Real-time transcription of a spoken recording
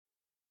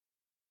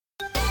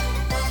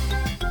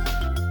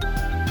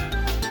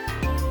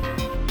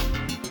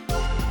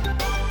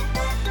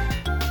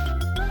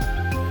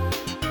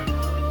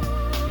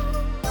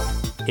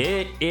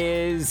It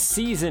is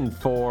season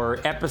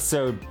 4,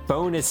 episode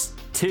bonus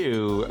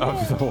 2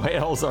 of the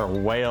Whales Are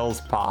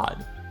Whales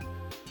pod.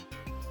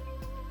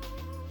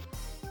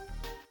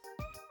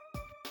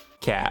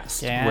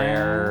 Cast.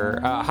 Where,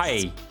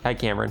 hi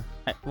Cameron.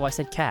 Well, I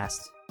said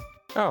cast.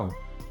 Oh,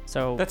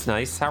 So that's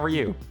nice. How are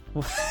you?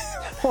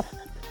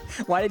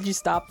 why did you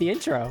stop the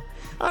intro?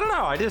 I don't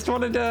know. I just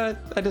wanted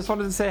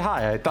to say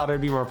hi. I thought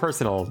it'd be more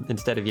personal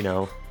instead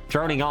of,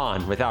 droning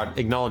on without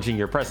acknowledging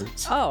your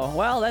presence. Oh,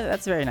 well,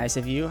 that's very nice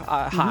of you.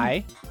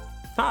 Hi.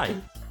 Hi.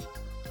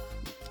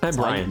 I'm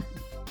Brian.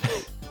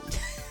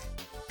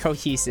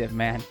 Cohesive,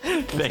 man.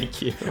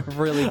 Thank you.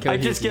 Really cohesive. I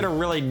just get a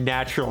really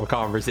natural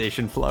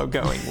conversation flow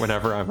going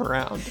whenever I'm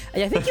around.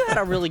 I think you had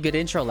a really good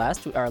intro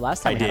last time.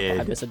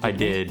 I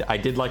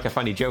did like a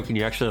funny joke, and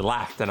you actually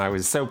laughed, and I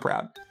was so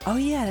proud. Oh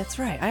yeah, that's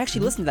right. I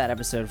actually listened to that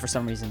episode for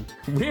some reason.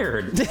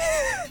 Weird.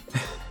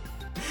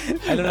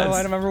 I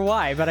don't remember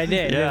why, but I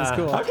did. Yeah. It was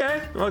cool.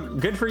 Okay. Well,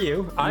 good for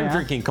you. I'm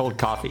drinking cold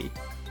coffee.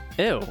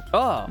 Ew.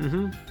 Oh.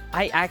 Mm-hmm.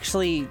 I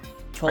actually.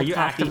 Are you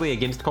actively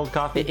against cold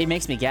coffee? It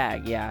makes me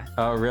gag. Yeah.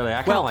 Oh, really?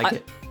 I kind of like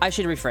it. I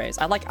should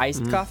rephrase. I like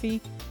iced coffee.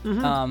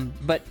 Mm-hmm.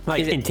 But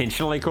like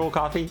intentionally cool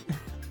coffee.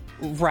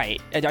 Right.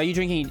 Are you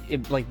drinking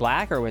it like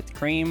black or with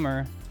cream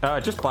or?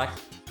 Just black.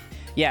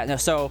 Yeah. No.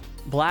 So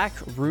black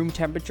room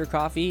temperature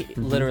coffee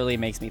literally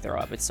makes me throw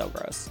up. It's so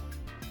gross.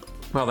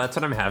 Well, that's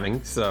what I'm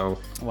having. So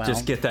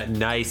just get that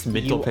nice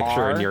mental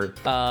picture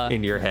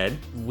in your head.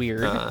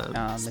 Weird.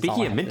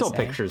 Speaking of mental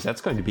pictures, that's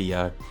going to be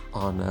on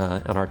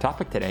our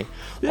topic today.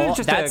 Oh,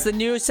 that's the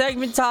new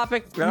segment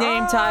topic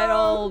name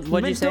title.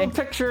 What'd you say?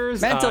 Mental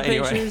pictures. Mental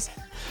pictures.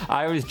 Anyway,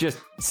 I was just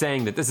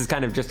saying that this is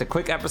kind of just a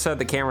quick episode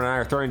that Cameron and I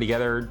are throwing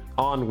together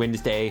on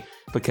Wednesday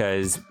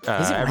because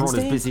everyone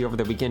is busy over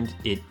the weekend.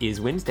 It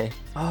is Wednesday.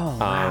 Oh,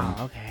 wow.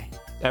 Okay.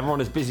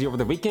 Everyone is busy over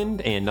the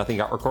weekend and nothing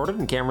got recorded.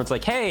 And Cameron's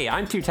like, hey,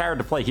 I'm too tired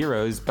to play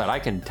Heroes, but I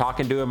can talk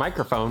into a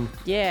microphone.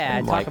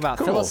 Yeah, talk about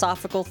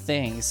philosophical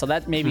things. So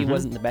that maybe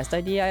wasn't the best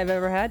idea I've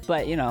ever had,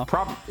 but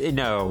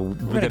No,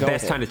 the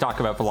best time to talk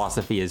about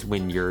philosophy is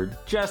when you're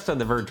just on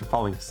the verge of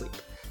falling asleep.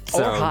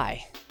 Or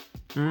high.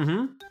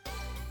 Mm-hmm.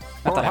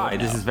 Or high.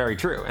 This is very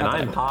true. And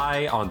I'm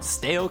high on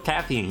stale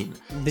caffeine.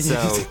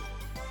 So...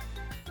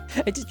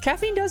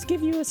 Caffeine does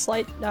give you a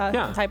slight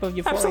type of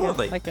euphoria.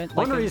 Absolutely.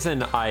 One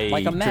reason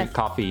I drink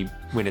coffee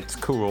when it's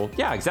cool.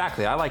 Yeah,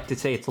 exactly. I like to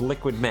say it's a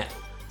liquid meth.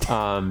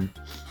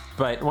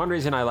 But one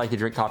reason I like to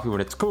drink coffee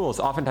when it's cool is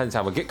oftentimes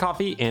I will get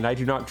coffee and I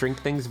do not drink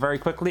things very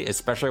quickly,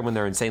 especially when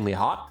they're insanely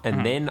hot.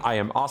 And then I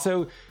am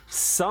also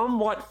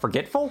somewhat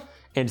forgetful.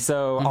 And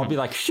so I'll be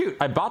like, shoot,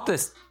 I bought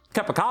this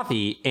cup of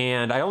coffee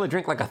and I only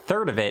drink like a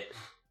third of it.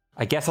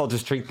 I guess I'll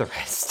just drink the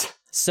rest.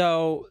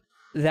 So...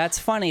 That's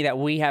funny that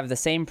we have the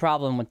same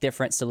problem with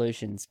different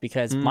solutions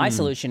because my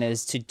solution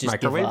is to just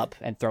give up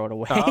and throw it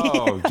away.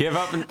 Oh, give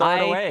up and throw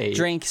it away. I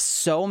drink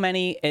so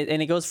many,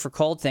 and it goes for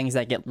cold things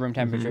that get room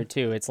temperature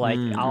too. It's like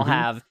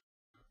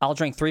I'll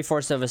drink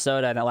 3/4 of a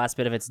soda and the last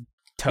bit of it's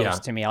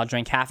toast to me. I'll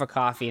drink half a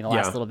coffee and the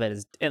last little bit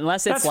is,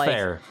 unless it's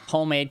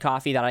homemade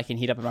coffee that I can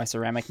heat up in my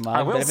ceramic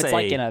mug. But if it's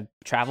like in a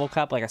travel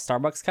cup, like a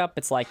Starbucks cup,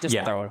 it's like, just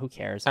throw it. Who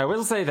cares? I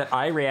will say that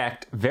I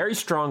react very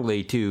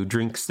strongly to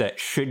drinks that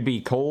should be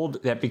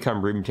cold that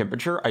become room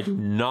temperature. I do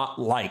not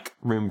like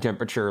room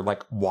temperature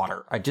like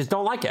water. I just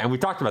don't like it. And we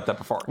talked about that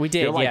before. We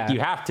did,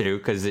 you have to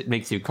because it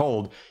makes you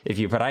cold if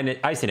you put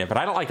ice in it. But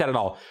I don't like that at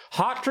all.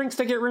 Hot drinks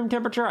that get room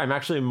temperature, I'm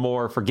actually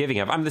more forgiving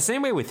of. I'm the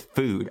same way with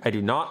food. I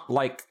do not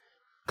like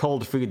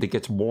cold food that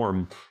gets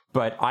warm,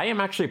 but I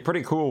am actually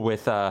pretty cool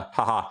with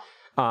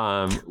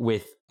warm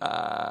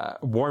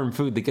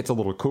food that gets a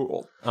little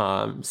cool.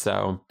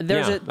 So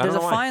there's a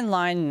fine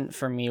line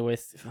for me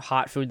with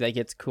hot food that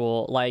gets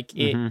cool. Like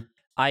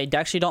I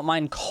actually don't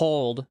mind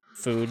cold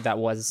food that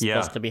was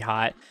supposed to be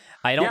hot.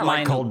 I don't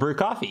mind like cold brew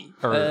coffee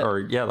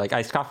or like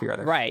iced coffee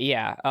rather. Right,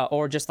 yeah,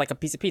 or just like a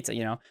piece of pizza.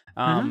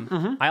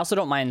 I also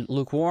don't mind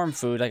lukewarm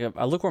food. Like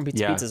a lukewarm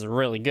pizza is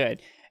really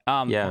good.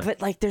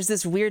 But like there's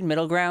this weird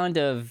middle ground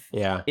of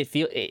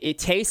it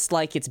tastes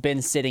like it's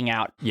been sitting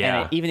out,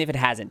 even if it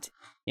hasn't,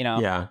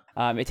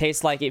 it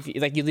tastes like if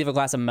you leave a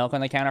glass of milk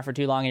on the counter for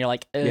too long and you're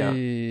like,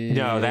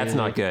 no, that's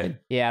not good.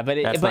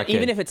 But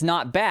even if it's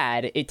not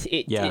bad,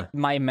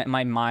 my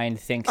mind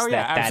thinks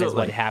that is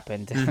what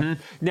happened.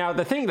 Now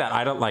the thing that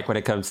I don't like when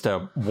it comes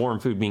to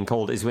warm food being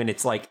cold is when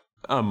it's like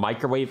a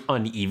microwave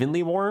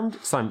unevenly warmed,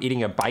 so I'm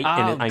eating a bite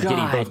and I'm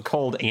getting both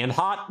cold and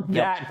hot.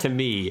 That to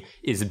me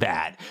is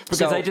bad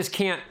because I just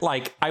can't,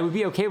 I would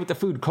be okay with the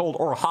food cold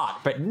or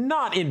hot, but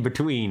not in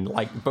between,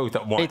 both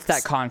at once. It's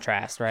that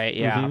contrast, right?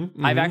 Yeah.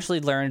 I've actually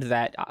learned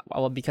that,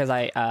 because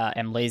I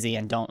am lazy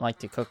and don't like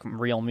to cook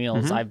real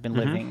meals, I've been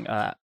living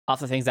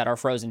off of things that are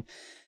frozen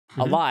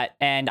a lot,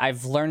 and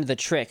I've learned the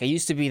trick. It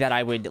used to be that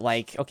I would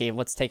okay,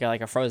 let's take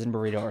a frozen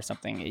burrito or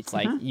something. It's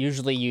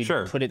usually you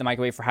put it in the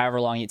microwave for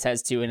however long it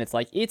says to, and it's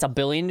it's 1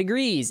 billion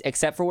degrees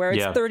except for where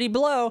it's 30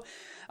 below.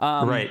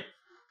 Right.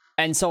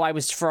 And so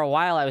for a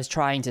while I was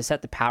trying to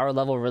set the power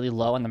level really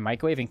low in the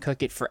microwave and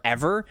cook it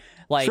forever,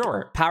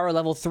 power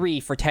level 3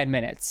 for 10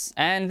 minutes,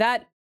 and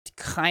that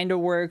kind of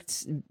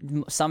worked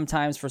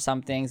sometimes for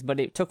some things, but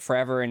it took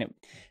forever and it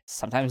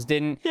sometimes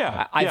didn't.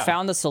 Yeah. I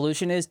found the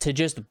solution is to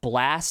just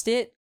blast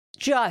it,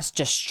 just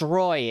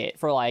destroy it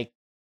for like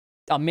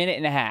a minute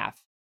and a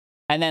half,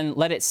 and then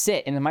let it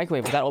sit in the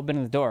microwave without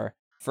opening the door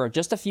for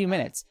just a few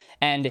minutes.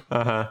 And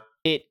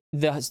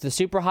the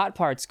super hot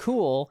parts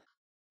cool.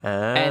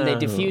 And they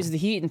diffuse the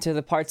heat into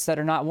the parts that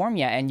are not warm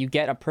yet, and you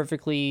get a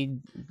perfectly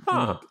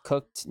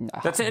cooked.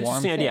 That's an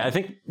interesting idea. I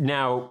think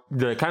now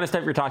the kind of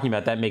stuff you're talking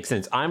about, that makes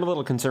sense. I'm a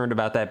little concerned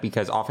about that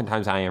because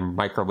oftentimes I am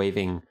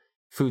microwaving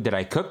food that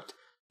I cooked,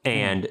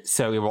 and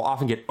so it will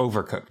often get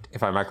overcooked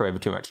if I microwave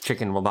it too much.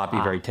 Chicken will not be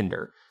very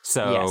tender.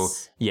 So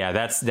yeah,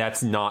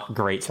 that's not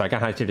great. So I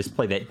kind of have to just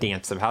play that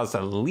dance of how's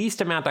the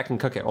least amount I can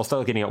cook it while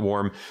still getting it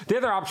warm. The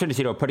other option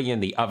is, putting it in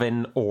the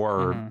oven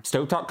or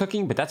stovetop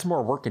cooking, but that's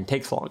more work and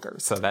takes longer.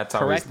 So that's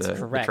always the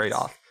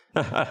trade-off.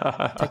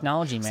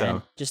 Technology,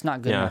 man, just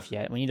not good enough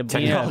yet. We need a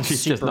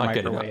technology's super just not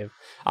microwave.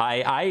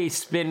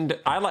 good enough.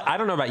 I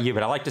don't know about you,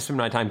 but I like to spend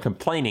my time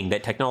complaining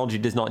that technology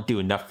does not do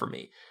enough for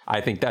me. I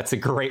think that's a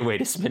great way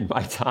to spend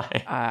my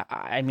time.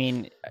 I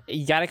mean,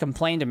 you got to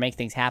complain to make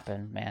things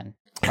happen, man.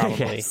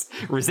 Probably. Yes.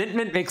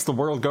 Resentment makes the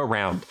world go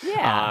round.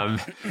 Yeah.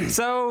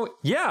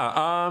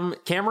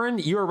 Cameron,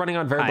 you are running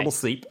on very little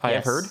sleep, I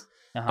have heard.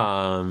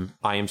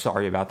 I am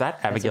sorry about that.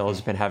 Abigail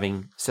has been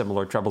having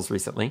similar troubles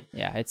recently.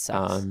 Yeah, it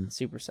sucks.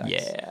 Super sucks.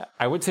 Yeah.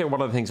 I would say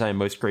one of the things I am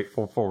most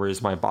grateful for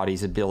is my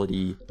body's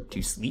ability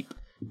to sleep.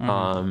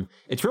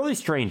 It's really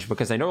strange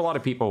because I know a lot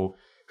of people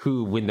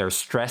who, when they're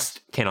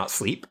stressed, cannot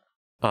sleep.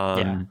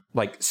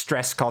 Like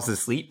stress causes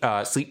sleep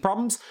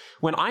problems.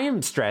 When I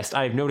am stressed,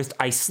 I've noticed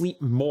I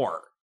sleep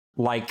more.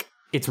 Like,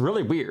 it's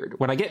really weird.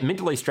 When I get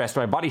mentally stressed,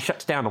 my body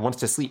shuts down and wants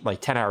to sleep like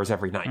 10 hours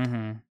every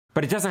night.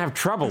 But it doesn't have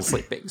trouble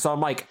sleeping. So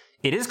I'm like,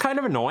 it is kind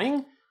of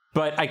annoying,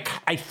 but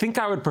I think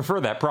I would prefer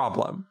that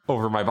problem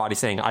over my body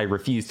saying I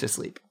refuse to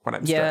sleep when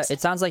I'm stressed. Yeah, it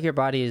sounds like your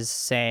body is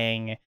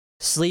saying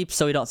sleep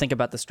so we don't think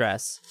about the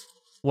stress.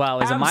 Well,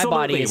 my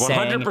body is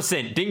 100%.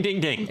 saying... Ding,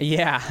 ding, ding.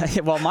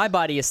 Yeah, well, my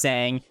body is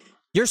saying...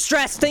 You're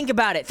stressed. Think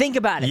about it. Think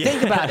about it. Yeah.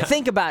 Think about it.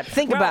 Think about it.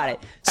 Think about it.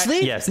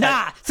 Sleep?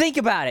 Think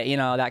about it.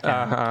 That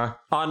kind of.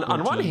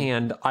 On one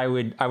hand, I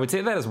would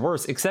say that is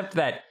worse, except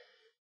that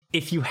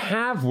if you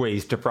have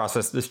ways to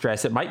process the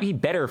stress, it might be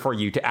better for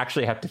you to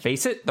actually have to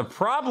face it. The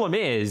problem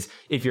is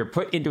if you're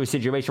put into a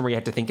situation where you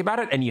have to think about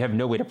it and you have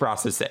no way to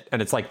process it,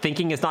 and it's like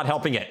thinking is not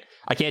helping it.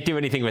 I can't do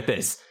anything with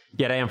this,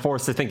 yet I am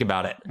forced to think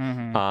about it.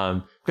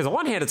 Because on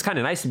one hand, it's kind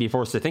of nice to be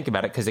forced to think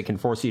about it because it can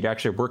force you to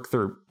actually work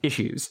through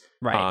issues,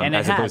 right? And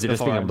as opposed to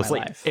just being able to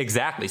sleep. Life.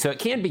 Exactly. So it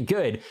can be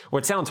good.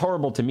 What sounds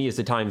horrible to me is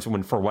the times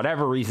when, for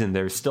whatever reason,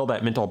 there's still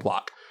that mental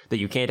block that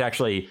you can't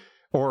actually,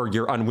 or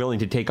you're unwilling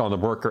to take on the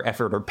work or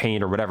effort or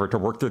pain or whatever to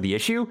work through the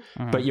issue,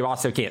 but you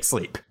also can't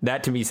sleep.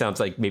 That to me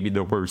sounds like maybe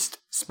the worst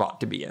spot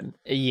to be in.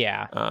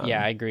 Yeah,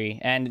 I agree.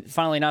 And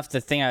funnily enough,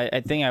 the thing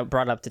I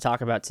brought up to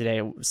talk about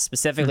today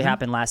specifically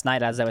happened last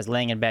night as I was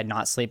laying in bed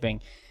not sleeping.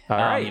 All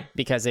right.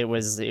 Because it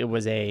was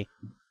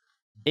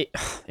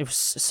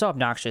so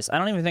obnoxious. I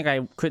don't even think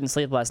I couldn't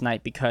sleep last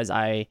night because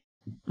I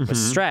was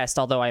stressed.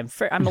 Although I'm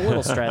a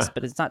little stressed,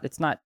 but it's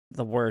not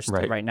the worst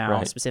right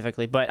now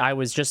specifically. But I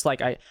was just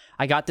like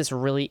I got this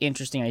really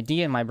interesting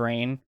idea in my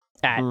brain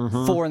at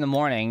 4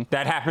 a.m.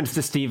 That happens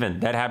to Steven.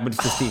 That happens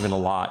to Steven a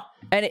lot.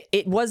 And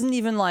it wasn't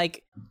even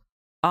like,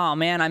 oh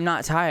man, I'm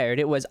not tired.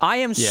 It was, I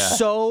am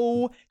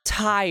so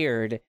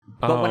tired.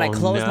 But when I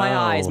close my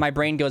eyes, my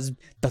brain goes,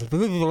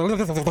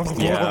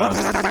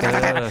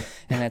 Yeah.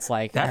 And it's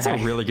like, that's a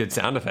really good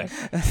sound effect.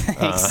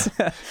 Thanks.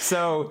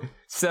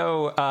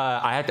 So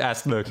I have to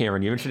ask though,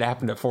 Cameron, you mentioned it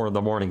happened at 4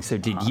 a.m. So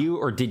did you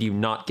or did you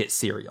not get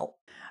cereal?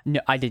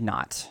 No, I did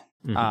not.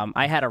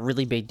 I had a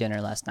really big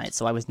dinner last night,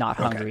 so I was not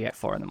hungry at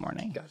 4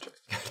 a.m. Gotcha.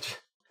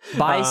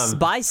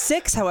 By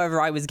 6, however,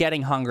 I was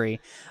getting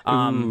hungry.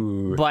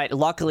 But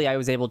luckily, I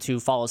was able to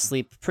fall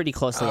asleep pretty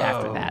closely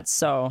after that.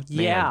 So,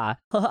 yeah.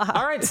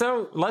 All right,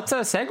 so let's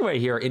segue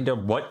here into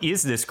what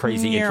is this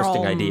crazy,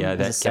 interesting idea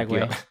that kept you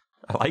up?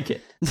 I like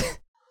it.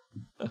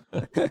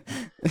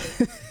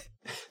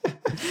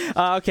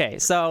 Okay,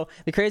 so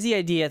the crazy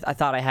idea I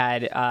thought I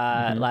had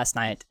last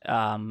night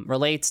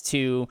relates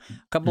to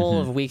a couple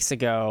of weeks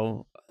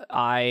ago.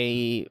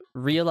 I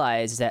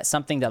realized that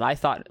something that I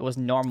thought was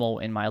normal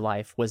in my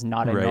life was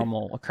not a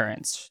normal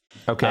occurrence.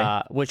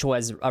 Okay. Which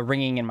was a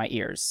ringing in my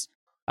ears.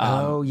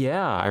 Oh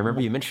yeah, I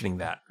remember you mentioning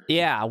that.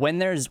 Yeah, when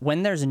there's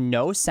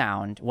no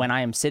sound, when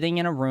I am sitting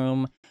in a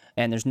room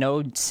and there's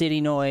no city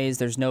noise,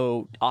 there's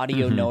no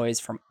audio noise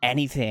from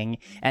anything,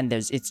 and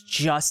it's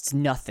just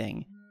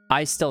nothing,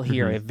 I still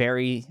hear a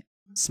very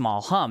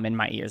small hum in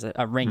my ears,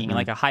 a ringing,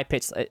 like a high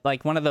pitched,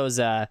 like one of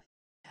those.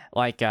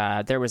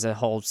 There was a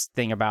whole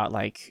thing about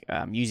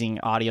using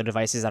audio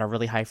devices at a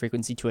really high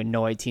frequency to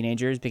annoy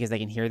teenagers because they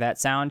can hear that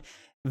sound.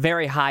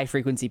 Very high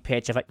frequency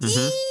pitch of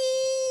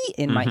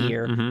in my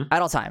ear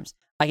at all times.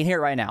 I can hear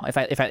it right now.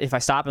 If I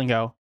stop and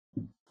go,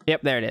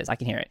 Yep, there it is. I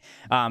can hear it.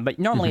 But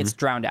normally it's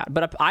drowned out.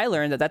 But I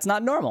learned that that's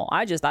not normal.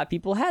 I just thought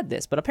people had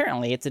this. But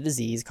apparently it's a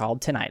disease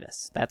called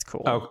tinnitus. That's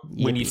cool. Oh,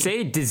 when you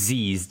say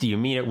disease, do you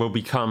mean it will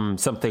become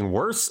something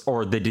worse,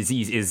 or the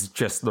disease is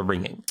just the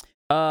ringing?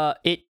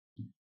 It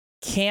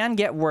can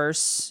get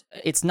worse.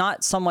 It's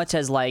not so much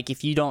as like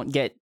if you don't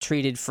get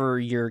treated for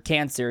your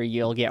cancer,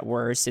 you'll get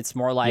worse. It's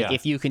more like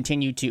if you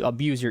continue to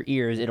abuse your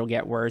ears, it'll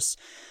get worse.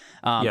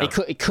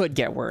 It could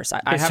get worse.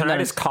 Is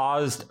tinnitus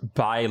caused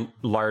by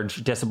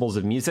large decibels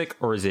of music,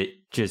 or is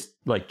it just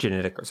like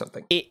genetic or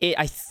something?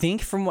 I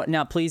think from what,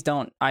 now please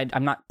don't,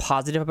 I'm not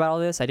positive about all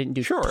this. I didn't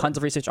do tons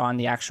of research on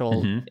the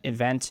actual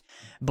event,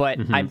 but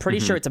I'm pretty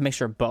sure it's a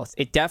mixture of both.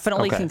 It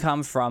definitely can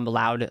come from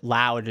loud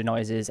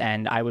noises,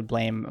 and I would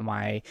blame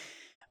my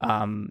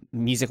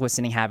music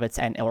listening habits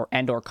and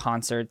or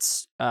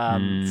concerts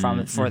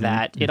for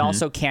that. It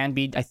also can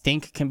be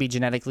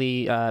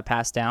genetically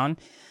passed down.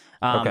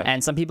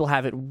 And some people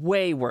have it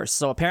way worse.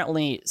 So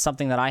apparently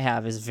something that I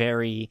have is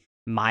very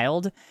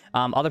mild.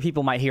 Other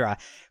people might hear a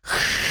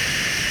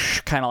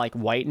kind of like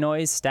white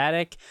noise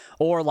static,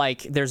 or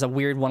like there's a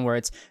weird one where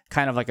it's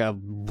kind of like a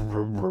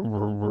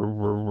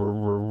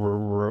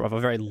of a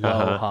very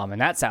low hum,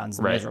 and that sounds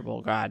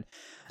miserable. God.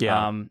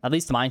 Yeah. At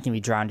least mine can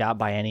be drowned out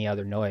by any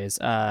other noise.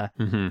 So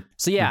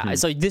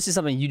so this is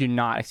something you do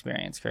not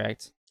experience,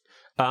 correct?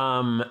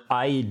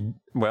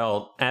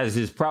 Well, as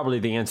is probably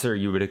the answer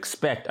you would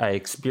expect, I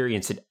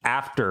experience it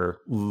after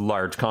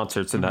large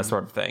concerts and that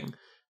sort of thing.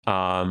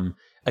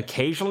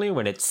 Occasionally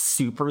when it's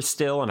super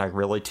still and I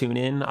really tune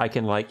in, I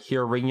can like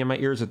hear a ringing in my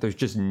ears that there's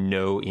just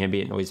no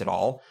ambient noise at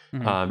all.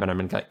 And I'm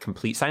in like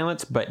complete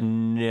silence, but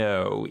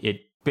no,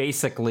 it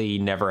basically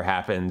never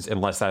happens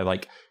unless I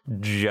like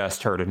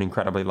just heard an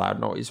incredibly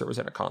loud noise or was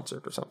at a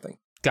concert or something.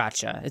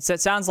 Gotcha. It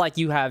sounds like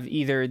you have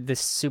either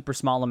this super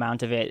small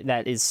amount of it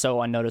that is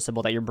so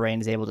unnoticeable that your brain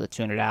is able to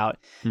tune it out,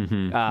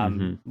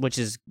 which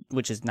is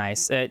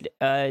nice.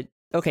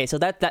 Okay, so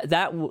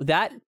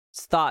that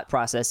thought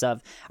process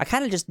of, I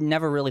kind of just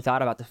never really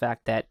thought about the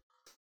fact that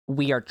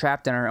we are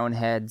trapped in our own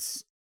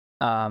heads,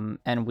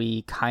 and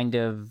we kind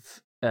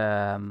of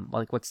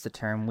like, what's the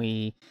term?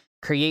 We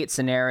create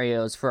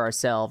scenarios for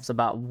ourselves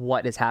about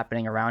what is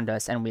happening around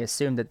us, and we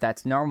assume that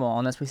that's normal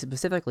unless we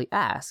specifically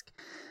ask.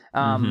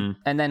 And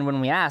then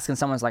when we ask and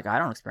someone's like, I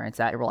don't experience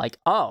that, we're like,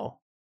 oh,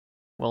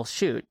 well,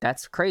 shoot,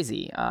 that's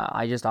crazy.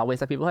 I just always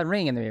thought people had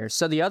ringing in their ears.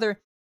 So the other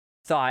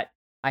thought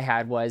I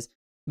had was,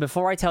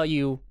 before I tell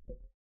you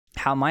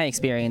how my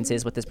experience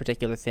is with this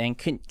particular thing,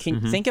 can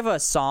think of a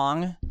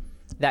song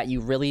that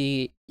you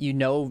really,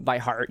 by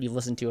heart, you've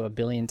listened to a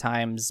billion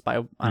times by,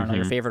 I don't know,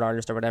 your favorite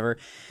artist or whatever.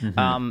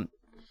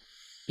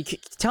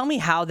 Tell me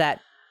how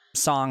that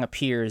song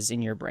appears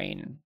in your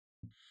brain.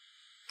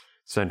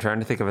 So I'm trying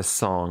to think of a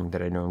song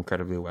that I know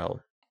incredibly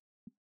well.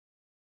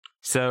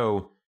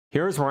 So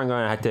here's where I'm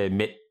going to have to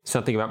admit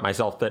something about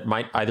myself that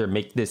might either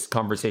make this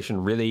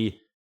conversation really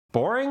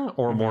boring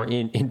or more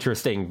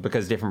interesting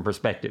because different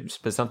perspectives.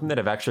 But something that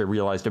I've actually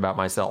realized about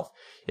myself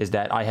is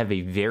that I have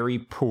a very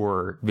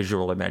poor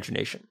visual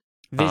imagination.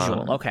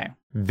 Okay.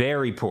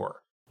 Very poor.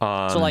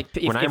 So like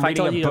if I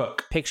told you to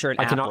picture an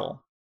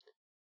apple.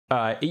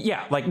 I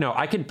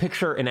can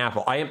picture an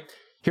apple.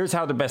 Here's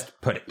how to best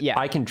put it. Yeah.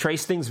 I can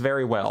trace things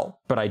very well,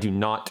 but I do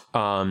not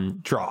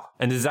draw.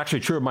 And this is actually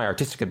true of my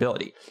artistic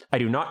ability.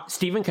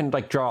 Steven can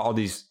like draw all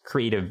these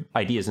creative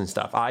ideas and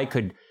stuff. I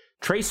could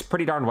trace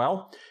pretty darn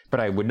well,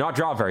 but I would not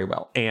draw very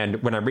well.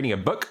 And when I'm reading a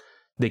book,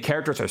 the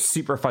characters are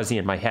super fuzzy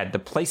in my head. The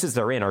places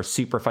they're in are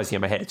super fuzzy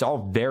in my head. It's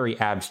all very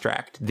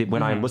abstract.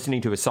 When I'm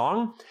listening to a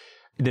song,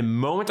 the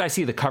moment I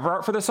see the cover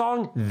art for the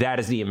song, that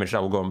is the image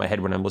that will go in my head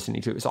when I'm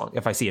listening to a song.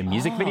 If I see a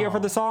music video for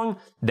the song,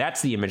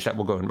 that's the image that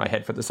will go in my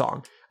head for the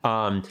song.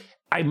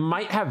 I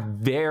might have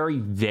very,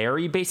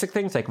 very basic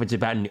things. Like if it's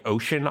about an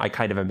ocean, I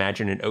kind of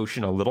imagine an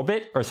ocean a little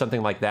bit or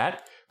something like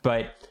that.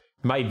 But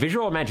my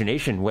visual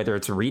imagination, whether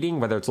it's reading,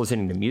 whether it's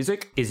listening to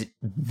music, is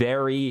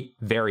very,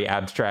 very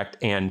abstract.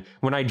 And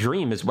when I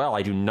dream as well,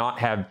 I do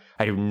not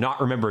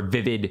remember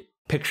vivid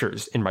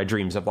pictures in my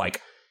dreams of like,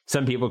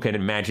 some people can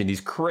imagine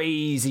these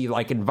crazy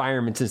like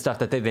environments and stuff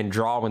that they then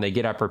draw when they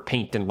get up or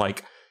paint. And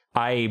like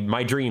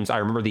my dreams, I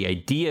remember the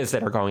ideas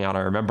that are going on.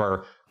 I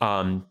remember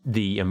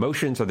the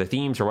emotions or the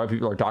themes or what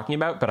people are talking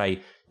about, but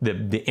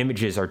the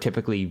images are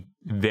typically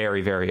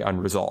very, very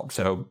unresolved.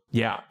 So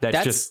yeah,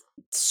 that's just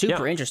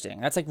super interesting.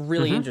 That's like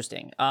really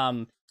interesting.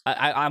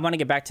 I want to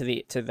get back to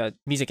the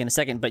music in a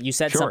second, but you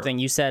said something.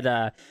 You said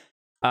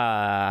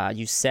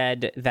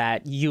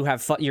that you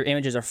have your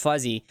images are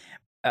fuzzy.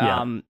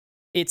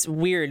 It's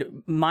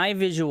weird. My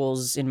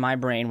visuals in my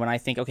brain, when I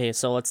think, okay,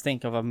 so let's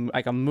think of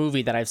a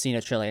movie that I've seen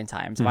a trillion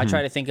times. If I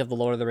try to think of the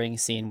Lord of the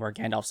Rings scene where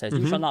Gandalf says,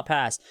 "You shall not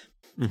pass,"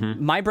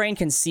 my brain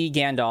can see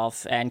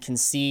Gandalf and can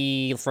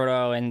see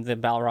Frodo and the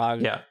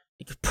Balrog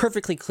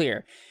perfectly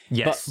clear.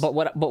 Yes. But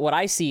what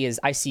I see is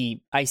I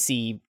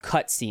see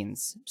cut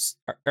scenes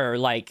or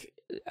like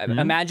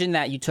imagine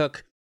that you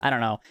took, I don't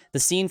know, the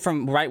scene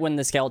from right when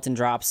the skeleton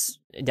drops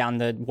down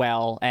the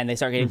well and they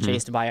start getting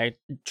chased by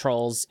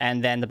trolls,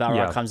 and then the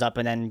Balrog comes up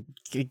and then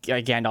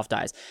Gandalf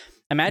dies.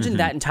 Imagine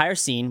that entire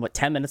scene,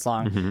 10 minutes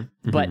long,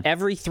 but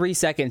every 3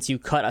 seconds you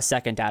cut a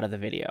second out of the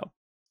video.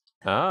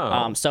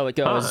 Oh. So it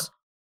goes,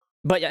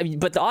 but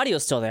the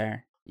audio's still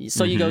there.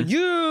 So you go,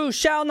 you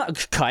shall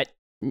not cut.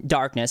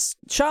 Darkness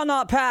shall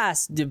not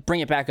pass.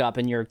 Bring it back up,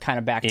 and you're kind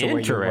of back to where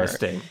you were.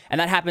 Interesting. And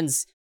that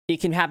happens. It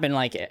can happen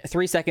like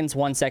 3 seconds,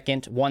 1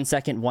 second, 1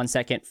 second, 1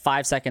 second,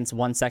 5 seconds,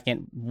 1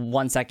 second,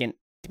 1 second,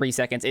 3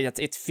 seconds.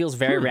 It feels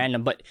very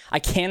random, but I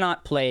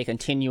cannot play a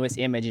continuous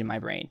image in my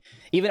brain.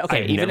 Even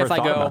if I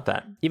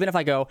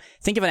go,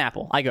 think of an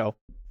apple. I go,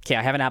 okay,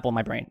 I have an apple in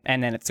my brain,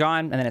 and then it's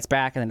gone, and then it's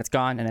back, and then it's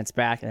gone, and then it's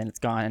back, and then it's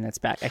gone, and it's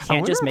back. I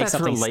can't just make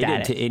something static.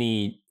 Related to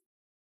any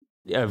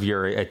of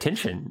your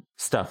attention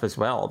stuff as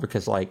well,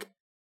 because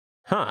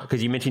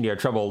because you mentioned you had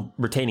trouble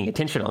retaining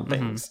attention on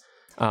things.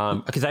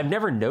 Because I've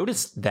never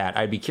noticed that.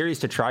 I'd be curious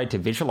to try to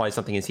visualize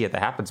something and see if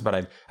that happens,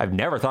 but I've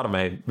never thought of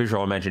my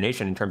visual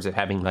imagination in terms of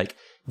having like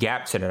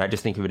gaps in it. I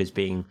just think of it as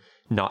being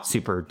not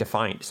super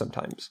defined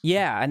sometimes.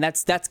 Yeah, and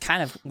that's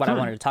kind of what I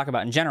wanted to talk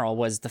about in general,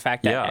 was the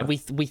fact that we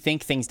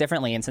think things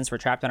differently, and since we're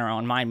trapped in our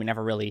own mind, we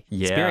never really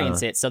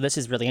experience it. So this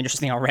is really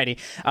interesting already.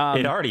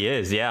 It already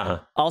is, yeah.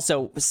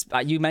 Also,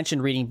 you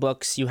mentioned reading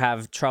books. You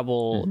have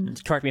trouble,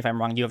 correct me if I'm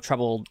wrong, you have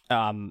trouble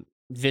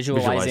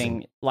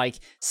visualizing like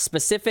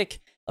specific...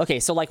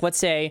 Okay, so like let's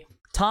say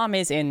Tom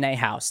is in a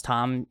house.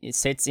 Tom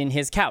sits in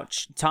his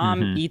couch.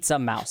 Tom eats a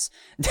mouse.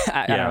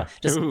 I don't know,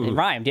 just it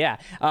rhymed, yeah.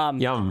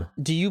 Yum.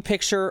 Do you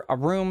picture a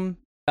room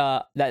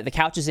that the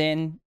couch is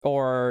in,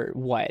 or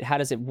what? How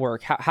does it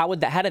work? How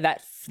did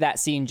that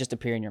scene just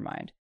appear in your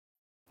mind?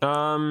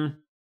 I'm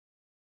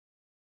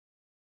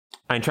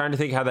trying to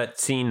think how that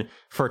scene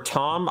for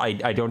Tom. I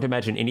don't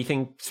imagine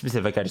anything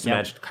specific. I just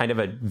imagined kind of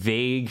a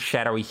vague,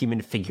 shadowy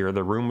human figure.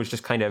 The room was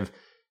just kind of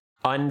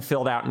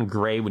unfilled out and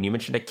gray. When you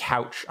mentioned a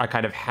couch, I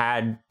kind of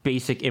had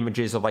basic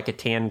images of like a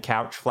tan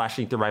couch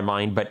flashing through my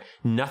mind, but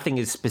nothing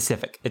is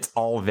specific. It's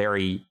all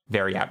very,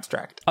 very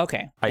abstract.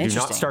 Okay. I do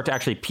not start to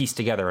actually piece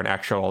together an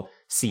actual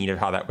scene of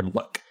how that would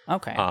look.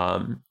 Okay.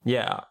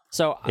 Yeah.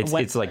 So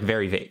it's like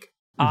very vague.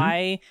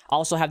 I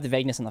also have the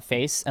vagueness on the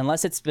face,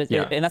 unless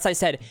I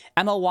said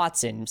Emma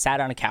Watson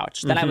sat on a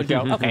couch, then I would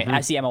go, okay,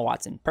 I see Emma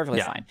Watson, perfectly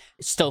fine.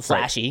 It's still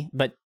flashy,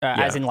 but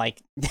as in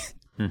like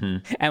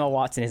Emma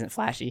Watson isn't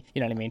flashy,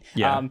 you know what I mean?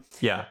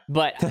 Yeah.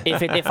 But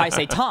if I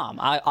say Tom,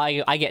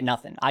 I get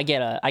nothing. I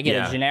get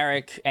a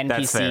generic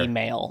NPC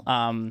male.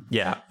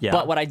 Yeah.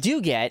 But what I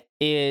do get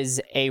is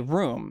a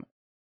room.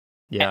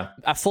 Yeah.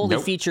 A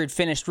fully featured,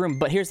 finished room.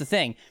 But here's the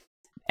thing,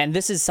 and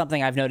this is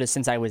something I've noticed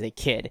since I was a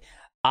kid.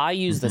 I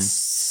use the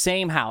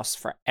same house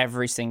for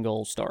every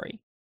single story.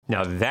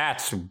 Now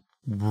that's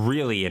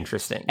really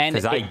interesting,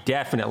 because I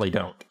definitely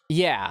don't.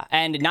 Yeah,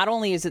 and not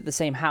only is it the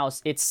same house,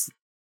 it's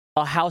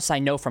a house I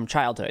know from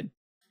childhood.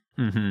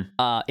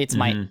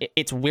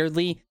 It's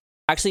weirdly,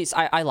 actually,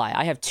 I lie.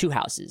 I have two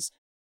houses.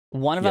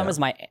 One of them is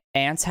my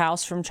aunt's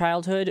house from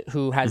childhood,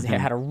 who has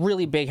had a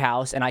really big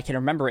house, and I can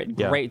remember it in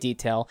great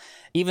detail,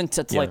 even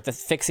to like the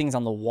fixings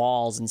on the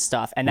walls and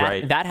stuff. And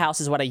that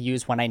house is what I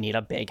use when I need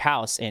a big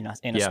house in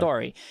a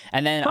story.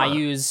 And then I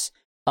use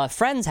a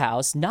friend's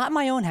house, not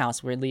my own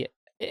house, weirdly.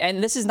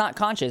 And this is not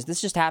conscious.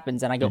 This just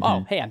happens, and I go,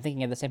 "Oh, hey, I'm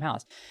thinking of the same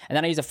house." And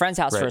then I use a friend's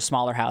house for a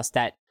smaller house.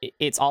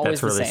 It's always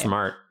the same. That's really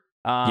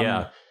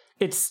smart.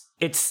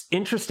 It's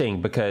interesting,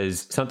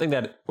 because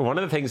one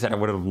of the things that I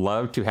would have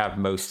loved to have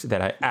most,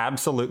 that I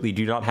absolutely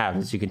do not have,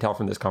 as you can tell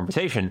from this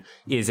conversation,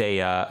 is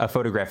a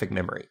photographic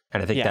memory.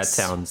 And I think that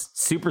sounds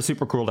super,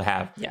 super cool to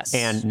have. Yes.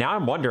 And now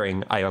I'm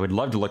wondering, I would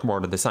love to look more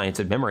into the science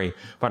of memory,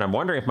 but I'm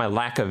wondering if my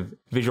lack of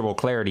visual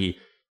clarity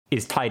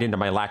is tied into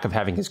my lack of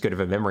having as good of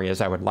a memory as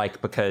I would like,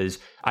 because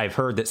I've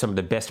heard that some of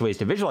the best ways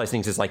to visualize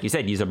things is, like you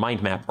said, use a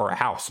mind map or a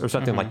house or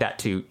something like that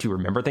to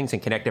remember things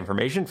and connect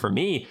information. For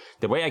me,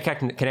 the way I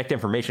connect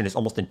information is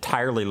almost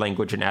entirely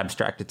language and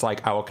abstract. It's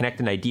like I will connect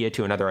an idea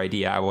to another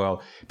idea. I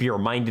will be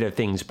reminded of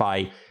things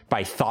by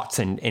thoughts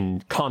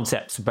and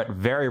concepts, but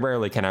very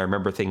rarely can I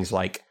remember things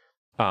like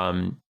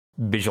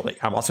visually.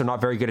 I'm also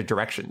not very good at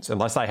directions.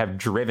 Unless I have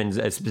driven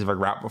a specific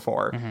route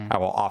before, I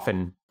will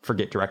often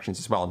forget directions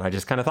as well. And I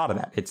just kind of thought of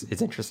that.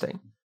 It's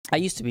interesting. I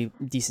used to be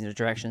decent at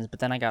directions, but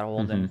then I got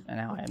old and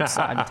now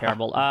I'm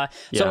terrible.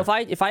 So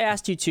if I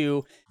asked you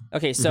to,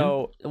 okay,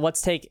 so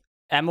let's take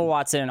Emma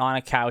Watson on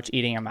a couch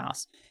eating a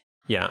mouse.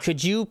 Yeah.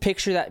 Could you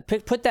picture that?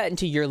 Put that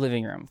into your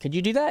living room. Could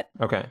you do that?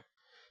 Okay.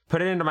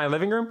 Put it into my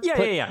living room?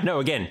 Yeah. No,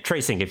 again,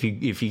 tracing. If you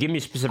give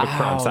me specific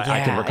prompts,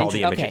 I can recall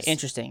the images. Okay,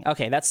 interesting.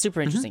 Okay, that's super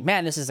interesting.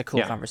 Man, this is a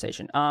cool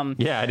conversation.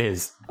 Yeah, it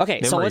is.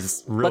 Okay, so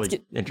let's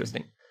get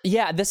interesting.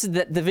 Yeah, this is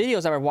the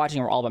videos I were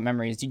watching were all about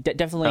memories. You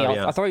definitely,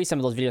 I'll throw you some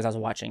of those videos I was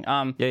watching.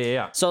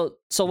 Yeah. So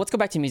let's go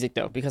back to music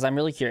though, because I'm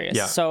really curious.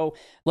 Yeah. So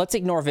let's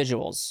ignore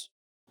visuals.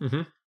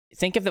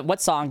 Think of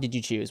what song did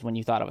you choose when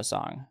you thought of a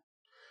song?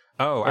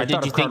 Oh, I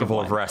thought of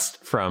Carnival of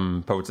Rest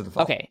from Poets of the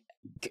Fall. Okay.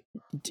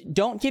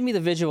 Don't give me the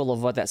visual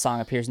of what that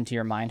song appears into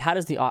your mind. How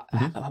does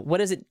what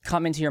does it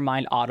come into your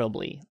mind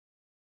audibly,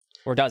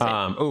 or does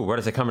it? What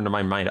does it come into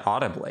my mind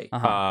audibly?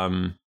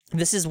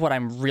 This is what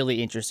I'm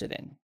really interested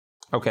in.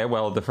 Okay,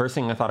 well, the first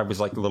thing I thought of was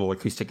like the little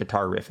acoustic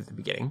guitar riff at the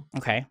beginning.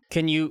 Okay.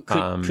 Could you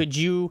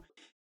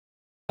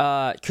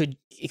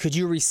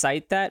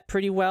recite that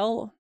pretty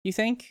well, you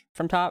think?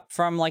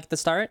 From like the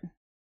start?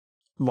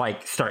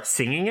 Like start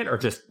singing it or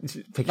just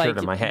picture it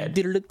in my head?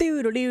 Yeah.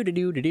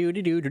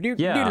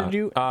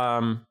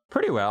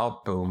 Pretty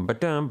well. Boom,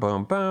 ba-dum,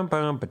 boom, boom,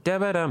 boom,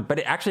 ba-da-ba-dum. But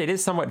it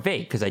is somewhat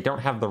vague because I don't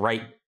have the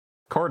right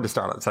chord to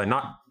start on, so I'm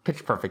not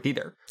pitch perfect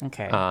either.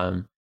 Okay.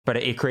 But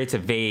it creates a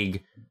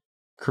vague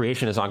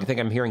creation of song. I think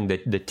I'm hearing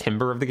the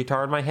timbre of the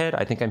guitar in my head.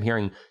 I think I'm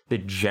hearing the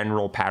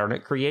general pattern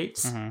it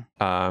creates.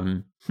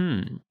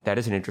 Mm-hmm. That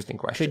is an interesting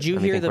question. Could you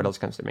hear the what else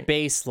comes to me?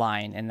 bass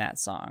line in that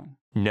song?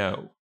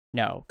 No.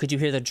 Could you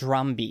hear the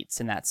drum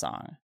beats in that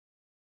song?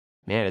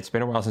 Man, it's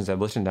been a while since I've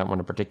listened to that one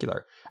in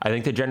particular. I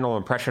think the general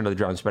impression of the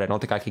drums, but I don't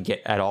think I could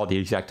get at all the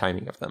exact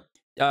timing of them.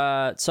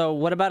 So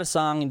what about a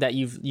song that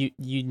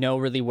you know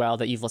really well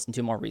that you've listened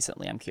to more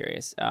recently? I'm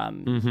curious.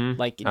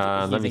 Like,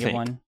 can you think of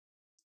one?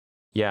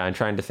 Yeah, I'm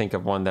trying to think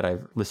of one that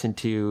I've listened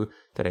to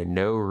that I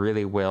know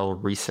really well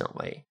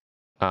recently.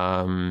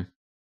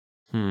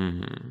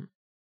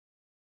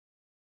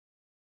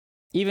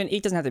 Even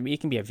it doesn't have to be. It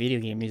can be a video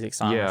game music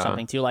song or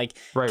something too. Like,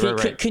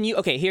 right. Can you?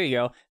 Okay, here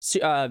you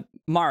go.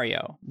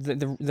 Mario,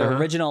 the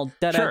original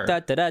da da da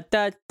da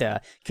da da.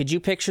 Could you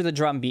picture the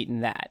drum beat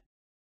in that?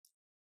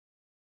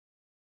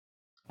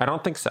 I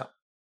don't think so.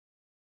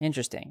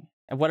 Interesting.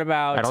 And what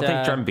about? I don't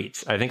think drum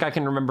beats. I think I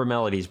can remember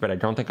melodies, but I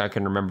don't think I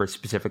can remember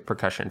specific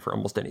percussion for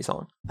almost any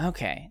song.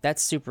 Okay,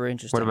 that's super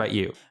interesting. What about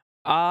you?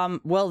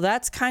 Well,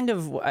 that's kind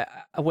of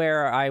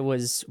where I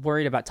was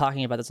worried about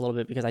talking about this a little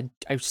bit because I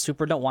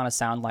super don't want to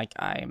sound like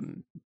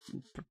I'm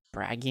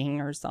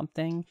bragging or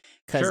something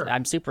because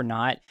I'm super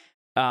not.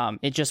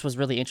 It just was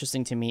really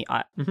interesting to me.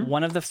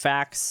 One of the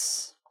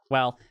facts,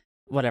 well,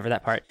 whatever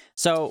that part.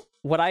 So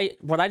what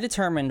I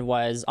determined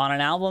was on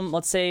an album,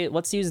 let's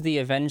use the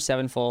Avenged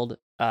Sevenfold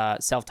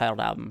self-titled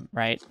album,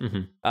 right?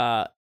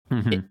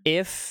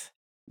 If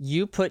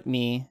you put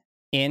me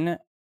in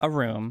a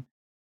room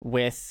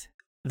with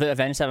the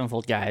Avenged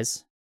Sevenfold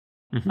guys,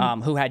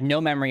 who had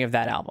no memory of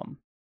that album,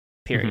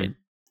 period.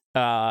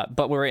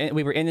 But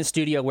we were in the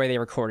studio where they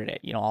recorded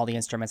it. You know, all the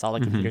instruments, all the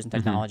computers and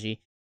technology.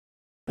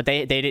 But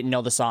they didn't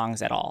know the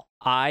songs at all.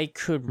 I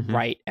could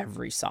write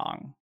every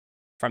song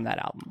from that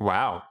album.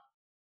 Wow.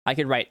 I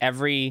could write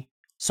every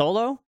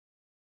solo.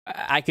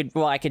 I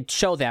could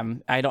show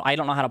them. I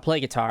don't know how to play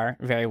guitar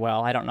very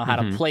well. I don't know how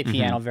to play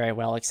piano very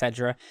well,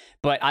 etc.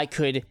 But I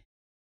can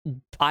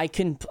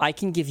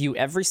give you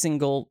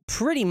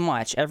pretty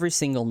much every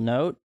single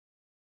note,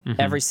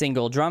 every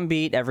single drum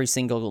beat, every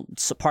single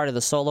part of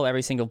the solo,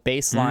 every single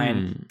bass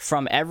line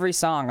from every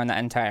song on that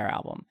entire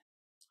album.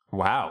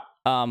 Wow.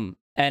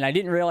 And I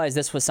didn't realize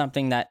this was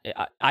something that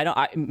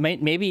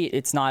maybe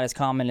it's not as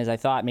common as I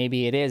thought.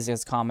 Maybe it is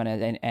as common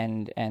as,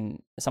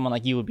 and someone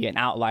like you would be an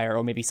outlier,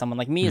 or maybe someone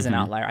like me is an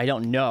outlier. I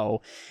don't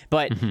know.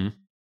 But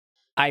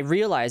I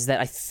realized that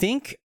I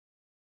think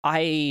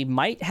I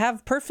might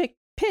have perfect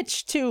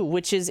pitch too,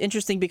 which is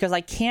interesting because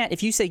I can't,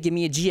 if you say give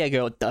me a G, I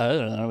go, I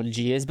don't know what a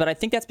G is, but I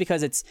think that's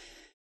because it's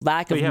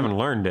lack of... You haven't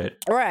learned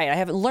it. Right, I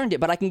haven't learned it,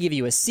 but I can give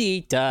you a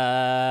C,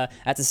 duh,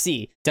 that's a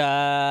C,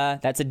 duh,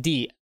 that's a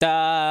D,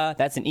 duh,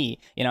 that's an E,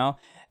 you know?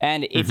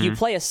 And if you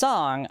play a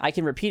song, I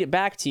can repeat it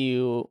back to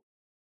you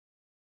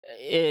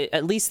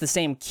at least the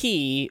same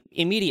key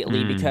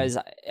immediately because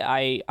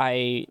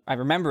I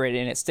remember it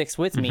and it sticks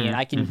with me, and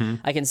I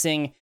can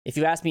sing. If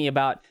you ask me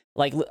about,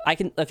 like,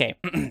 okay,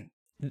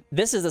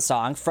 this is a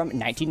song from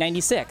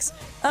 1996.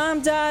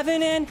 I'm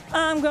diving in,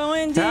 I'm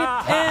going deep,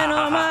 and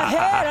on my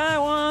head I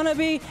wanna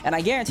be. And I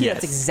guarantee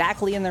that's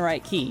exactly in the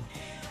right key.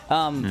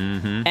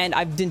 And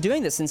I've been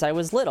doing this since I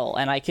was little,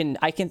 and I can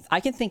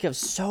think of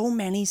so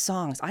many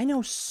songs. I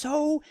know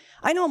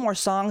more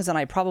songs than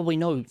I probably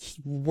know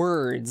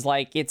words.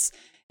 Like it's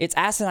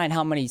asinine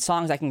how many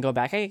songs I can go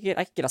back. I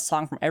could get a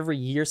song from every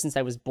year since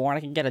I was born.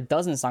 I can get a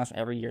dozen songs from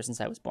every year since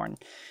I was born.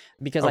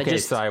 Because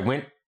so I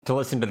went to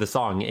listen to the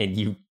song and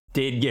you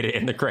did get it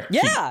in the correct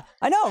key. Yeah,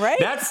 I know, right?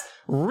 That's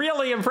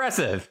really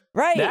impressive.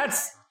 Right.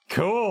 That's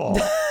cool.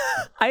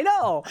 I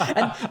know.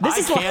 And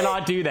I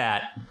cannot do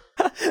that.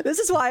 This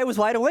is why I was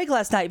wide awake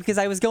last night, because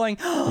I was going,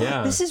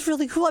 this is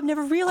really cool. I've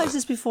never realized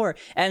this before.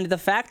 And the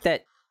fact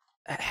that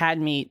had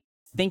me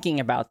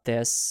thinking about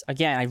this,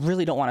 again, I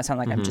really don't want to sound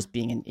like I'm just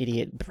being an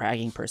idiot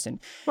bragging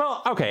person.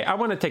 Well, okay, I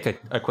want to take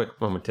a quick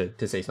moment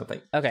to say something.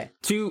 Okay.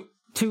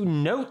 To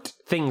note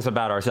things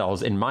about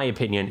ourselves, in my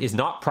opinion, is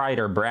not pride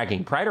or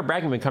bragging. Pride or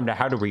bragging would come to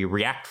how do we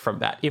react from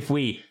that. If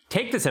we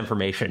take this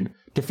information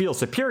to feel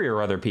superior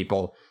to other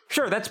people,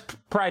 sure, that's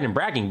pride and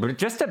bragging, but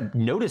just to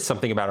notice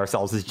something about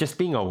ourselves is just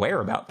being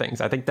aware about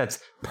things. I think that's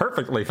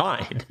perfectly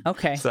fine.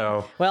 Okay.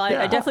 So, well,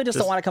 I definitely just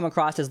don't want to come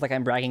across as like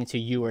I'm bragging to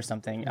you or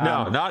something.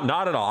 No,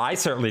 not at all. I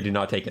certainly do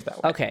not take it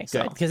that way. Okay,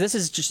 good. Because this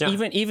is just,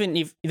 even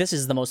if this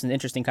is the most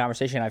interesting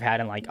conversation I've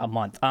had in like a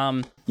month.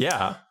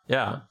 Yeah.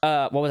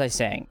 What was I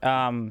saying?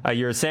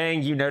 You were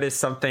saying you noticed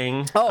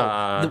something.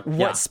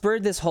 What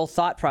spurred this whole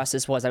thought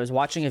process was I was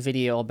watching a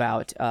video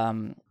about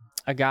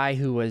a guy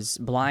who was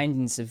blind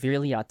and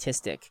severely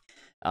autistic.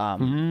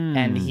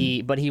 And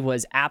he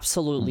was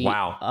absolutely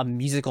a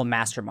musical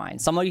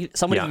mastermind. Somebody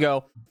could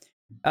go,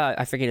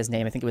 I forget his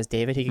name. I think it was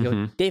David. He could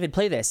go, David,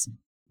 play this.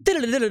 Dun,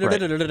 dun,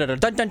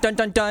 dun,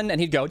 dun, dun, and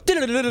he'd go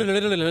dun,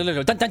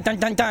 dun, dun,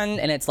 dun, dun,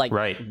 and it's like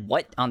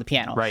what on the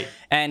piano, right?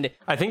 And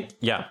I think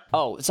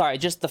oh, sorry,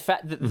 just the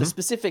fact the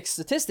specific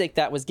statistic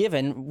that was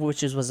given,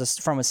 which was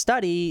from a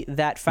study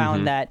that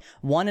found that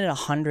 1 in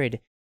 100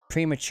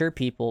 premature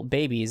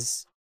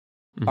babies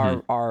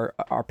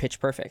are pitch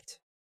perfect.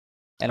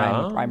 And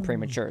I'm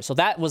premature, so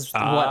that was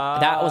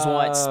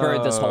what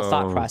spurred this whole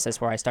thought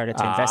process where I started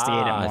to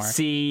investigate it more.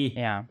 See,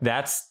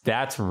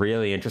 that's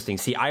really interesting.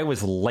 See, I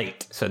was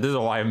late, so this is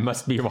why it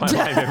must be why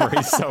my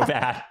memory's so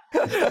bad.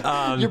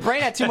 Your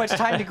brain had too much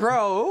time to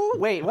grow. Ooh,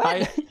 wait,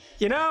 what?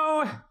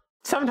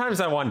 Sometimes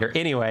I wonder.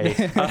 Anyway,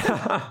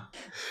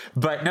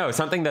 but no,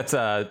 something that's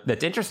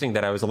interesting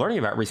that I was learning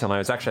about recently. I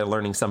was actually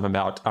learning some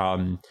about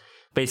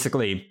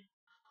basically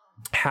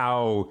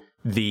how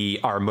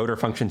our motor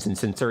functions and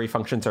sensory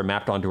functions are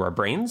mapped onto our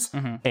brains.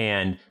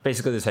 And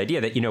basically this idea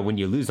that, when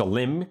you lose a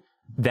limb,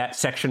 that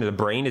section of the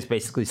brain is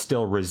basically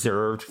still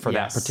reserved for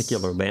that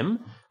particular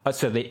limb.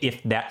 So that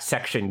if that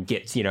section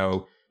gets,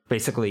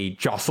 basically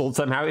jostled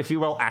somehow, if you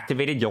will,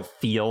 activated,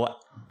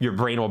 your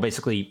brain will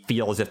basically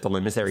feel as if the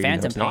limb is there.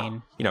 Phantom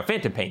pain.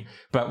 Phantom pain.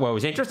 But what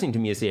was interesting to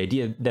me is the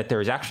idea that there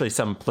is actually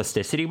some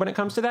plasticity when it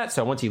comes to that.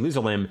 So once you lose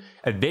a limb,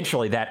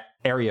 eventually that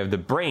area of the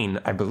brain,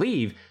 I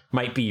believe,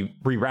 might be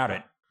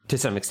rerouted to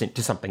some extent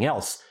to something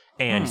else.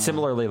 And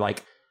similarly,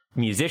 like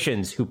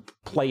musicians who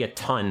play a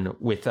ton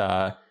with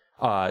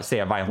say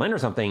a violin or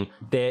something,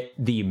 that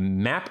the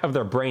map of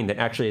their brain that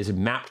actually is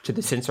mapped to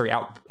the sensory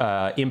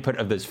input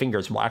of those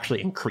fingers will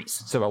actually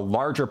increase. So a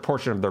larger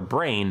portion of their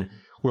brain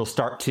will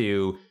start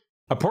to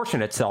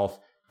apportion itself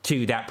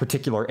to that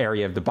particular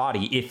area of the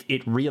body if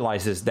it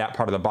realizes that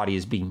part of the body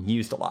is being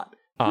used a lot.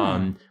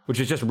 Which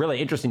is just really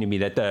interesting to me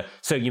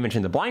so you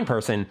mentioned the blind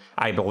person.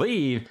 I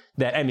believe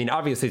that,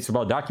 obviously it's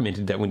well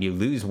documented that when you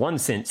lose one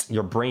sense,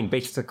 your brain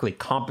basically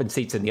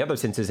compensates in the other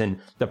senses,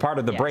 and the part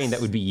of the brain that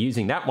would be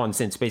using that one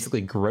sense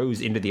basically grows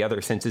into the other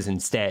senses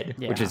instead,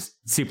 which is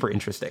super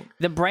interesting.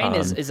 The brain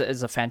is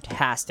a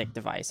fantastic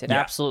device. It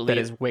absolutely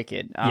is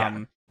wicked.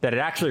 That it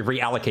actually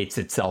reallocates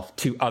itself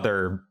to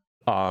other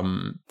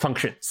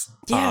functions.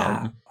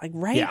 Yeah,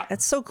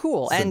 that's so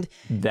cool. So and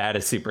that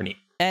is super neat.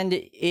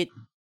 And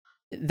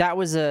that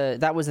was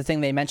the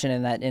thing they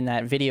mentioned in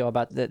that video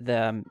about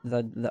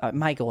the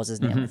Michael was his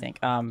name, I think,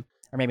 or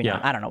maybe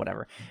not, I don't know,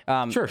 whatever.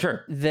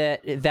 Sure.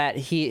 That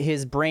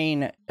his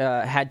brain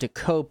had to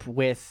cope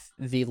with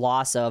the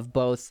loss of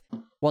both,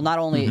 well, not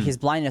only his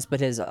blindness but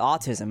his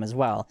autism as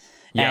well,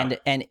 and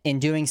in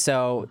doing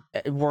so,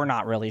 we're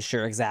not really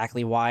sure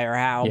exactly why or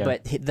how,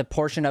 but the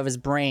portion of his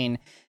brain,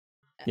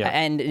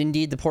 and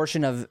indeed the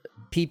portion of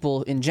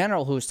people in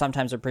general who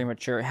sometimes are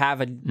premature have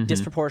a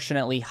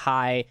disproportionately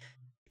high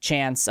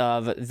chance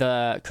of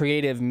the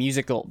creative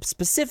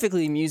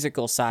specifically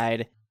musical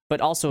side,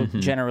 but also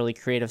generally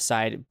creative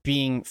side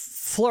being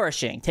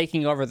flourishing,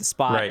 taking over the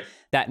spot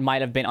that might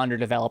have been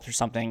underdeveloped or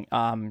something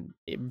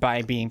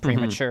by being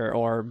premature,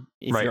 or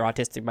if you're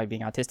autistic, by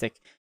being autistic.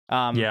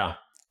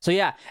 So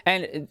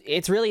and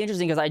it's really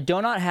interesting because I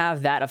do not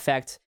have that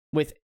effect,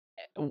 with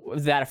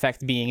that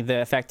effect being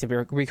the effect to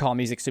recall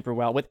music super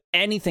well with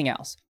anything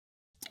else.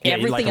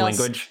 Everything else,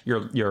 language,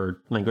 your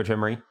language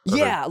memory.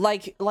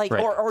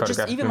 Or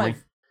just even memory.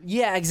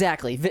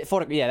 Exactly.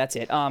 That's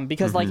it.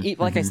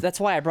 Because that's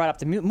why I brought up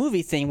the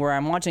movie thing, where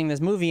I'm watching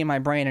this movie in my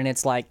brain and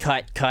it's like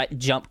cut,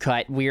 jump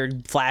cut,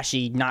 weird,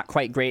 flashy, not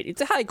quite great.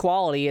 It's a high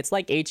quality. It's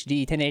like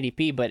HD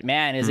 1080p, but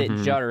man, is it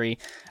juddery.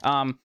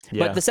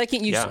 But the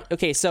second you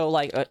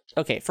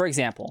for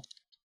example,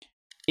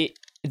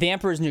 The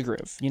Emperor's New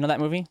Groove. You know that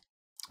movie?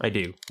 I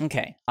do.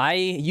 Okay. I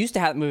used to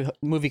have the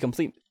movie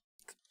complete.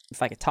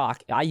 If I could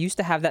talk, I used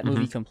to have that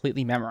movie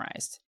completely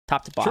memorized,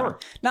 top to bottom. Sure.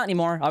 Not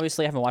anymore.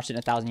 Obviously, I haven't watched it in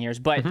 1,000 years,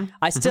 but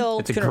I still...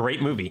 It's a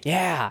great movie.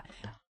 Yeah.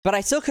 But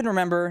I still couldn't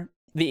remember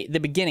the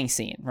beginning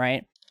scene,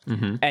 right?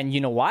 And you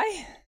know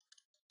why?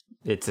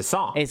 It's a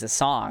song. It's a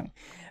song.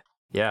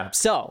 Yeah.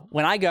 So,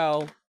 when I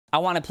go, I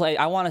want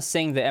to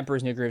sing the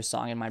Emperor's New Groove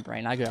song in my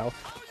brain. I go...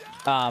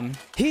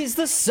 he's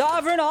the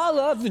sovereign all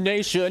of the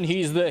nation.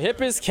 He's the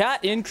hippest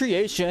cat in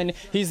creation.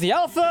 He's the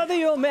alpha,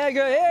 the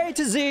omega, A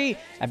to Z.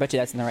 I bet you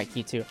that's in the right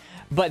key too.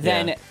 But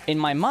then in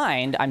my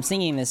mind, I'm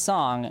singing this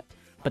song,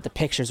 but the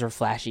pictures are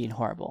flashy and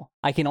horrible.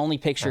 I can only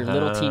picture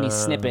little teeny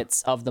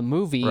snippets of the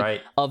movie,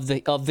 of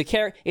the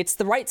character. It's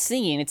the right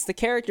singing. It's the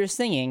character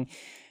singing.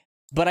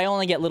 But I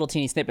only get little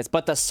teeny snippets.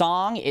 But the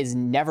song is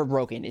never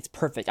broken. It's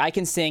perfect. I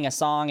can sing a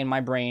song in my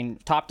brain,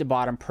 top to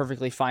bottom,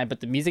 perfectly fine. But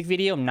the music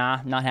video,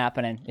 not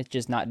happening. It's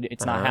just not.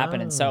 It's not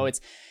happening. So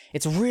it's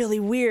really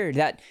weird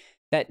that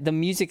the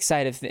music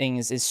side of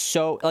things is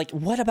so like.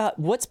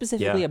 What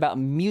specifically about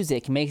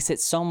music makes it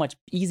so much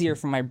easier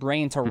for my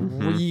brain to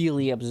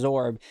really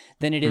absorb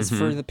than it is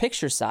for the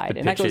picture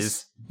side? That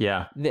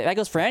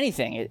goes for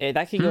anything.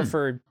 That could go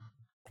for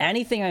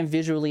anything I'm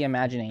visually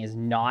imagining is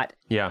not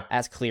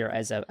as clear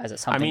as a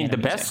something. I mean, the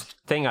music. best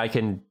thing I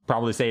can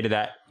probably say to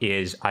that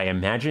is I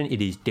imagine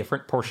it is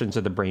different portions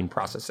of the brain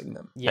processing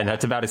them. And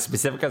that's about as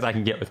specific as I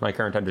can get with my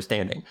current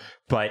understanding.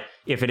 But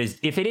if it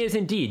is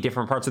indeed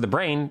different parts of the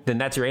brain, then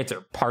that's your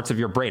answer. Parts of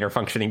your brain are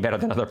functioning better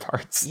than other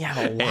parts. Yeah,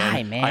 but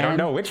why, man? I don't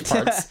know which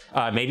parts.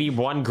 Maybe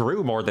one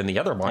grew more than the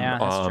other one. Yeah,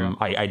 that's true.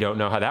 I don't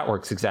know how that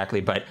works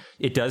exactly, but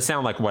it does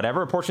sound like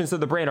whatever portions of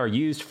the brain are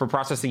used for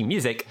processing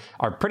music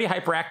are pretty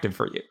hyperactive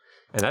for you.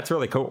 And that's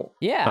really cool.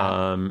 Yeah.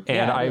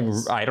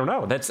 I don't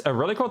know. That's a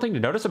really cool thing to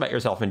notice about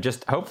yourself, and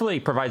just hopefully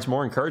provides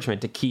more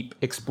encouragement to keep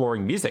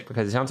exploring music,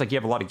 because it sounds like you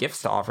have a lot of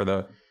gifts to offer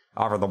the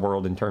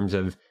world in terms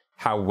of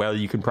how well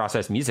you can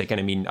process music. And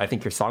I mean, I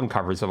think your song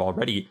covers have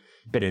already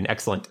been an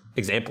excellent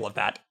example of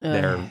that.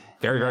 They're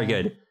very, very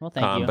good. Well,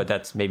 thank you. But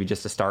that's maybe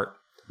just a start.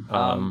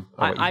 What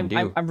you can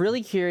do. I'm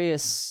really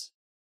curious.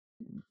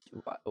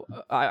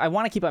 I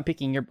want to keep on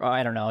picking your.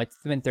 I don't know. It's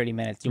been 30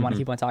 minutes. Do you want to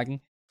keep on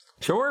talking?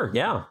 Sure.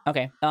 Yeah.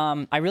 Okay.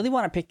 I really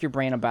want to pick your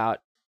brain about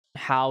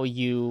how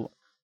you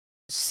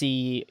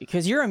see,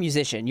 because you're a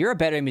musician. You're a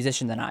better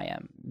musician than I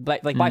am,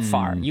 but like by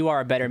far, you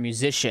are a better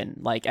musician.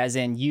 Like as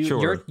in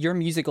your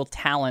musical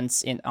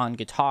talents on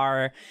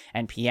guitar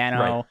and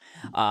piano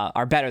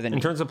are better than in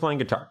me. terms of playing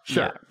guitar.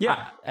 Sure.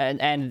 Yeah.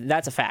 And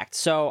that's a fact.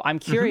 So I'm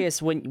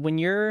curious when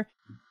you're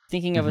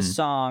thinking of a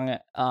song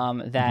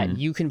that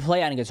you can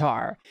play on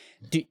guitar,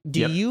 do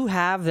you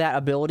have that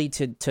ability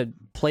to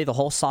play the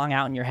whole song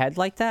out in your head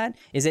like that?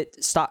 Is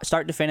it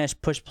start to finish,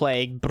 push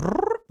play,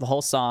 the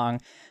whole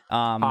song?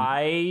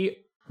 I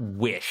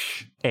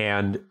wish.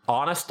 And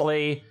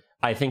honestly,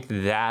 I think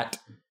that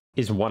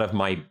is one of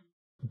my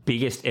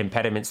biggest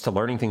impediments to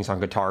learning things on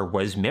guitar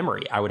was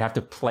memory. I would have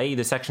to play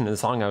the section of the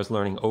song I was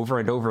learning over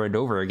and over and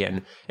over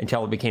again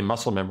until it became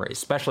muscle memory,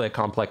 especially a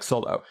complex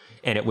solo.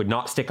 And it would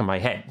not stick in my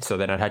head. So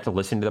then I'd have to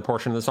listen to the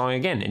portion of the song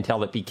again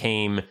until it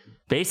became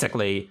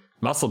basically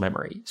muscle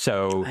memory.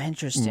 So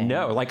interesting.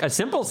 No, like a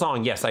simple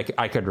song, yes,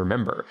 I could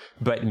remember.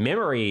 But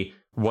memory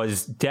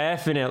was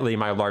definitely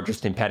my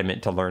largest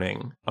impediment to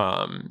learning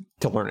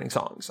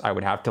songs. I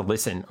would have to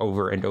listen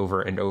over and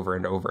over and over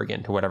and over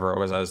again to whatever it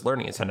was I was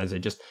learning, and sometimes I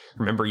just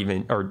remember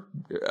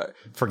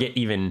forget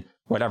even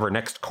whatever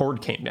next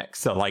chord came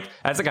next. So like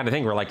that's the kind of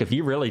thing where like if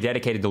you really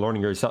dedicated to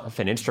learning yourself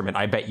an instrument,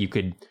 I bet you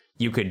could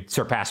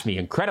surpass me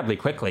incredibly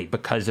quickly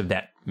because of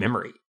that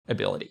memory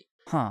ability.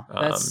 Huh.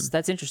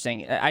 That's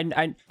interesting.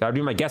 That would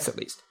be my guess, at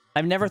least.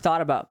 I've never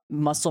thought about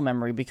muscle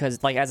memory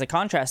because, like, as a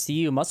contrast to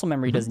you, muscle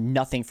memory does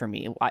nothing for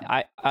me.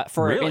 I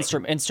for really?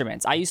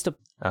 Instruments. I used to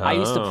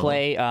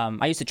play.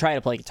 I used to try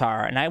to play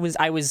guitar, and I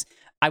was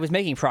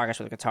making progress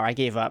with guitar. I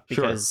gave up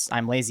because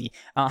I'm lazy.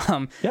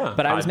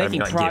 But I was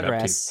making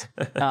progress.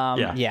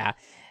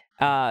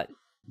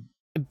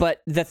 But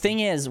the thing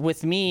is,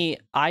 with me,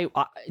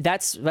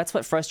 that's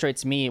what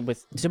frustrates me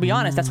with. To be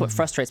honest, that's what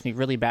frustrates me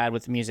really bad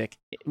with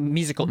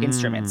musical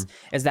instruments.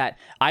 Is that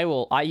I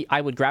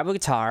would grab a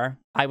guitar,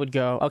 I would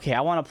go, okay, I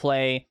want to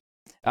play,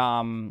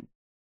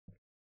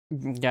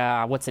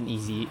 what's an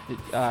easy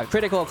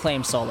critical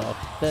acclaim solo?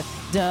 The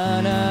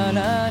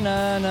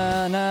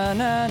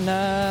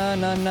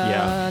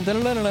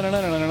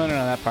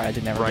that part I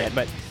did never get.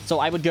 But so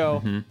I would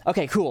go,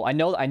 okay, cool. I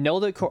know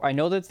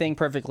the thing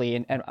perfectly,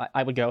 and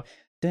I would go.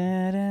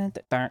 And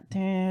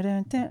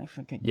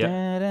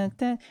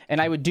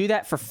I would do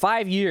that for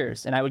 5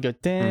 years, and I would go.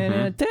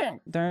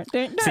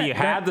 So you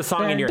had the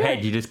song in your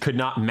head, you just could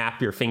not map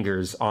your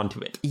fingers onto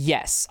it.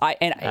 Yes,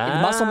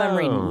 muscle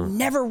memory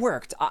never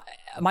worked.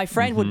 My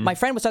friend would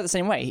start the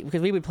same way,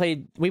 because we would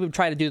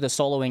try to do the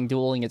soloing,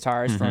 dueling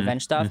guitars for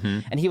Revenge stuff,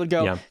 and he would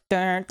go.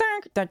 Okay,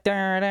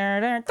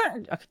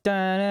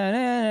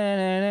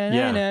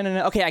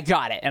 I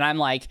got it, and I'm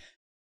like,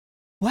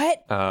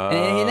 what?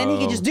 And then he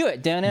could just do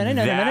it.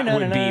 That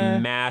would be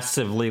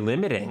massively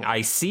limiting.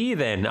 I see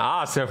then.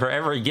 So for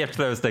every gift,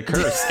 there's the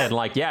curse. And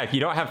like, yeah, if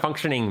you don't have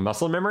functioning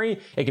muscle memory,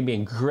 it can be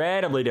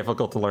incredibly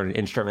difficult to learn an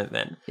instrument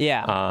then.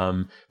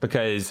 Yeah.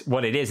 Because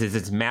what it is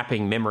it's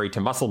mapping memory to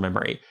muscle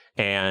memory.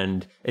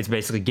 And it's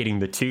basically getting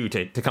the two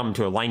to come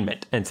into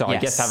alignment. And so I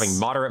guess having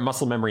moderate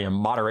muscle memory and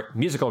moderate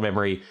musical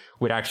memory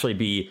would actually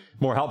be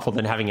more helpful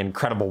than having an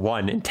incredible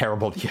one and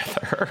terrible the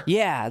other.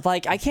 Yeah,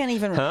 like I can't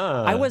even,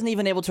 I wasn't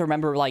even able to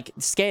remember like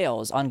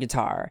scales on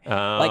guitar.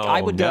 Like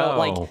I would go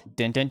like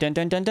dun dun dun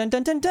dun dun dun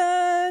dun dun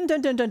dun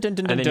dun dun dun dun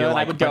dun. And then you're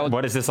like, I would go,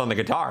 what is this on the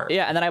guitar?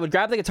 Yeah, and then I would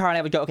grab the guitar and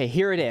I would go, okay,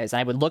 here it is.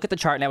 And I would look at the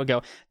chart and I would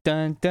go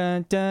dun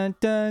dun dun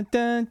dun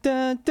dun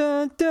dun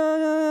dun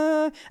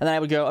dun. And then I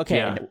would go, okay.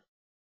 Yeah.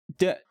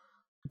 Dun,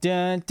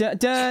 dun, dun,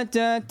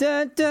 dun,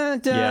 dun, dun, dun,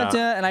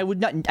 dun,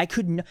 and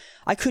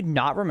I could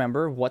not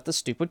remember what the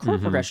stupid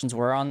chord progressions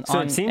were on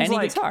any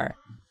guitar.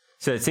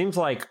 So it seems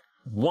like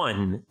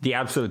one, the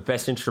absolute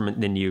best instrument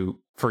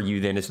for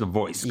you then is the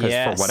voice, because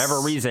Yes. for whatever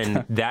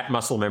reason that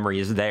muscle memory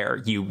is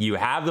there. You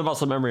have the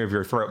muscle memory of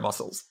your throat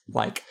muscles,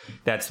 like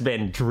that's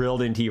been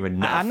drilled into you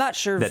enough. I'm not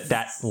sure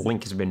that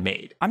link has been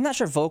made. I'm not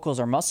sure vocals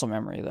are muscle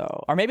memory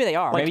though, or maybe they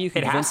are. Like, maybe you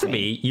can it has convince to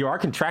me. be. You are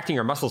contracting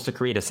your muscles to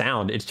create a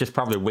sound. It's just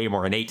probably way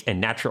more innate and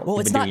natural. Well,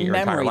 You've it's been not doing it your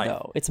entire memory life.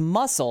 though. It's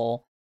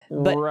muscle.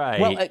 But, right.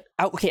 Well,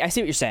 okay, I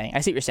see what you're saying.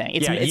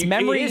 It's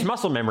memory. It is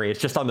muscle memory. It's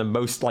just on the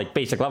most like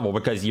basic level,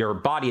 because your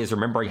body is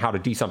remembering how to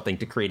do something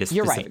to create a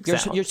specific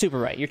sound. You're super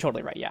right. You're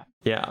totally right. Yeah.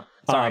 Yeah.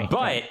 Sorry.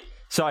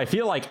 So I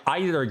feel like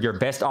either your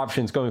best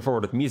options going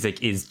forward with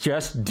music is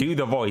just do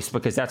the voice,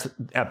 because that's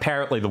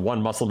apparently the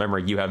one muscle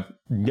memory you have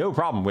no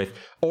problem with,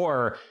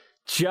 or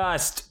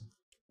just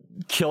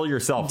kill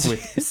yourself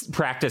with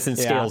practice and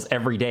scales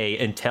every day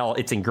until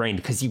it's ingrained,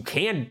 because you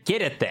can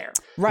get it there.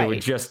 Right. It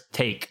would just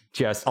take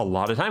a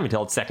lot of time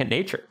until it's second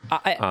nature.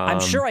 I'm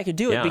sure I could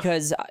do it,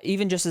 because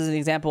even just as an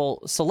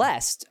example,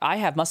 Celeste, I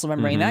have muscle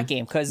memory in that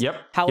game, because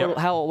how it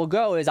will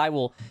go is I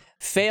will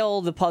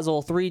fail the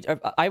puzzle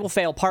I will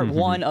fail part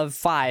 1 of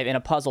 5 in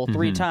a puzzle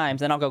 3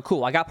 times, then I'll go,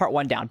 cool, I got part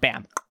 1 down,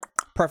 bam,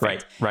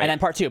 perfect. Right. And then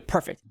part 2,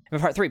 perfect.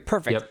 And part 3,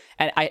 perfect.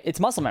 And it's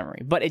muscle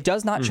memory, but it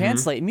does not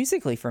translate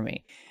musically for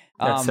me.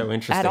 That's so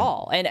interesting. At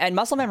all. And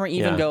muscle memory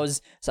even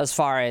goes as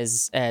far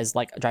as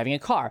like driving a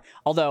car.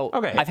 Although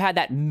I've had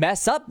that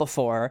mess up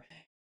before,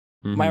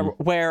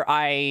 where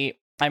I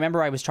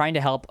remember I was trying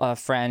to help a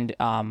friend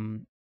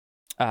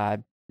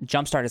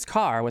jumpstart his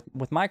car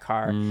with my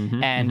car,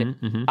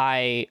 and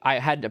I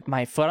had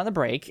my foot on the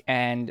brake,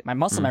 and my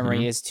muscle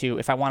memory is to,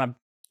 if I want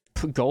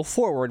to go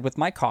forward with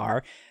my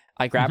car,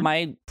 I grab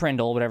my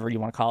Prindle, whatever you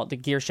want to call it, the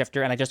gear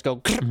shifter, and I just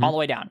go all the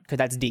way down, because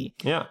that's D.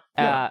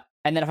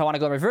 And then if I want to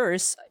go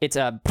reverse, it's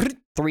a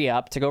 3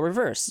 up to go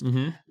reverse.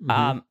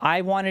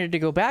 I wanted it to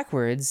go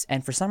backwards,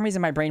 and for some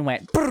reason my brain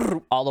went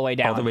all the way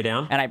down. All the way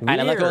down? And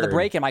I let go of the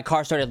brake, and my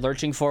car started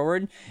lurching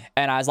forward,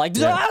 and I was like,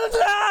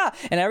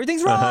 and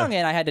everything's wrong,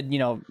 and I had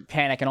to,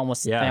 panic and I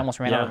almost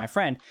ran out of my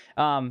friend.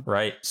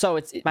 Right. So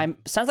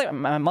sounds like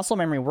my muscle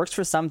memory works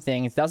for some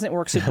things, doesn't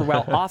work super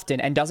well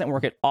often, and doesn't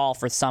work at all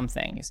for some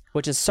things,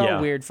 which is so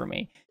weird for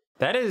me.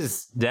 That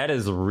is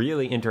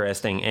really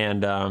interesting,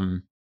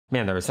 and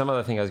man, there was some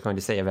other thing I was going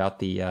to say about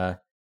the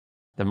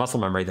muscle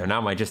memory there.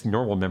 Now my just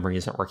normal memory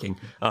isn't working,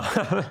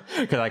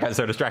 because I got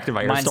so distracted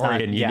by your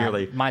story and you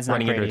nearly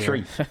running into a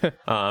tree.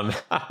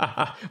 But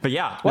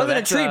yeah. It wasn't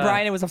a tree,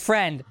 Brian. It was a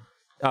friend.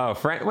 Oh,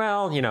 friend.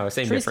 Well,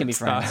 same Trees difference. Can be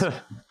friends.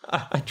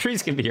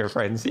 Trees can be your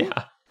friends.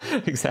 Yeah,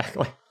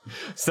 exactly.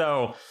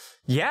 So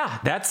yeah,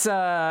 that's.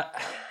 Oh,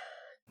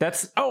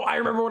 I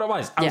remember what it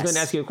was. I was going to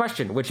ask you a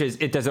question, which is,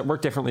 does it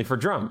work differently for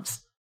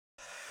drums?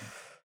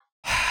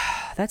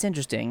 That's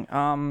interesting.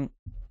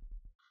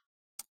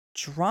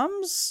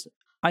 Drums,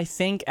 I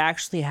think,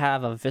 actually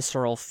have a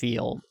visceral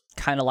feel,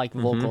 kind of like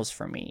vocals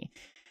for me.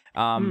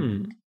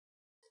 When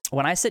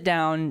I sit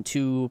down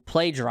to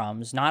play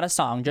drums, not a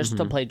song, just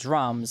to play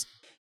drums,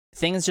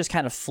 things just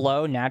kind of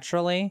flow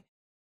naturally.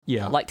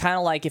 Yeah. Kind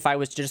of like if I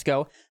was to just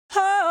go,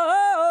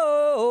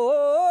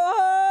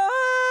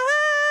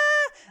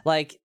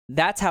 like,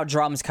 that's how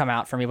drums come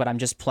out for me, but I'm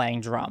just playing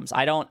drums.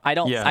 I don't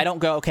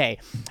go, okay,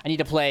 I need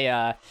to play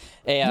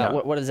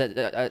what is it?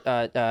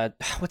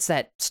 What's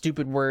that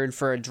stupid word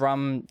for a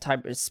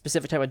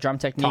specific type of drum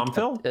technique? Tom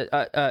fill?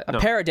 A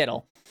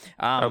paradiddle.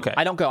 Okay.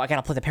 I don't go, I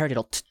gotta play the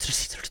paradiddle.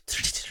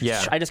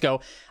 I just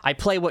go, I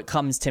play what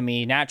comes to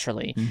me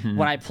naturally.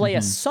 When I play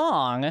a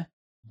song,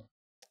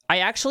 I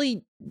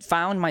actually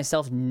found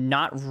myself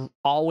not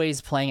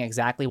always playing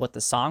exactly what the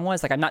song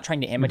was. Like, I'm not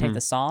trying to imitate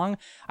the song.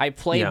 I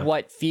play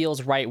what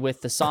feels right with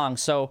the song.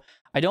 So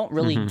I don't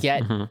really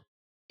get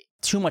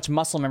too much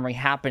muscle memory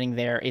happening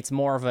there. It's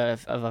more of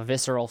a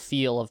visceral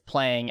feel of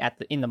playing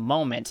in the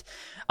moment.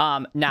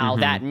 Now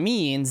that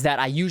means that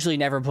I usually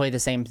never play the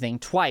same thing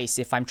twice.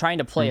 If I'm trying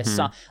to play a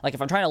song, like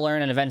if I'm trying to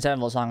learn an Avenged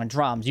Sevenfold song on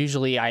drums,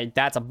 usually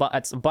that's a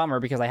bummer,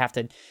 because I have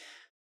to.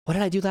 What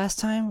did I do last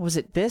time? Was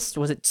it this?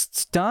 Was it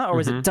stun or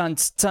was it dun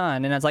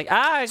stun? And I was like,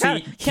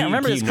 can't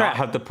remember this crap. Do you not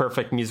have the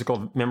perfect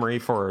musical memory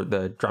for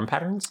the drum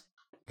patterns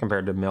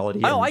compared to melody?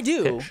 Oh, I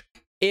do. Pitch?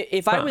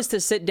 If I was to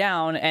sit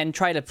down and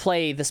try to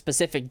play the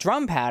specific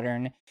drum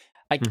pattern,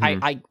 I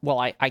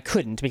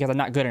couldn't, because I'm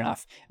not good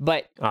enough.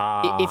 But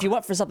if you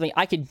went for something,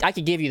 I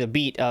could give you the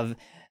beat of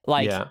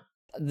like. Yeah.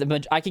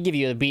 I could give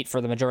you a beat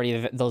for the majority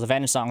of those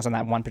Avenged songs on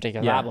that one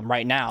particular album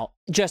right now,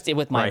 just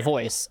with my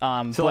voice.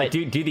 So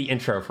do the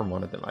intro from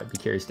one of them. I'd be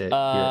curious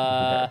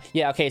to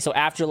hear. Okay. So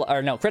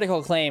Critical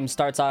Acclaim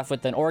starts off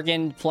with an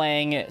organ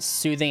playing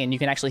soothing, and you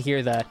can actually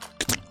hear the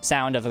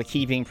sound of the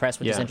key being pressed,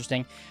 which is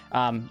interesting.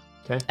 And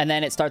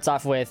then it starts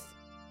off with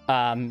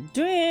and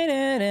the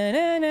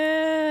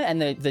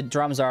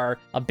drums are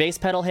a bass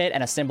pedal hit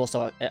and a cymbal.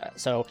 So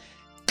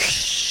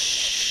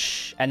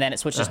and then it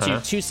switches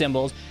to 2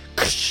 cymbals.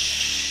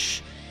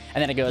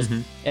 And then it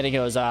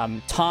goes,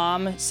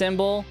 tom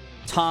cymbal,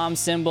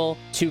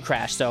 2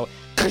 crash. So,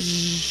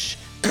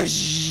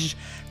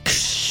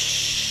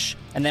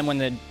 and then when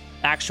the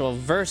actual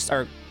verse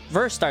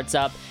starts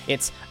up,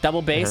 it's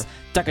double bass,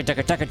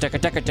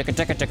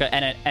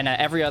 and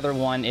every other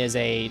one is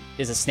a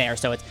snare.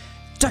 So it's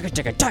and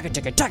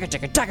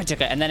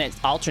then it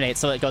alternates,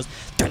 so it goes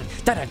dun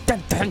dun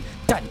dun dun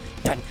dun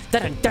dun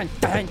dun dun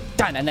dun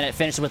dun, and then it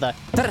finishes with a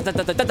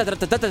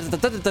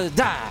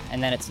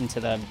and then it's into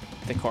the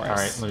chorus. All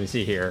right, let me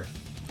see here.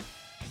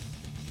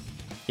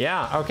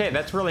 Yeah, okay,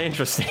 that's really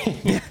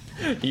interesting.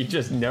 You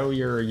just know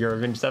your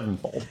Avenged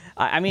Sevenfold.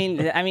 I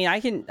mean,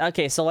 I can.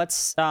 Okay, so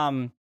let's.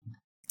 The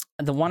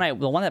one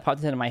that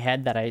popped into my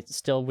head that I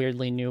still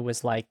weirdly knew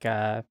was like,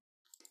 I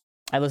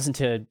listened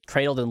to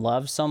Cradled in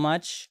Love so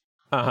much.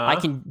 I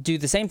can do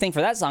the same thing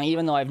for that song,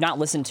 even though I've not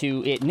listened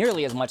to it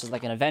nearly as much as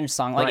like an Avenged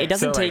song. Like, right, it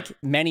doesn't take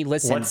many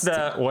listens.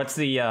 What's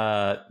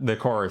the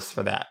chorus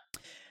for that?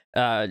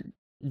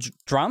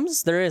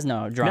 Drums? There is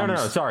no drums. No,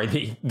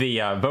 sorry, the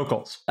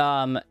vocals.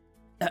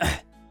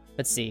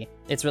 Let's see.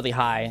 It's really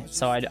high,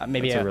 so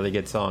maybe it's a really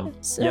good song.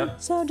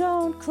 So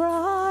don't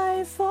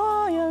cry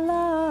for your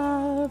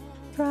love,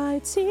 cry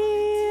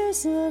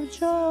tears of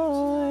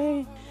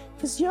joy,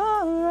 'cause you're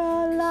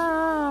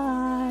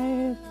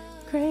alive.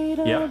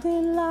 Cradled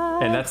in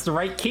life. And that's the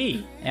right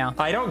key. Yeah.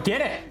 I don't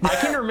get it. I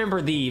can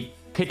remember the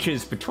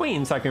pitches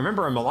between, so I can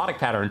remember a melodic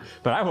pattern,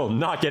 but I will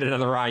not get it in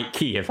the right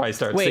key if I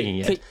start singing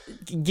it.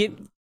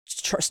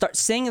 Start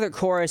singing the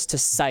chorus to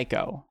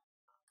Psycho,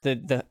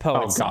 the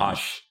poet's song.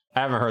 Gosh. I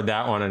haven't heard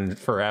that one in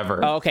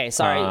forever. Oh, okay,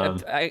 sorry.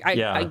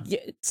 I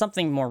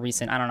something more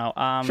recent. I don't know.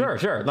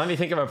 Sure. Let me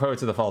think of a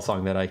Poets of the Fall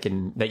song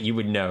that you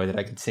would know that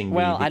I could sing.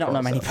 Well, I don't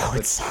know many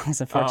Poets songs,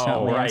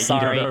 unfortunately. Oh, right. I'm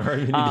sorry. You don't know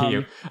very many, do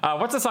you?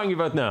 What's a song you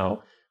both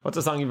know?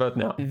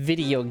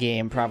 Video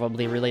game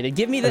probably related.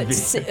 Give me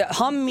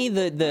hum me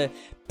the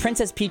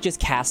Princess Peach's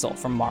Castle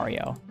from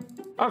Mario.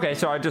 Okay,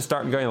 so I just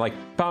start going like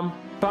bum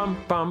bum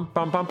bum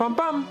bum bum bum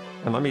bum,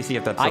 and let me see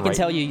if that's. I can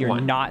tell you,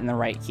 you're not in the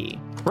right key.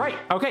 Right.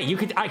 Okay.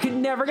 I could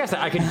never guess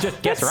that. I could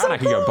just guess around. So I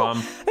could go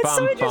bum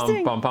bum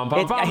bum bum bum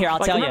bum. Here, I'll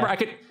tell you. I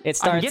can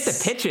get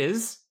the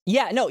pitches.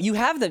 Yeah. No, you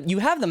have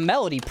the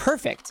melody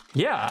perfect.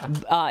 Yeah.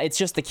 It's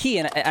just the key,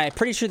 and I'm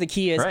pretty sure the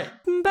key is right.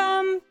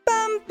 Bum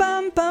bum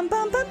bum bum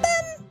bum bum bum.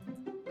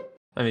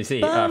 Let me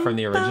see from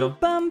the original.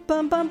 Bum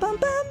bum bum bum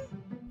bum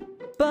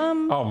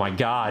bum. Oh my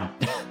God!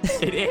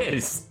 It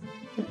is.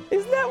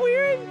 Isn't that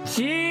weird?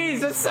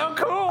 Jeez, that's so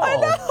cool. I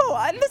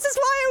know. This is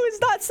why I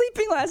was not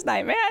sleeping last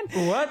night, man.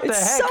 What the heck?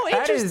 It's so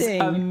interesting.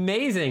 That is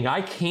amazing.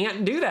 I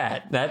can't do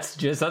that. That's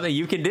just something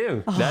you can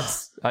do.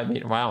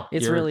 Wow.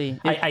 It's really...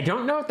 I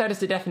don't know if that is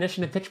the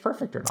definition of pitch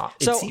perfect or not.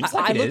 So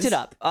I looked it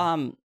up.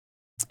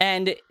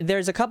 And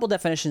there's a couple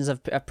definitions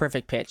of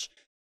perfect pitch.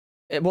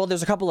 Well,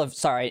 there's a couple of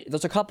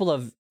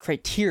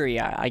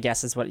criteria, I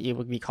guess is what it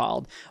would be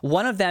called.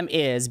 One of them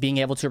is being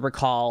able to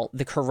recall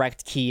the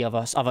correct key of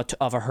a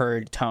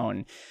heard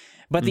tone.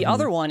 But the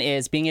other one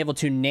is being able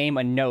to name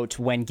a note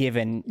when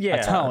given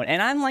a tone.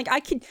 And I'm like, I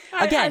think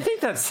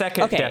that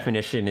second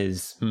definition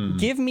is...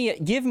 Give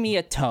me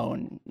a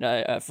tone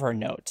for a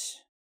note.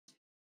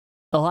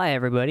 Oh, hi,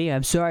 everybody.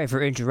 I'm sorry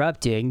for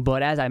interrupting,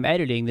 but as I'm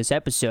editing this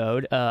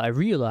episode, I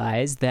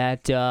realized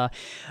that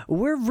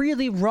we're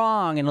really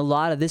wrong in a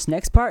lot of this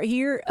next part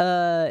here,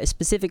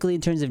 specifically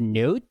in terms of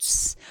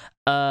notes.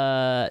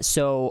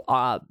 So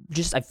I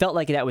felt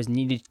like that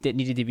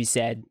needed to be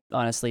said,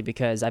 honestly,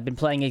 because I've been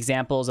playing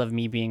examples of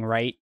me being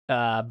right.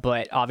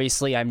 But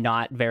obviously I'm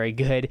not very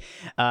good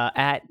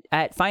at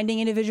finding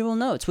individual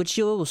notes, which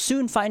you'll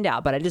soon find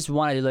out. But I just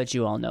wanted to let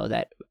you all know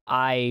that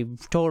I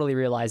totally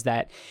realized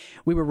that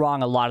we were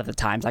wrong a lot of the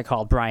times. I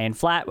called Brian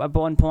flat at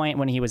one point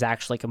when he was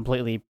actually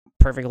completely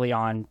perfectly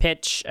on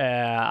pitch.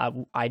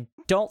 I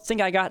don't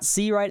think I got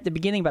C right at the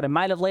beginning, but I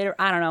might have later.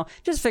 I don't know.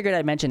 Just figured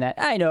I'd mention that.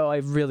 I know I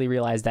really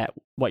realized that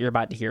what you're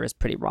about to hear is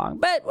pretty wrong.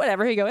 But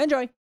whatever, here you go.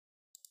 Enjoy.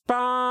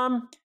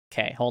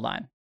 Okay, hold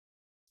on.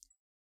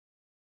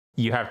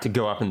 You have to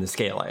go up in the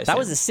scale, I assume. That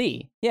was a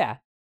C, yeah.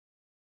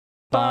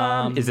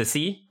 Is a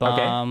C?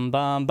 Okay.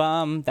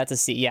 Bum. That's a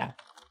C, yeah.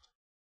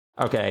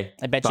 Okay.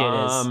 I bet you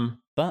it is.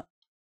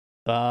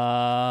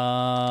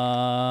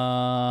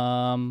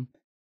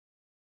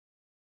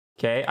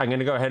 Okay, I'm going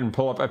to go ahead and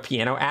pull up a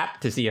piano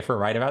app to see if we're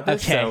right about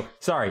this. Okay. So,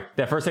 sorry,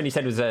 the first thing you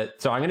said was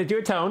so I'm going to do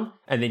a tone,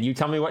 and then you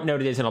tell me what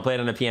note it is, and I'll play it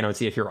on the piano and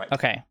see if you're right.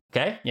 Okay.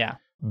 Okay? Yeah.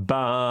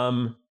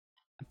 Bum.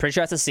 I'm pretty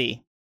sure that's a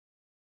C.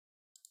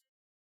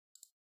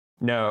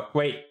 No,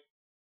 wait.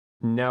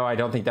 No, I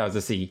don't think that was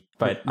a C,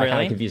 but really? I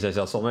kind of confused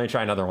myself, so let me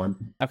try another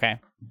one. Okay.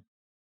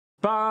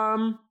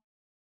 Bum.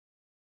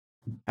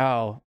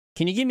 Oh,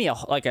 can you give me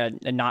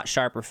a not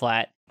sharp or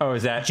flat? Oh,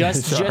 is that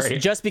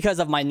just because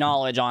of my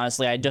knowledge?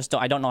 Honestly, I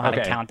don't know how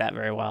to count that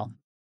very well.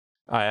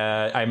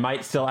 I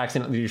might still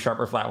accidentally do sharp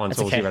or flat ones,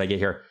 so we'll see what I get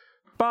here.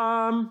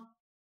 Bum.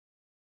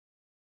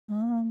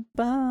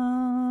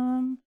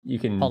 Bum. You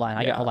can hold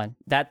on. Hold on.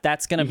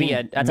 That's gonna be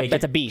that's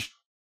a B.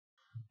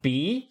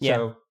 B. Yeah.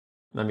 So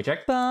let me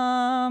check.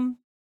 Bum.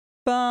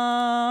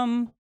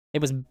 It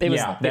was.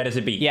 That is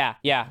a B. Yeah.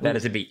 That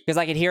is a B. Because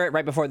I could hear it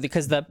right before,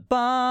 because the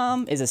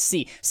bum is a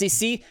C.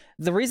 See,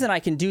 the reason I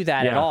can do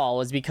that at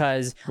all is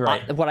because what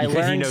I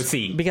learned, you know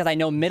C. because I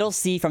know middle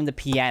C from the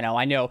piano.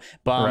 I know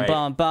bum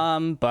bum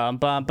bum bum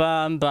bum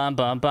bum bum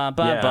bum bum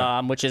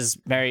bum, which is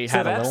very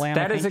so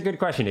that is a good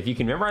question. If you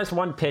can memorize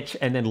one pitch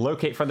and then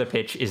locate from the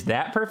pitch, is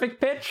that perfect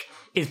pitch?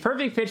 Is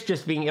perfect pitch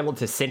just being able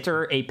to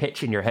center a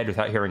pitch in your head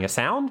without hearing a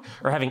sound,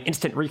 or having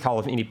instant recall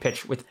of any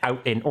pitch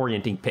without an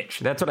orienting pitch?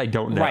 That's what I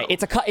don't know. Right.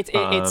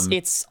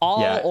 It's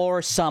all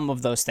or some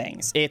of those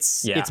things.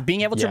 It's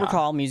being able to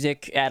recall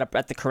music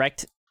at the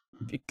correct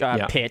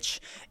pitch.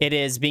 It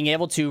is being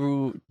able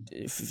to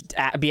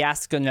be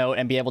asked a note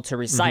and be able to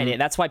recite it.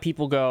 That's why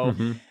people go.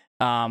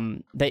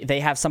 They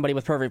have somebody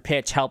with perfect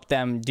pitch help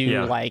them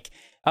do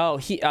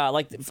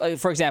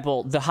for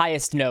example, the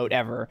highest note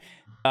ever.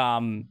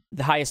 The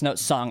highest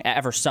note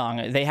ever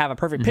sung. They have a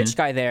perfect pitch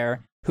guy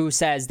there who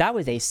says that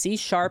was a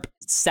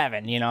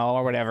C#7,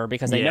 or whatever,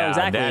 because they know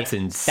exactly that's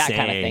insane. That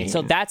kind of thing.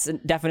 So that's a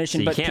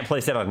definition. So you can't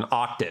place it on an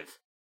octave.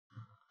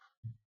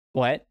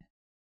 What?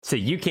 So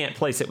you can't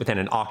place it within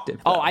an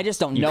octave. Though. I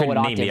just don't know what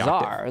octaves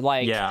are.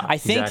 Like, I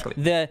think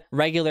the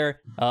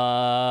regular.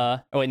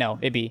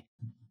 It'd be.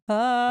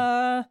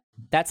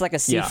 That's like a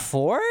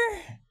C4.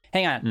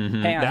 Hang on.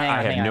 Hang on.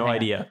 I have no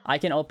idea. I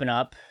can open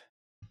up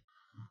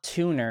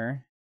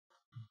Tuner.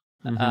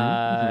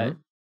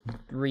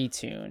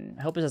 Retune.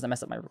 I hope it doesn't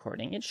mess up my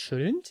recording. It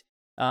shouldn't.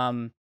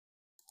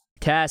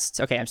 Test.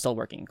 Okay, I'm still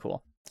working.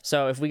 Cool.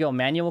 So if we go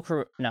manual,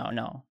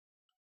 no.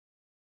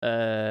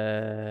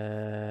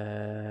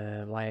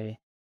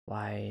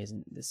 Why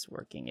isn't this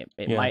working?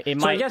 It might.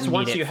 So I guess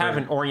once you have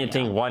an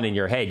orienting one in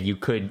your head, you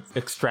could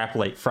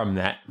extrapolate from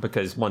that,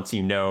 because once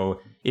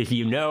if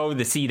you know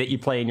the C that you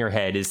play in your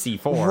head is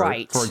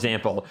C4, for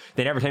example,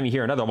 then every time you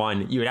hear another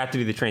one, you would have to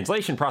do the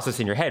translation process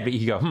in your head, but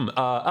you go,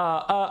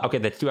 okay,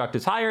 that's 2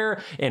 octaves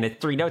higher, and it's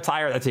 3 notes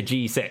higher, that's a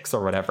G6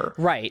 or whatever.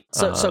 Right.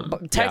 So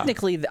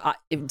technically,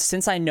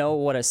 since I know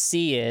what a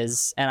C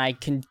is, and I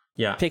can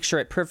picture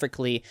it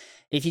perfectly,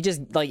 if you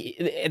just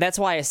that's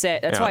why I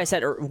said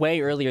way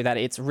earlier that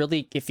it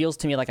feels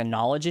to me like a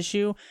knowledge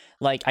issue.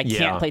 Like I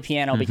can't play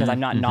piano because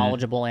I'm not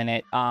knowledgeable in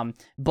it.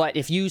 But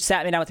if you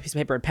sat me down with a piece of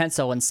paper and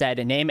pencil and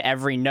said name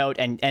every note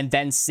and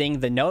then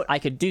sing the note, I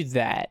could do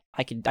that.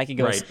 I could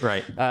go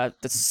the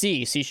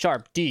C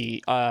sharp,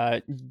 D,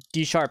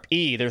 D sharp,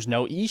 E. There's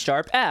no E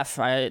sharp, F.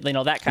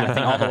 That kind of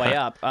thing all the way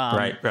up.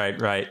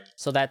 Right.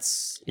 So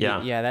that's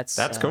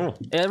that's cool.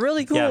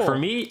 Really cool. Yeah, for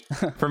me,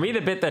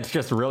 the bit that's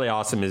just really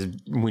awesome is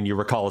when you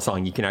recall a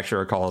song, you can actually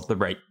recall the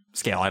right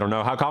scale. I don't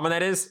know how common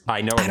that is.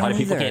 I know a lot of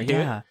people can't do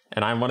it,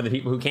 and I'm one of the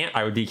people who can't.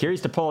 I would be curious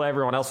to pull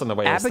everyone else on the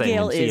way.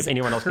 Abigail and see if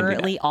anyone else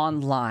currently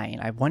online.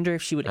 I wonder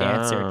if she would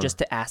answer just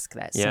to ask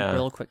that. Some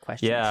real quick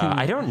question. Yeah,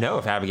 I don't know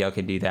if Abigail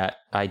can do that.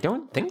 I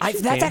don't think she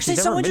can. That's actually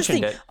so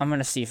interesting. I'm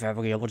gonna see if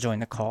Abigail will join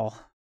the call.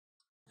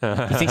 You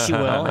think she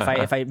will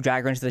if I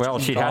drag her into the well,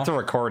 she'd have to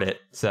record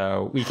it,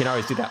 so we can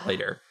always do that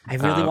later. I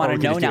really want to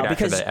know now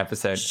because the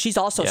episode. She's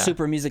also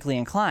super musically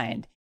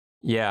inclined.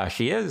 Yeah,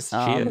 she is.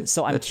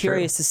 So I'm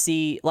curious to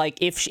see,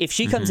 if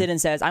she comes in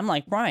and says, I'm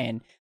like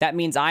Brian, that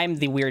means I'm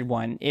the weird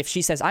one. If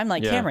she says, I'm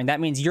like Cameron, that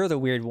means you're the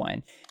weird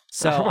one.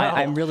 So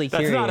I'm really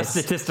curious. That's not a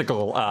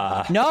statistical...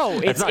 no,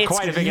 it's not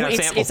quite a big enough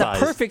sample size.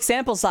 It's a perfect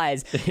sample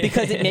size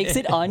because it makes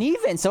it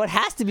uneven, so it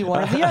has to be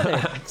one or the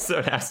other. So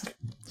it has to...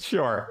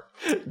 Sure,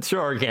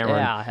 Cameron.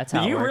 Yeah, that's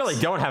how it works. really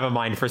don't have a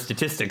mind for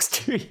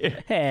statistics, do you?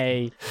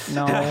 Hey,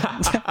 no.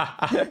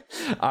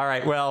 All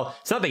right, well,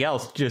 something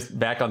else, just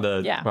back on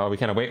the... Well, we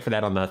kind of wait for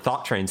that on the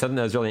thought train. Something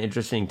that was really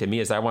interesting to me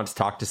is I once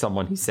talked to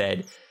someone who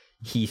said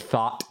he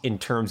thought in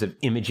terms of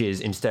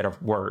images instead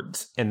of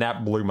words, and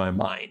that blew my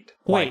mind.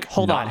 Wait,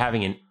 hold on.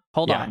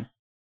 Hold on.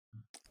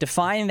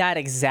 Define that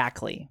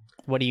exactly.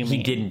 What do you mean?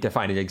 He didn't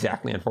define it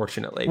exactly,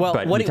 unfortunately. Well,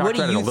 but what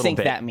do you think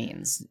that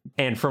means?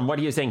 And from what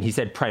he was saying, he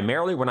said,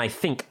 primarily when I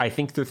think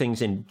through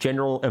things in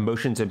general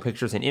emotions and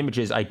pictures and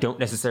images. I don't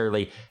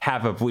necessarily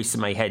have a voice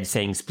in my head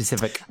saying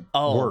specific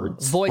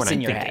words. Voice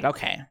in your head.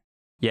 Okay.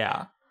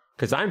 Yeah.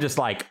 Because I'm just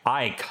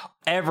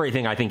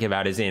everything I think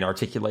about is in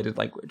articulated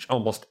language.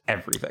 Almost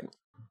everything.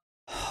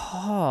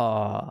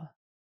 Oh.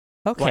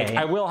 Okay.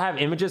 I will have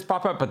images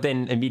pop up, but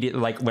then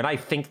immediately, when I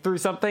think through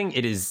something,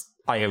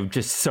 I have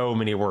just so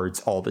many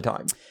words all the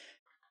time.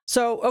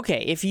 So, okay,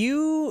 if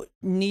you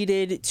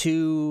needed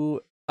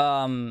to,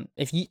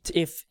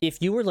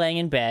 if you were laying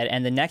in bed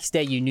and the next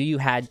day you knew you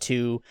had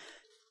to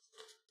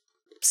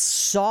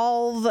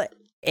solve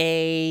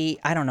a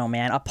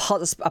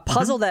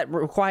puzzle that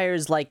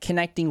requires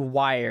connecting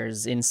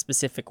wires in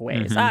specific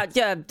ways.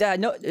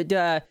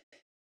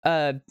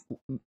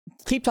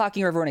 Keep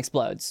talking or everyone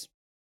explodes.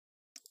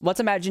 Let's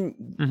imagine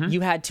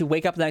you had to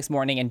wake up the next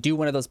morning and do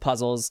one of those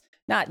puzzles.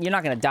 You're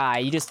not gonna die.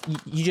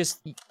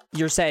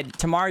 You're said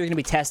tomorrow you're gonna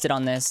be tested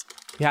on this.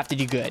 You have to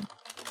do good.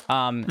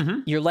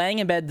 You're laying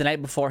in bed the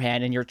night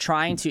beforehand and you're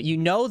trying to, you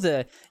know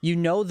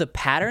the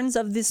patterns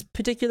of this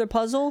particular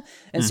puzzle.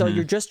 And so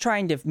you're just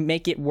trying to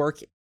make it work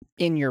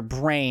in your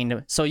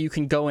brain so you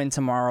can go in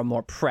tomorrow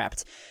more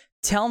prepped.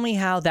 Tell me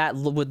how that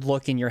would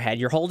look in your head.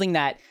 You're holding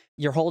that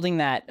you're holding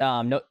that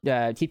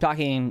keep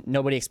talking,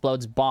 nobody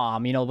explodes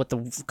bomb, with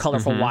the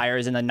colorful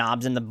wires and the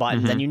knobs and the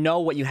buttons, and you know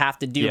what you have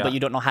to do, but you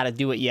don't know how to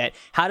do it yet.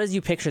 How does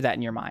you picture that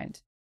in your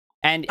mind?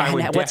 And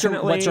what's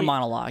your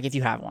monologue, if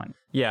you have one?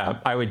 Yeah,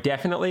 I would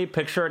definitely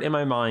picture it in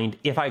my mind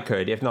if I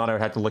could. If not, I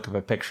would have to look up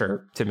a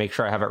picture to make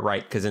sure I have it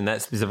right, because in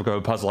that specific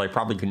puzzle, I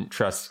probably couldn't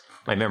trust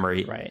my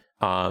memory. Right.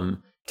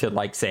 To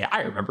like say,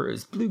 I remember it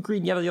was blue,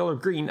 green, yellow,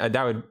 green.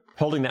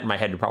 Holding that in my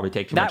head would probably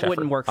take too much effort. That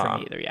wouldn't work for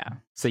me either, yeah.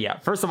 So yeah,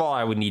 first of all,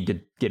 I would need to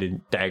get a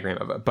diagram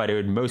of it, but it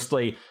would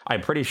mostly, I'm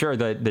pretty sure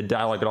the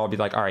dialogue would all be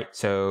like, all right,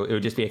 so it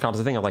would just be a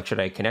constant thing of like, should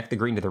I connect the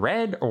green to the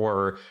red?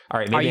 Or, all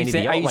right,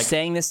 maybe Are you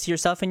saying this to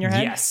yourself in your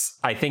head? Yes,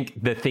 I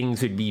think the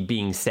things would be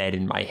being said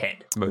in my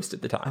head most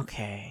of the time.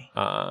 Okay,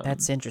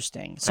 that's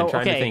interesting. So, I'm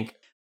trying to think.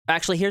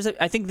 Actually,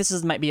 I think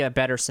this might be a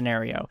better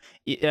scenario.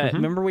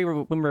 Remember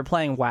when we were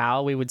playing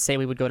WoW, we would say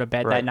we would go to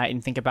bed that night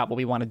and think about what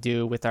we want to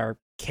do with our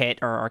kit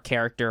or our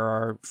character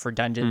or for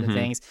dungeons and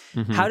things.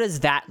 How does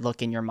that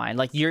look in your mind?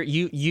 Like you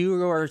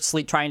were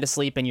trying to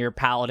sleep and you're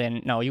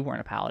paladin. No, you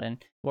weren't a paladin.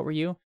 What were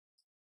you?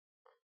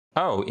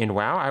 Oh, in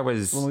WoW, I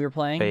was when we were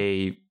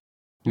playing.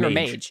 You're a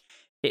mage.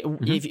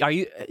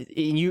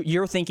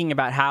 You're thinking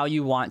about how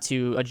you want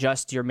to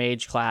adjust your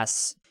mage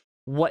class.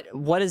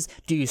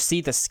 Do you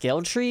see the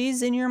skill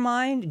trees in your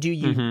mind? Do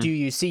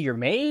you see your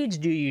mage?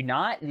 Do you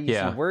not? Do you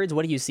see words?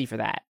 What do you see for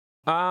that?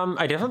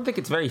 I definitely think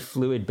it's very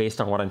fluid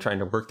based on what I'm trying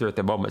to work through at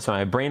the moment. So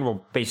my brain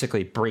will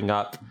basically bring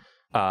up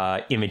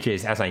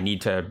images as I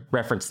need to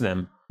reference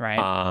them.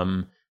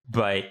 Right.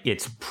 But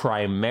it's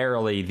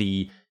primarily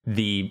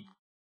the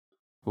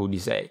what would you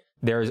say?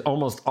 There's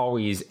almost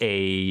always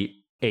the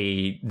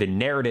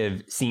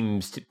narrative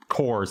seems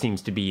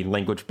to be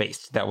language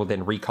based that will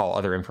then recall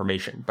other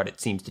information, but it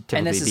seems to typically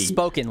and this is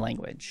spoken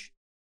language.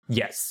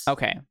 Yes.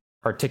 Okay.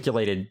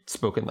 Articulated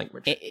spoken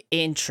language.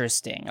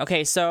 Interesting.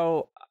 Okay,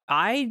 so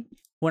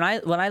when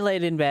I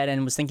laid in bed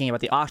and was thinking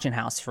about the auction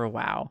house for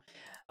WoW,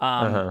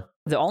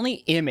 the only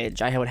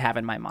image I would have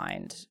in my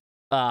mind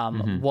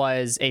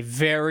was a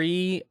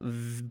very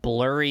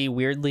blurry,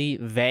 weirdly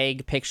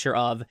vague picture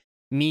of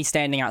me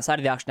standing outside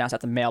of the auction house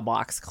at the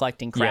mailbox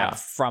collecting crap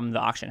from the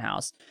auction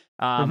house.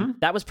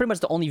 That was pretty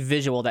much the only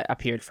visual that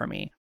appeared for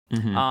me.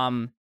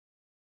 I'm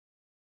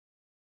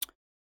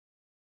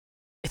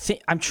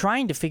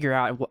trying to figure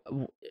out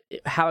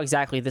how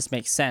exactly this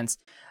makes sense.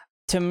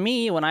 To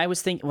me, when I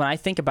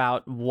think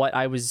about what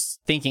I was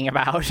thinking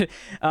about,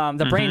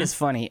 the brain is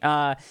funny.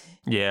 I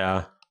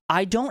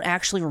don't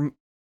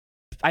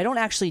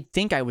actually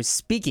think I was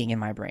speaking in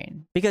my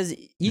brain, because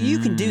you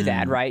can do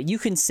that, right? You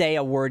can say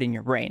a word in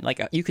your brain.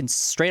 Like you can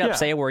straight up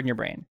say a word in your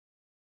brain.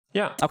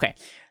 Yeah. Okay.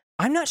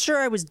 I'm not sure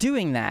I was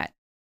doing that.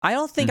 I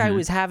don't think I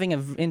was having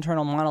an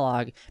internal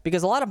monologue,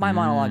 because a lot of my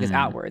monologue is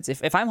outwards.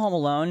 If I'm home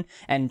alone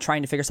and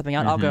trying to figure something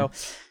out, I'll go,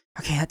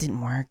 okay, that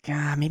didn't work.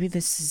 Maybe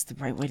this is the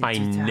right way to do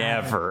that. I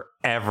never,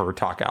 ever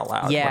talk out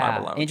loud when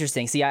I'm alone.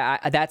 Interesting. See,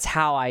 that's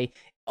how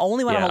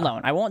only when I'm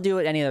alone. I won't do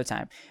it any other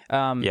time.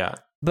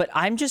 But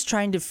I'm just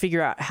trying to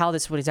figure out how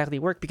this would exactly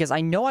work, because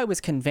I know I was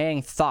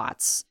conveying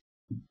thoughts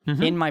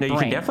in my brain. You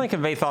can definitely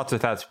convey thoughts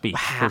without speech,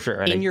 for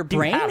sure. In your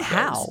brain?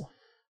 How?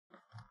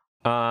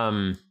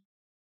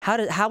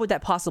 How would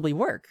that possibly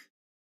work?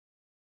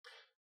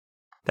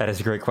 That is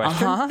a great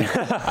question.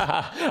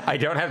 I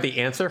don't have the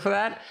answer for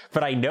that,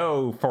 but I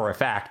know for a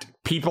fact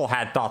people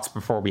had thoughts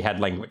before we had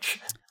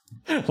language.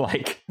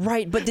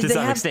 Right, but did to they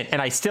some have extent,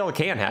 and I still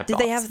can have did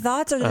thoughts. They have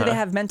thoughts, or did they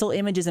have mental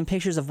images and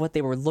pictures of what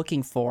they were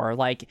looking for?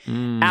 Like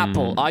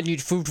apple, I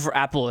need food for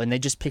apple, and they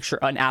just picture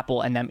an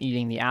apple and them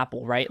eating the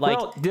apple, right? Like,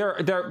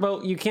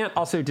 well, you can't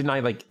also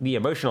deny like the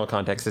emotional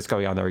context that's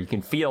going on there. You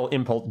can feel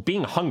impulse,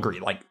 being hungry.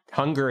 Like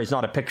hunger is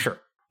not a picture;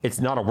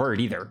 it's not a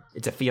word either.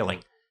 It's a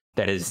feeling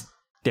that is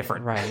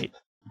different, right?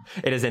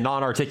 It is a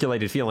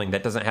non-articulated feeling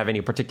that doesn't have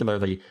any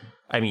particularly.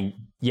 I mean,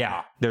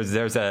 yeah, there's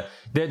the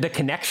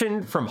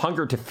connection from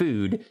hunger to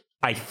food,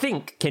 I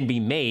think, can be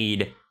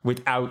made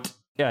without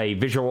a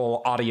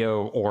visual,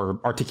 audio,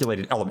 or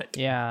articulated element.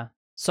 Yeah.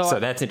 So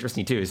that's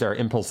interesting too. Is there are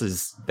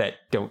impulses that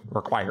don't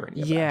require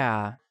any of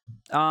that?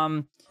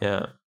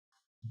 Yeah.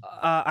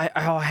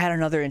 I had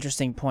another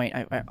interesting point.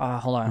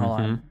 Hold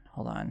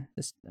on.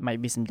 This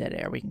might be some dead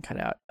air we can cut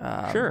out.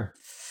 Sure.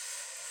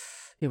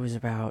 It was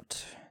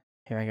about.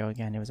 Here I go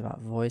again. It was about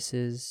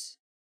voices.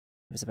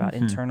 It was about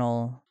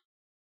internal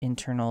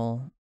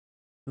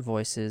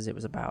voices. It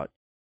was about.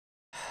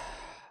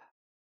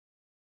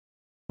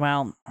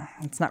 Well,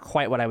 it's not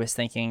quite what I was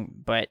thinking,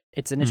 but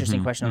it's an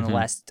interesting question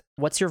nonetheless.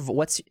 What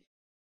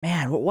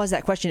was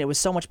that question? It was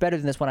so much better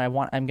than this one. I'm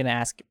going to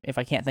ask if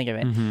I can't think of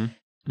it.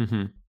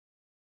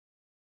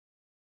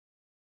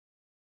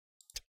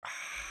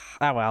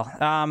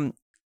 Well.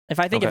 If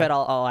I think of it,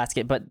 I'll ask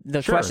it. But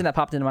the question that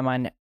popped into my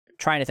mind,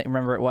 trying to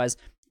remember it, was: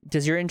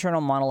 does your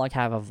internal monologue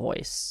have a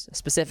voice? A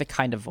specific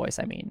kind of voice,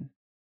 I mean.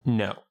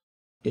 No.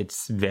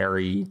 It's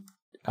very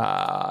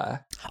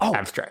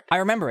abstract. I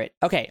remember it.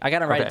 Okay, I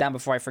gotta write it down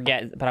before I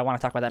forget, but I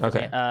want to talk about that for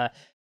a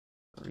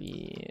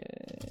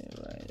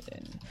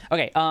second.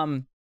 Okay,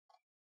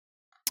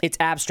 It's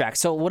abstract.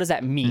 So what does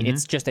that mean?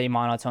 It's just a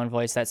monotone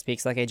voice that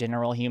speaks like a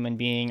general human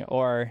being,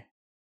 or...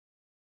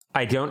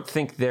 I don't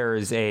think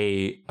there's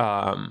a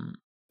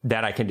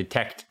that I can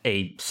detect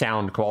a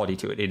sound quality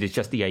to it. It is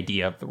just the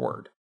idea of the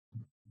word.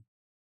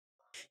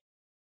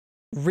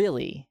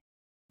 Really?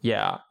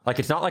 Yeah. Like,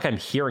 it's not like I'm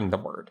hearing the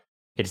word.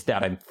 It's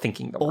that I'm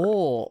thinking the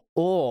word.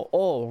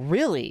 Oh,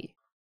 really?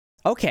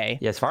 Okay.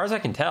 Yeah, as far as I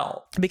can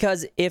tell.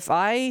 Because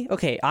I'm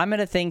going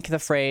to think the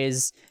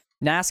phrase,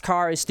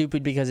 NASCAR is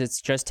stupid because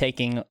it's just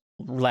taking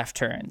left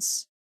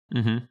turns.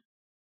 Mm-hmm.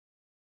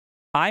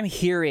 I'm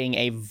hearing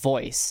a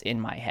voice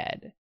in my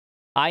head.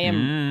 I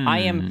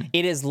am,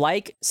 it is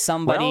like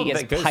somebody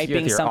is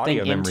piping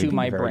something into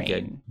my brain.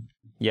 Good.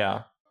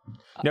 Yeah.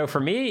 No, for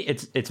me,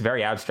 it's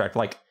very abstract.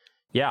 Like,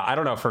 yeah, I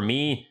don't know. For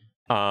me,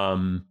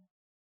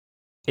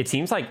 it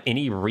seems like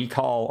any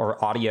recall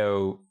or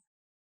audio,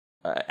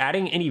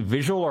 adding any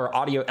visual or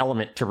audio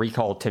element to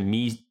recall to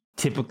me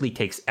typically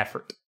takes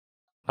effort.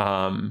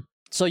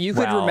 So you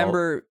could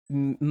remember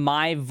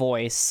my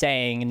voice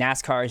saying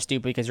NASCAR is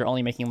stupid because you're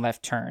only making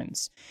left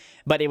turns,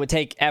 but it would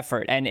take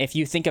effort. And if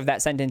you think of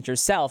that sentence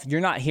yourself, you're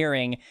not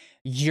hearing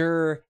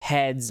your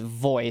head's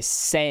voice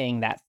saying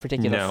that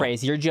particular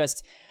phrase. You're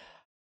just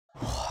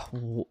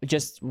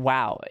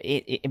wow.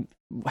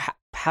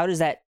 How does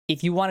that?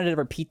 If you wanted to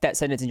repeat that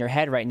sentence in your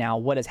head right now,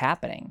 what is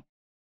happening?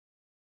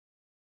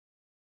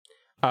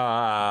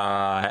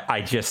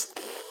 I just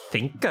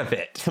think of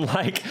it.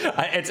 Like,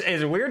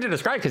 it's weird to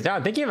describe because now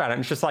I'm thinking about it and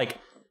it's just like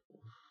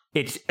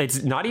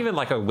it's not even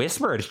like a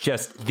whisper, it's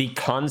just the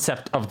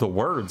concept of the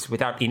words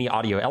without any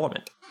audio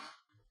element.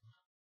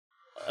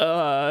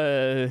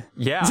 Yeah.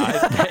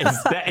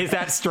 Is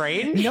that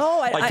strange? No,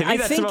 like, to me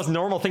that's the most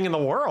normal thing in the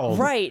world.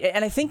 Right.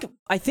 And I think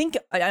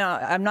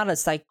I'm not a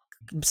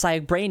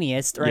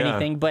psychbrainist or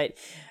anything, but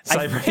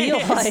I feel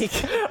like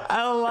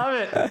I love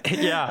it.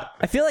 Yeah.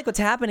 I feel like what's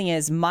happening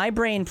is my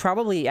brain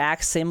probably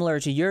acts similar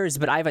to yours,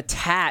 but I've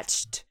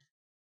attached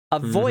a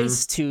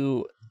voice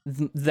to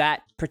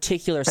that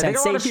particular sensation. I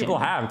think a lot of people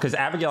have, because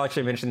Abigail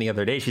actually mentioned the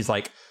other day, she's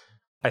like,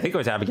 I think it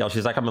was Abigail,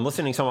 she's like, I've been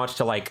listening so much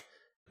to like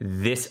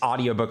this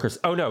audiobook,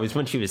 it was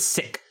when she was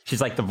sick.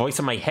 She's like, the voice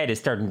in my head is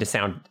starting to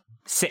sound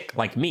sick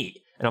like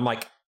me. And I'm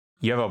like,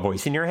 you have a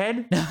voice in your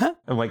head?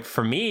 I'm like,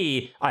 for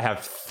me, I have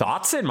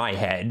thoughts in my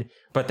head,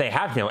 but they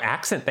have no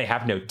accent, they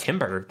have no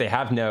timbre, they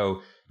have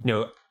no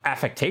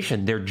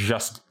affectation. They're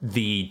just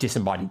the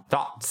disembodied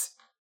thoughts.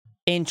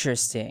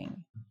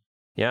 Interesting.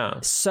 Yeah.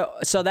 So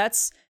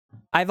that's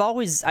I've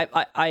always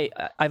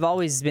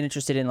been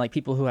interested in like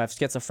people who have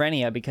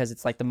schizophrenia because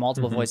it's like the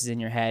multiple voices in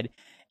your head,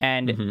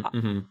 and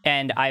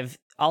and I've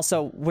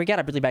also we got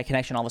a really bad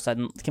connection all of a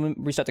sudden. Can we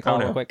restart the call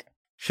real quick?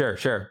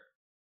 Sure.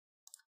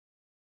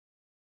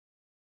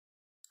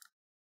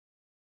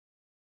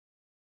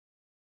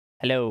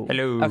 Hello.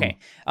 Okay.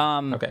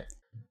 Okay.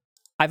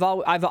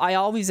 I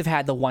always have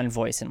had the one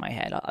voice in my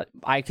head.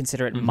 I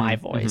consider it my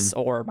voice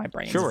or my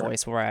brain's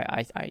voice, where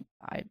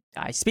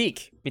I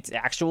speak. It's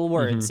actual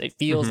words. It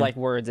feels like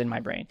words in my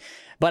brain.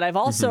 But I've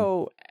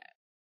also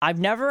I've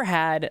never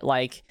had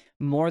like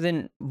more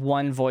than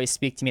one voice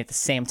speak to me at the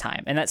same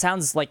time, and that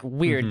sounds like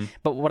weird.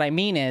 But what I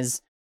mean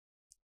is,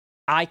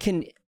 I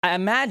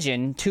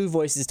imagine two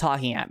voices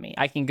talking at me.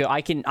 I can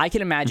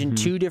imagine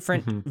two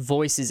different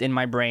voices in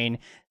my brain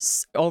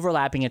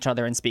overlapping each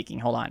other and speaking.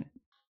 Hold on.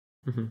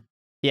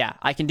 Yeah,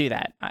 I can do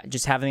that.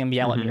 Just having them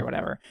yell at me or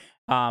whatever.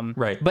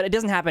 Right. But it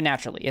doesn't happen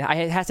naturally. It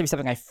has to be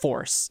something I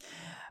force.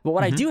 But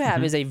what I do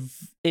have is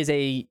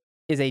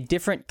a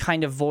different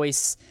kind of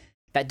voice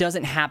that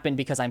doesn't happen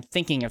because I'm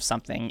thinking of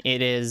something.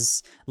 It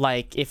is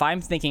like if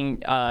I'm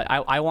thinking,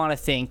 I want to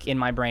think in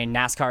my brain,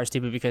 NASCAR is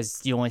stupid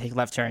because you only take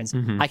left turns.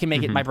 I can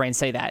make it my brain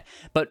say that.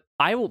 But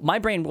my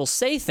brain will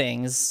say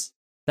things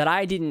that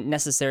I didn't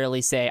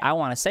necessarily say. I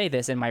want to say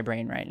this in my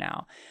brain right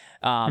now.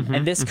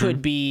 And this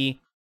could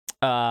be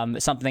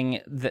something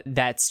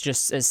that's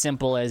just as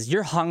simple as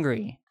you're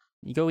hungry.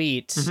 You go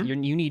eat. You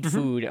need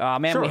food.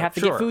 Man, we have to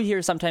get food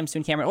here sometime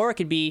soon, Cameron. Or it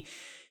could be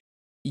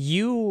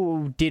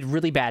you did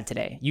really bad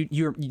today.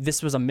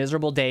 This was a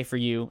miserable day for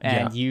you,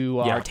 and you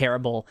are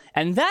terrible.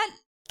 And that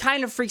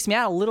kind of freaks me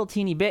out a little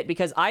teeny bit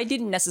because I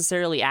didn't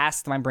necessarily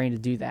ask my brain to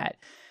do that.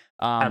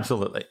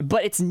 Absolutely.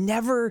 But it's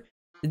never.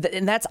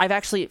 And I've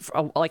actually,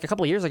 like a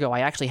couple of years ago,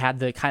 I actually had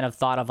the kind of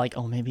thought of like,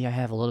 oh, maybe I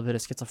have a little bit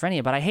of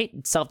schizophrenia, but I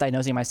hate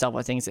self-diagnosing myself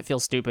with things that feel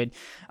stupid.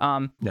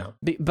 No.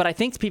 But I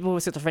think people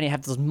with schizophrenia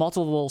have those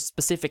multiple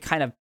specific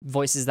kind of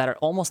voices that are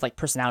almost like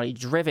personality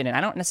driven. And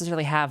I don't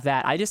necessarily have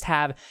that. I just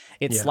have,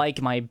 it's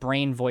like my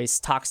brain voice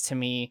talks to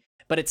me,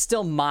 but it's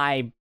still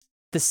the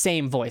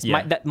same voice.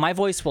 My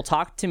voice will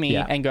talk to me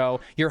and go,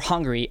 you're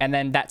hungry. And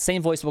then that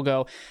same voice will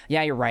go,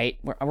 yeah, you're right.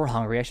 We're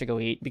hungry. I should go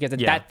eat. Because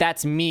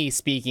that's me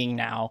speaking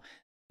now.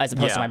 as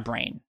opposed to my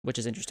brain, which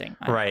is interesting.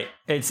 Right.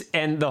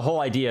 And the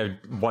whole idea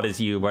of what is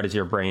you, what is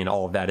your brain,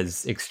 all of that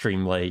is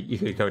extremely, you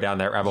could go down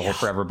that rabbit hole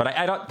forever. But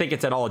I don't think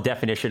it's at all a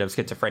definition of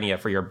schizophrenia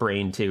for your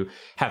brain to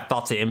have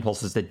thoughts and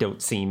impulses that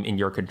don't seem in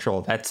your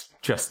control. That's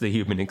just the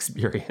human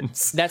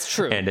experience. That's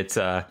true. And it's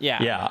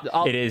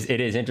it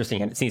is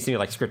interesting. And it seems to me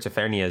like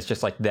schizophrenia is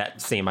just like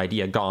that same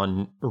idea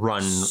gone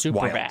run super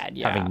wild, bad.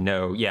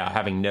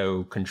 Having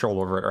no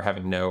control over it, or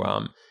having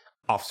no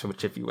off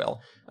switch, if you will,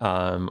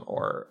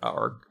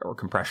 or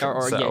compression,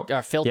 or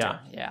filter.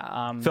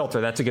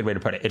 Filter. That's a good way to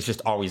put it. It's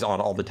just always on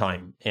all the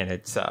time, and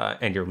it's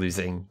and you're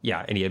losing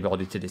any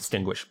ability to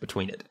distinguish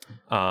between it.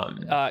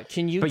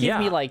 Can you give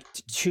me like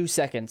 2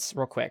 seconds,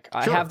 real quick?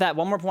 Sure. I have that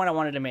one more point I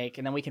wanted to make,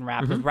 and then we can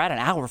wrap. Because we're at an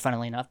hour,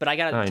 funnily enough, but I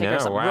gotta take care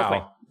of something real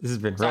quick. This has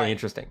been really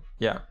interesting.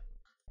 Yeah.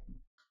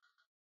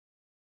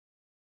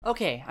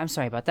 Okay, I'm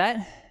sorry about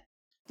that.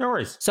 No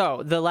worries.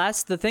 So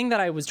the thing that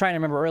I was trying to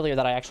remember earlier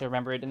that I actually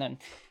remembered, and then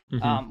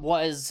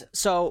was,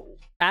 so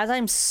as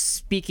I'm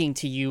speaking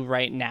to you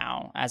right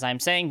now, as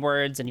I'm saying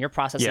words and you're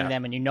processing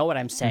them and you know what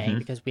I'm saying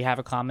because we have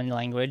a common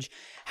language,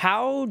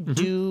 how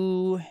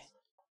do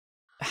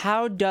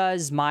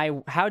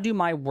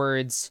my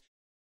words,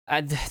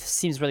 this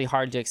seems really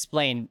hard to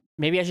explain.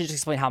 Maybe I should just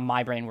explain how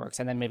my brain works,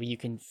 and then maybe you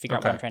can figure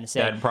out what I'm trying to say.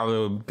 That'd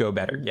probably go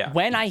better, yeah.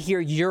 When I hear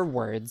your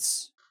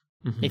words,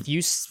 if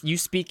you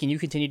speak and you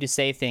continue to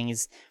say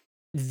things,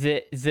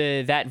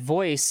 that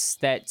voice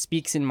that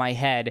speaks in my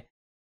head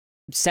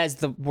says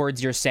the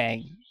words you're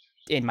saying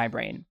in my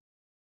brain,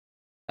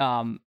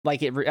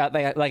 like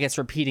it's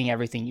repeating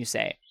everything you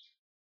say.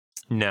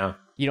 No,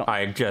 you don't.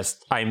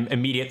 I'm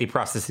immediately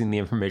processing the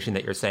information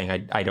that you're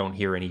saying. I don't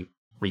hear any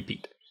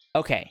repeat.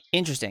 Okay,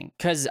 interesting.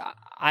 Because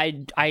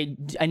I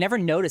never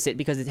notice it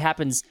because it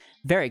happens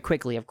very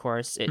quickly. Of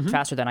course,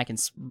 faster than I can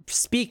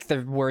speak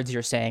the words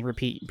you're saying,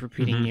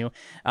 repeating you.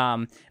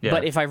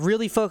 But if I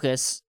really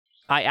focus,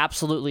 I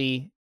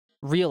absolutely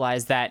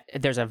realize that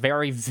there's a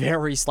very,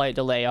 very slight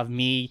delay of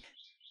me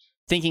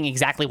thinking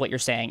exactly what you're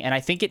saying. And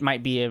I think it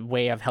might be a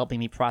way of helping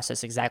me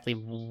process exactly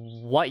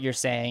what you're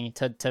saying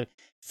to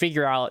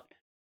figure out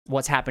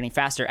what's happening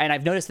faster. And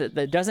I've noticed that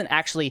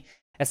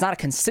it's not a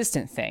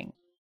consistent thing.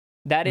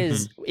 That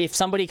is, if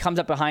somebody comes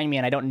up behind me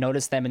and I don't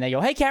notice them and they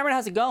go, "Hey, Cameron,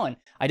 how's it going?"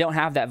 I don't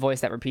have that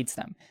voice that repeats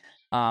them.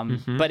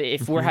 But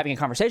if we're having a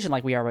conversation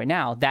like we are right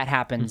now, that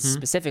happens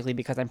specifically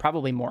because I'm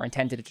probably more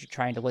intended to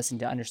trying to listen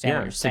to understand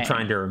what you're saying.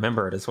 Trying to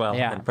remember it as well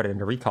and put it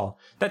into recall.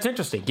 That's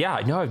interesting.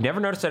 Yeah, no, I've never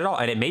noticed it at all.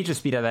 And it may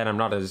just be that I'm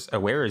not as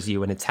aware as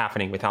you and it's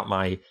happening without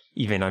my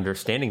even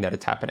understanding that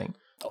it's happening.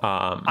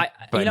 I've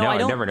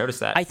never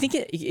noticed that. I think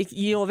it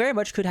very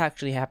much could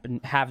actually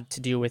have to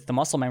do with the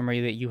muscle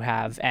memory that you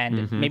have,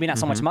 and maybe not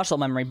so much muscle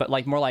memory, but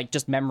more like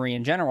just memory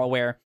in general,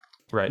 where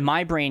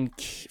my brain,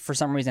 for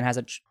some reason, has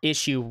an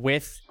issue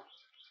with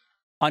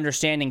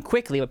understanding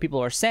quickly what people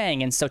are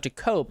saying, and so to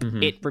cope,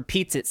 it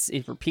repeats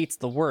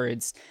the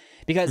words.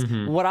 Because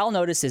what I'll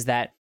notice is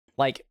that,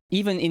 like,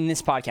 even in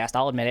this podcast,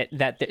 I'll admit it,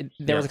 that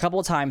there was a couple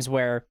of times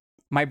where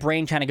my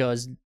brain kind of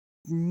goes,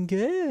 and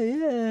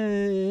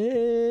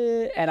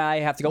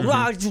I have to go,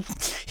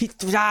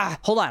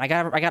 hold on, I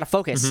gotta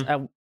focus.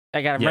 I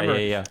gotta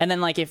remember. And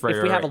then, like, if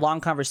we have a long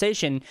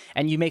conversation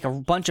and you make a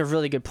bunch of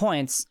really good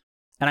points,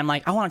 and I'm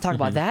like, I want to talk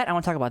about that, I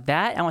want to talk about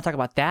that, I want to talk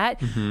about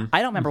that.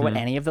 I don't remember what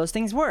any of those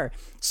things were.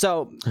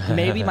 So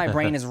maybe my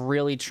brain is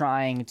really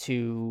trying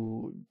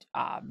to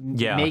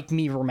make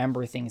me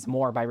remember things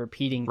more by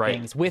repeating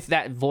things with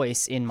that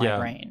voice in my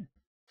brain.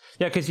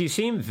 Yeah, because you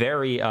seem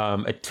very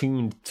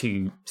attuned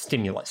to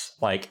stimulus.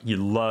 Like, you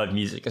love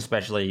music,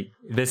 especially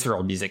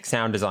visceral music,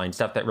 sound design,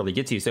 stuff that really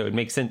gets you. So it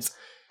makes sense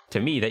to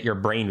me that your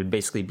brain would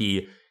basically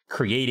be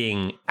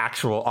creating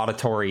actual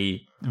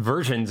auditory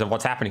versions of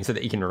what's happening so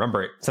that you can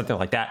remember it. Something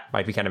like that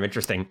might be kind of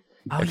interesting.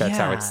 If that's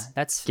how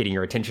it's getting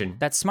your attention.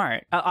 That's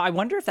smart. I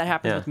wonder if that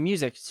happens with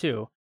music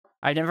too.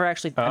 I've never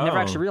actually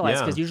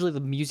realized, because usually the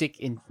music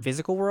in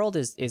physical world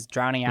is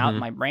drowning out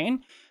my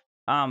brain.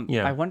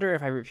 I wonder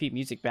if I repeat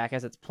music back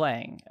as it's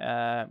playing.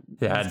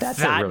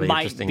 That's a really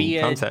interesting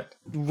concept.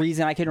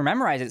 Reason I can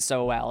memorize it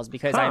so well is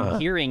because I'm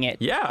hearing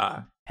it.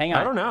 Yeah. Hang on.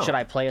 I don't know. Should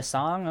I play a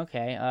song?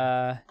 Okay.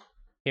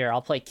 Here,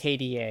 I'll play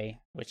KDA,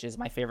 which is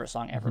my favorite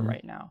song ever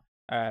right now.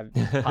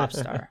 Pop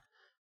Star.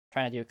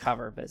 Trying to do a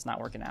cover, but it's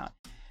not working out.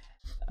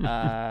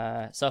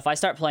 So if I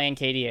start playing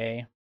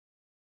KDA,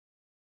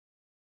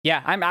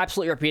 I'm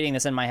absolutely repeating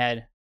this in my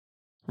head.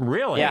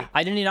 Really? Yeah,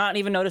 I did not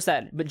even notice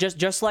that. But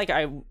just like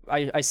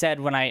I said,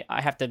 when I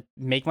have to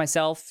make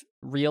myself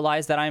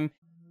realize that I'm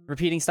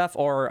repeating stuff,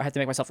 or I have to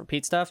make myself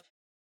repeat stuff,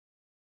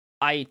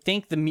 I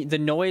think the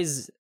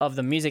noise of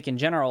the music in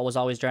general was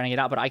always drowning it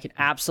out. But I could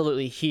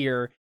absolutely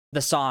hear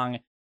the song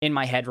in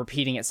my head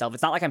repeating itself.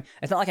 It's not like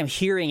I'm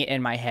hearing it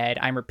in my head.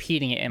 I'm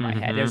repeating it in my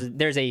head.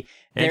 There is a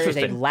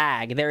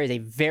lag. There is a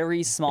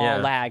very small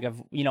lag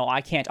of,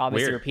 I can't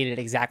obviously repeat it at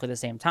exactly the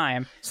same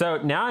time. So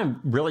now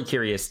I'm really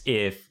curious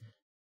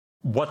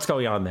what's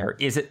going on there.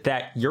 Is it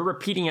that you're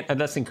repeating it and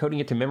thus encoding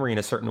it to memory in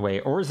a certain way,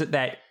 or is it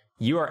that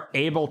you are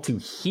able to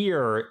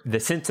hear the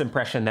sense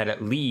impression that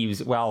it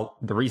leaves. Well,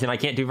 the reason I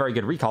can't do very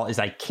good recall is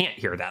I can't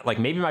hear that. Like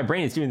maybe my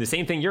brain is doing the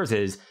same thing yours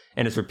is,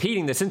 and it's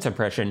repeating the sense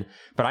impression,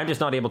 but I'm just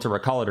not able to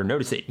recall it or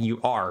notice it.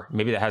 You are.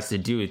 Maybe that has to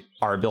do with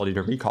our ability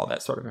to recall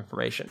that sort of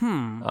information.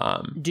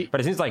 But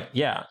it seems like,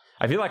 yeah,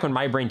 I feel like when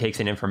my brain takes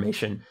in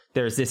information,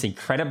 there's this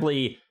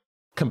incredibly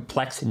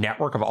complex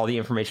network of all the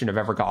information I've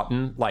ever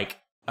gotten, like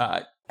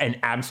an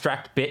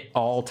abstract bit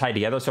all tied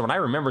together. So when I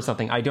remember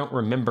something, I don't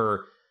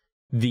remember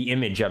the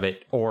image of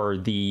it or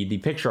the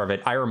picture of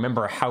it. I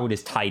remember how it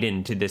is tied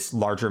into this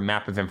larger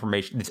map of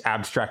information, this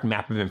abstract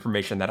map of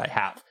information that I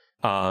have.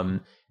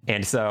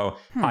 And so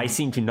I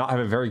seem to not have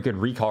a very good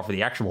recall for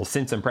the actual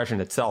sense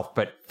impression itself,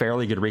 but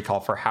fairly good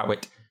recall for how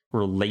it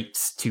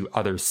relates to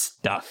other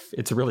stuff.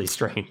 It's really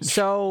strange.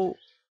 So,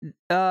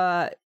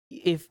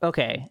 if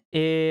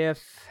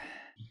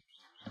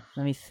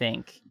let me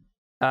think.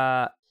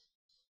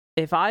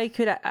 If I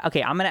could,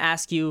 okay, I'm going to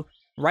ask you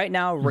right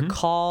now,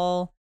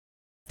 recall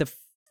the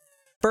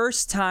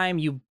first time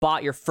you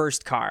bought your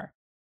first car.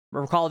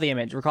 Recall the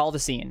image, recall the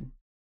scene.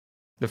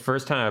 The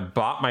first time I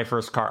bought my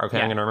first car. Okay,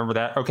 yeah. I'm going to remember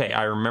that. Okay,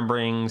 I'm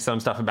remembering some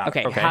stuff about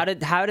it. Okay, how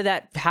did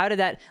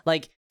that,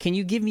 like, can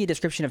you give me a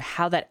description of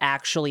how that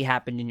actually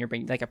happened in your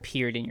brain, like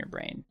appeared in your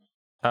brain?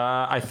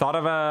 I thought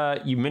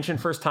of you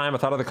mentioned first time, I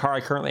thought of the car I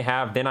currently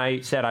have. Then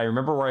I said, I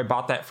remember where I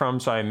bought that from.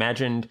 So I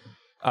imagined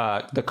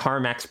the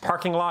CarMax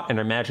parking lot and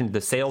imagined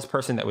the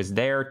salesperson that was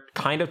there,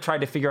 kind of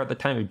tried to figure out the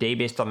time of day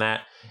based on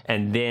that,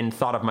 and then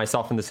thought of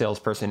myself and the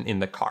salesperson in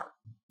the car.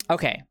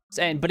 Okay,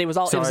 but it was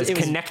all... So it was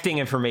connecting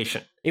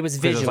information. It was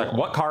visual. It was like,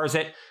 what car is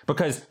it?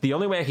 Because the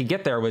only way I could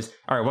get there was,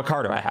 all right, what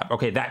car do I have?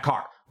 Okay, that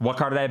car. What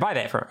car did I buy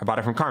that from? I bought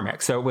it from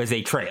CarMax. So it was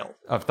a trail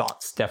of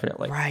thoughts,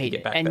 definitely. Right,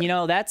 and there. You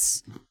know,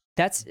 that's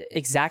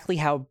exactly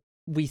how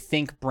we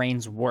think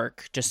brains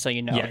work, just so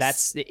you know. Yes.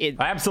 That's it.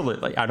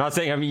 Absolutely. I'm not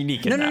saying I'm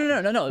unique in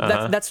that.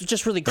 No. That's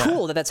just really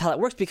cool that's how that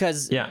works,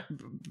 because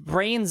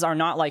brains are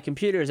not like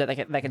computers that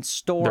can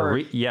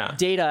store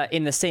data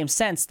in the same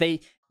sense.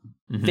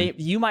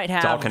 You might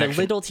have the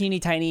little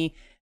teeny tiny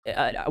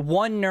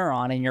one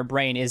neuron in your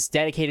brain is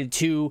dedicated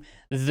to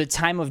the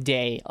time of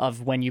day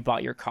of when you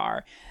bought your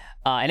car.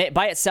 And it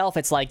by itself,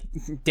 it's like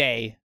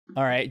day.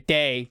 All right,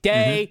 day.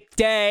 And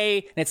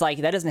it's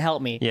like, that doesn't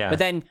help me. Yeah. But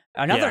then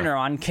another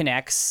neuron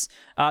connects,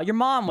 your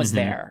mom was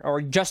there,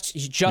 or just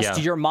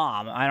your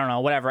mom. I don't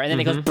know, whatever. And then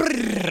it goes,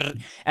 brrr.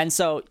 And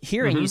so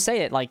hearing you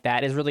say it like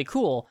that is really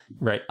cool.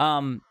 Right.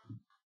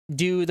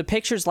 Do the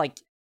pictures like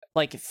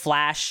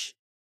flash,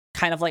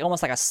 kind of like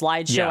almost like a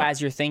slideshow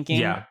as you're thinking?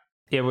 Yeah,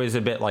 it was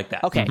a bit like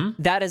that. Okay,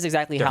 that is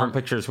exactly different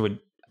pictures would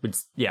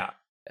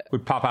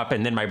pop up,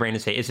 and then my brain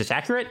would say, is this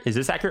accurate? Is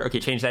this accurate? Okay,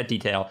 change that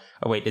detail.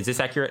 Oh, wait, is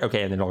this accurate?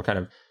 Okay, and then it'll kind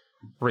of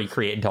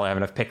recreate until I have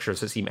enough pictures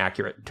to seem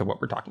accurate to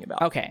what we're talking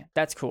about. Okay,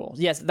 that's cool.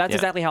 Yes, that's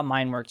exactly how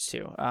mine works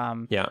too.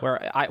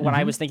 Where when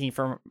I was thinking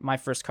for my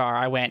first car,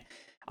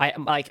 I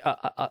like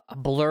a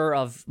blur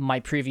of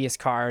my previous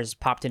cars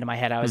popped into my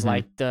head. I was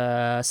like,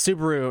 the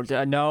Subaru,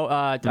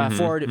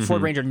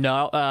 Ford Ranger,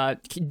 no,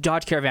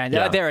 Dodge Caravan.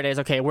 There it is.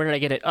 Okay, where did I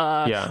get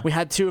it? We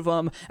had two of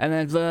them, and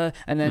then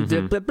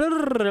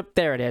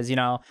there it is. You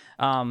know.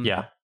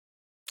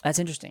 That's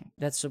interesting.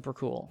 That's super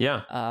cool.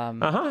 Yeah.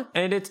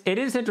 And it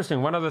is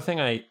interesting. One other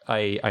thing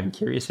I'm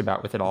curious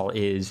about with it all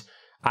is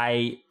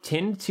I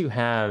tend to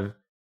have.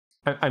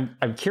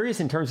 I'm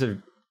curious in terms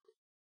of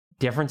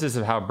differences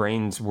of how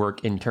brains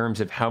work in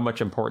terms of how much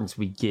importance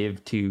we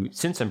give to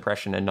sense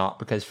impression and not,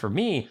 because for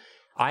me,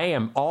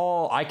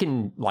 I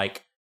can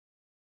like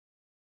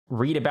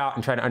read about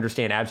and try to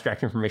understand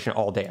abstract information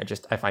all day.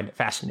 I find it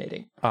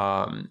fascinating.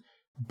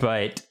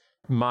 But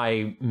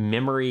my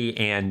memory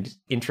and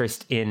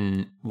interest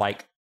in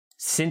like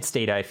sense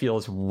data, I feel,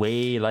 is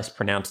way less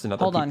pronounced than other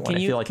people. Hold on, can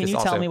you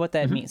tell me what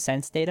that means?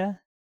 Sense data?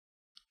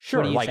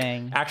 Sure, like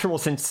saying? Actual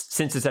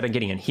senses that I'm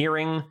getting in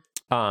hearing,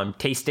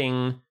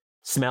 tasting,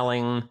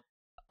 smelling,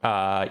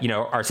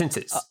 our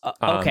senses.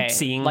 Okay.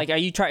 Seeing. Like, are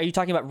you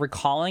talking about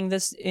recalling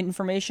this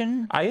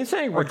information? I am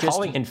saying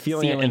recalling and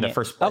feeling it in the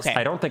first place. Okay.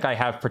 I don't think I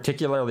have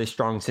particularly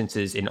strong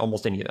senses in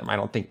almost any of them. I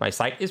don't think my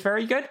sight is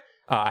very good.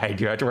 I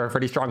do have to wear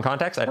pretty strong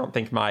contacts. I don't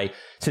think my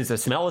sense of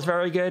smell is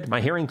very good.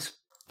 My hearing's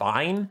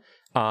fine.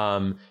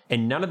 And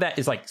none of that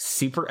is like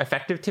super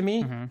effective to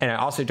me. And I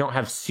also don't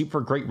have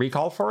super great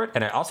recall for it.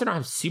 And I also don't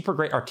have super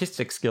great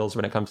artistic skills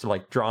when it comes to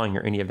like drawing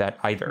or any of that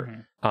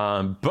either.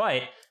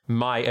 But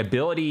my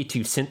ability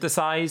to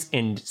synthesize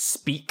and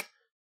speak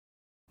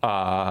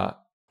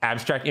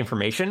abstract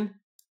information,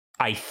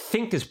 I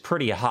think, is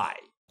pretty high,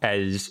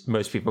 as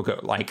most people go.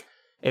 Like,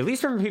 at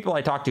least from the people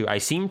I talk to, I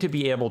seem to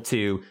be able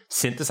to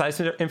synthesize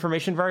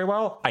information very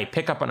well. I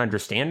pick up and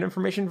understand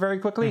information very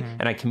quickly,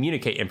 and I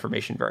communicate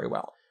information very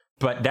well.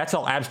 But that's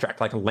all abstract,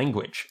 like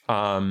language.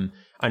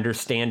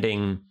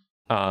 Understanding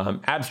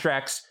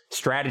abstracts,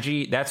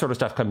 strategy, that sort of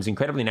stuff comes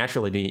incredibly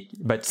naturally to me.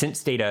 But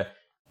sense data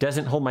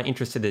doesn't hold my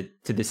interest to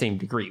the same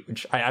degree,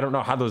 which I don't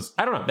know how those,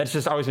 I don't know. That's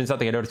just always been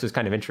something I noticed was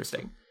kind of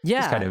interesting.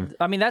 Yeah. Kind of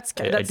I mean, that's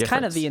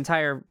kind of the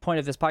entire point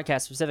of this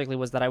podcast specifically,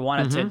 was that I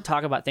wanted to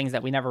talk about things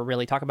that we never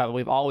really talk about, but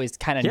we've always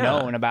kind of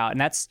known about.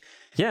 And that's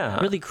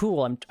really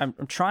cool. I'm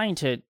trying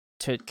to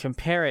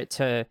compare it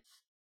to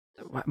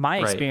my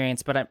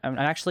experience, but I'm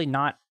actually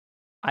not,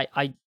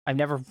 I've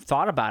never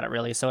thought about it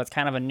really. So it's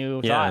kind of a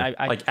new thought.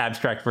 Like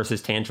abstract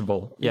versus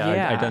tangible.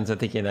 I've done some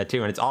thinking of that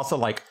too. And it's also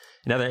like,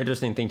 another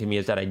interesting thing to me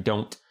is that I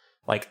don't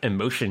like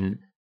emotion.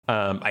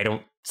 I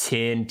don't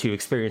tend to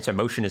experience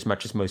emotion as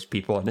much as most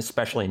people, and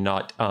especially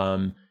not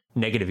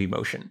negative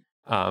emotion.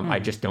 I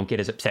just don't get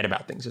as upset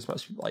about things as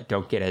most people. I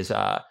don't get as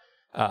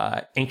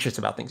anxious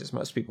about things as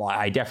most people.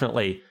 I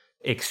definitely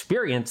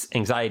experience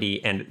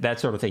anxiety and that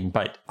sort of thing,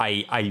 but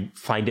I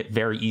find it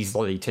very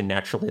easily to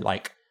naturally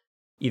like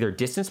either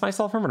distance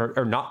myself from it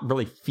or not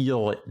really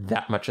feel it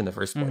that much in the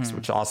first place,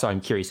 which also I'm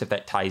curious if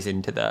that ties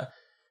into the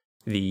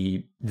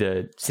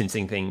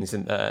sensing things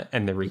and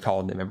the recall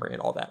and the memory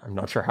and all that. I'm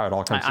not sure how it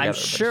all comes together. I'm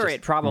sure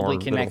it probably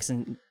connects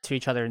to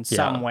each other in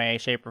some way,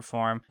 shape, or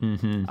form.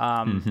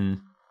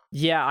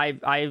 Yeah,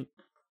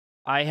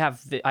 I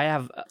have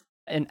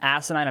an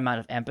asinine amount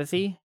of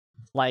empathy,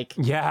 like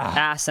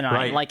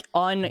asinine, like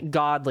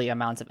ungodly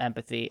amounts of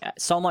empathy.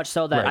 So much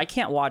so that I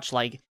can't watch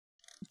like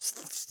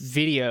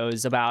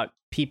videos about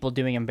people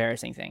doing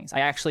embarrassing things.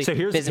 I actually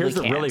here's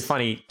the really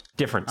funny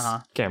difference,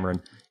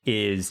 Cameron,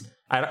 is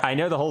I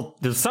know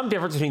there's some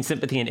difference between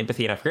sympathy and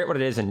empathy, and I forget what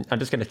it is, and I'm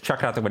just going to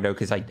chuck it out the window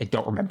because I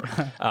don't remember.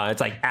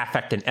 It's like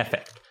affect and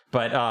effect.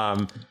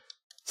 But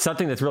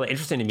something that's really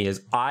interesting to me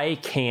is I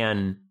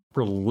can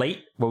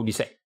relate, what would you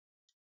say?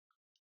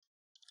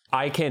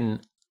 I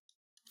can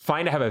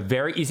find I have a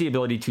very easy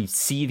ability to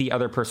see the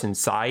other person's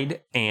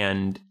side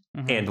and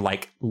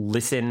like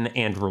listen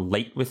and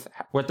relate with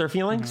what they're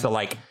feeling. So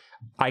like,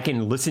 I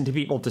can listen to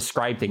people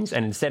describe things,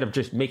 and instead of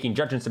just making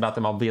judgments about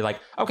them, I'll be like,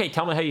 okay,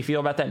 tell me how you feel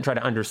about that, and try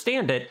to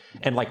understand it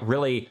and like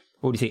really,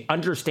 what would you say,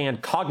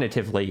 understand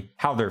cognitively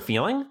how they're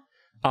feeling.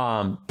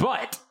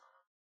 But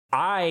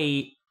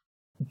I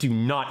do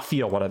not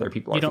feel what other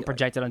people are feeling. You don't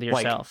project it onto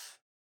yourself.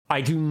 Like,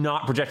 I do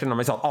not project it on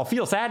myself. I'll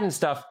feel sad and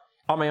stuff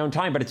on my own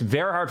time, but it's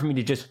very hard for me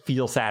to just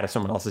feel sad if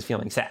someone else is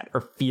feeling sad,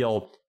 or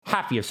feel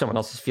happy if someone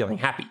else is feeling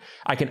happy.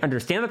 I can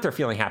understand that they're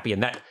feeling happy,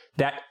 and that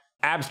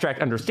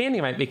abstract understanding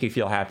might make me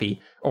feel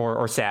happy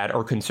or sad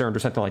or concerned or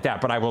something like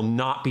that, but I will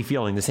not be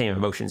feeling the same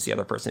emotions the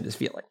other person is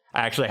feeling.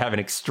 I actually have an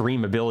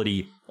extreme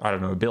ability. I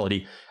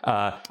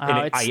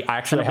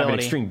actually have an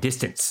extreme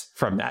distance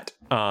from that.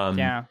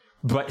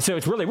 But so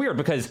it's really weird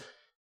because,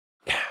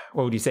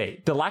 what would you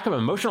say? The lack of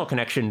emotional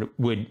connection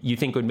would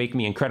make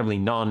me incredibly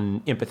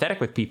non-empathetic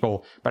with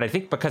people. But I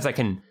think because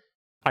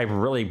I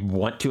really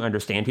want to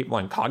understand people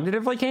and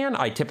cognitively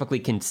I typically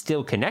can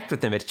still connect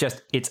with them. It's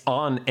just, it's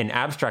on an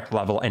abstract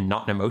level and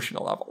not an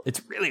emotional level.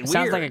 It's really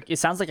weird. It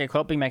sounds like a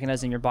coping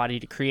mechanism your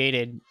body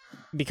created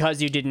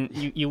because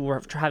you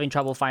were having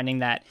trouble finding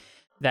that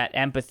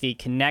empathy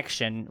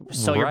connection.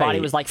 So your body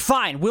was like,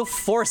 fine, we'll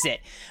force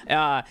it.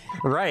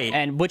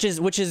 And which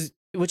is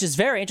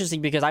very interesting,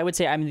 because I would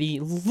say I'm the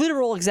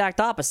literal exact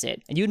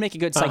opposite. And you'd make a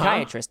good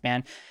psychiatrist,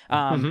 man.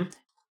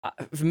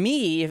 For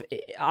me,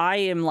 I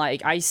am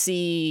like, I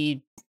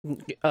see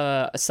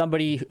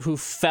somebody who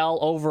fell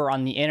over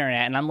on the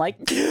internet, and I'm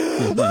like,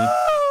 dude, come on,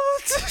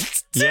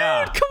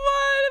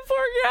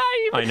 poor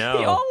guy. I know.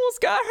 He almost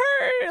got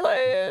hurt.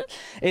 Like,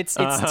 it's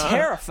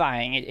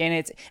terrifying, and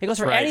it goes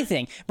for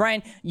anything.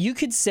 Brian, you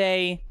could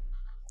say,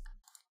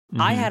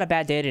 I had a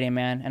bad day today,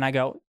 man, and I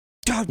go,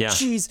 oh,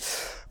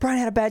 jeez, Brian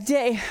had a bad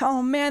day.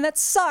 Oh man, that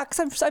sucks.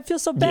 I feel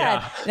so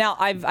bad. Now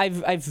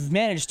I've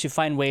managed to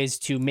find ways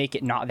to make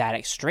it not that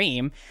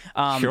extreme.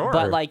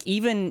 But like,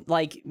 even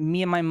like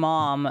me and my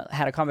mom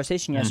had a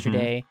conversation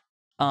yesterday,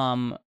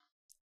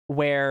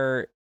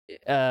 where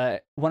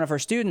one of her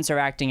students are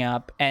acting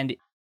up, and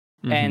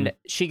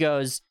she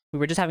goes, we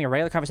were just having a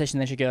regular conversation,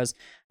 and then she goes,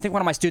 I think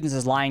one of my students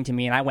is lying to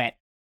me, and I went,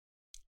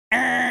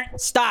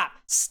 stop.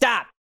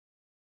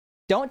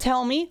 Don't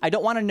tell me. I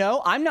don't want to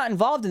know. I'm not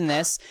involved in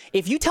this.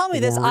 If you tell me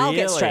this, I'll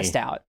get stressed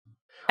out.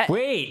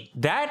 Wait,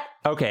 that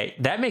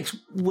makes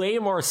way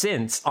more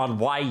sense on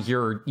why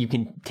you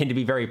can tend to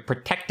be very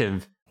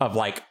protective of,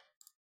 like,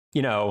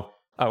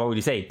 what would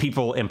you say,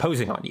 people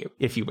imposing on you,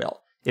 if you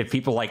will. If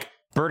people like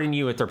burden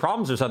you with their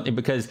problems or something,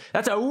 because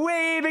that's a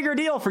way bigger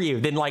deal for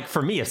you than like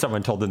for me if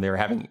someone told me they're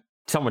having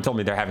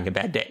a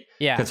bad day.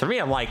 Yeah. Because for me,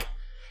 I'm like,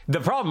 the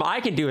problem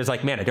I can do is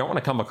like, man, I don't want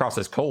to come across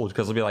as cold,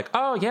 because they'll be like,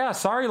 oh yeah,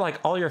 sorry, like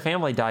all your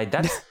family died.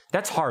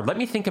 That's hard. Let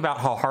me think about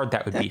how hard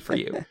that would be for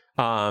you.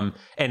 And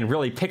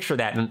really picture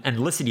that and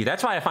listen to you.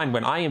 That's why I find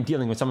when I am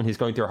dealing with someone who's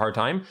going through a hard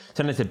time,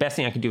 sometimes the best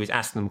thing I can do is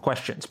ask them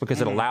questions,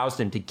 because it allows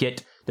them to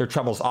get their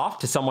troubles off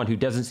to someone who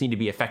doesn't seem to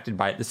be affected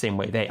by it the same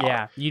way they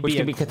are. Which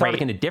can be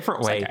cathartic in a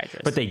different way,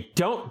 but they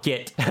don't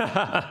get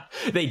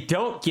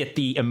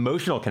the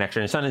emotional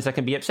connection. And sometimes that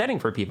can be upsetting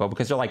for people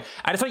because they're like,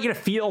 I just want you to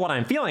feel what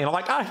I'm feeling. And I'm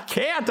like, I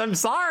can't. I'm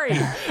sorry.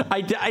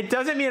 It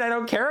doesn't mean I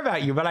don't care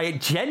about you, but I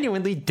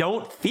genuinely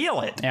don't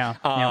feel it.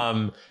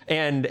 And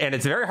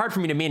it's very hard for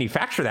me to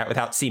manufacture that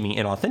without seeming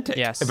inauthentic.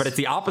 Yes. But it's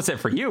the opposite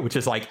for you, which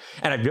is like,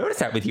 and I've noticed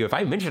that with you. If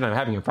I mention I'm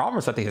having a problem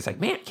or something, it's like,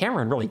 man,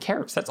 Cameron really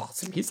cares. That's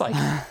awesome. He's like,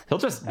 he'll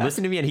just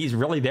listen to me and he's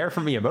really there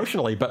for me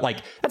emotionally. But like,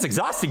 that's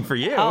exhausting for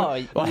you.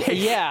 Oh, like,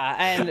 yeah.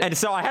 And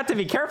so I have to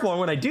be careful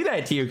when I do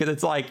that to you because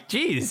it's like,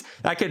 geez,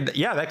 that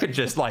could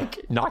just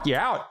like knock you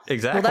out.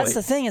 Exactly. Well, that's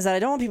the thing is that I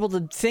don't want people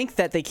to think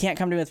that they can't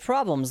come to me with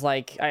problems.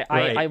 Like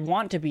I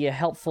want to be a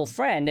helpful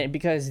friend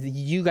because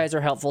you guys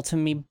are helpful to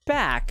me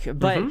back.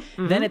 But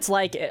then it's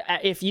like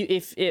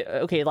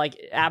like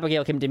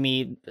Abigail came to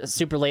me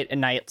super late at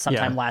night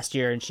sometime last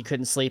year and she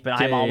couldn't sleep and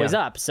I'm always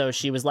up. So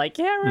she was like,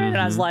 and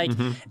I was like,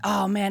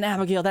 oh man,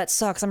 Abigail, that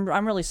sucks. I'm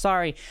really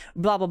sorry.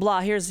 Blah blah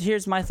blah.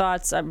 Here's my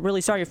thoughts. I'm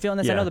really sorry you're feeling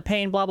this. I know the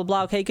pain. Blah blah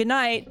blah. Okay, good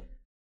night.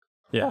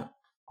 Yeah.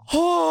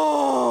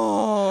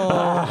 Oh.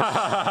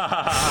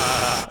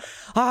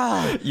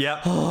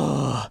 Yep.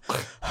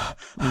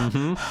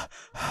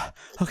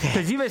 Okay.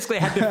 Because you basically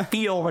had to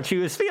feel what she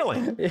was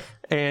feeling,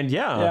 and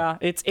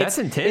it's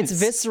intense. It's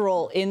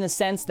visceral in the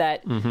sense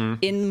that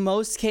in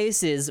most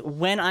cases,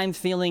 when I'm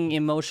feeling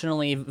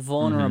emotionally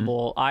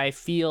vulnerable, I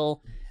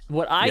feel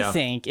what I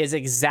think is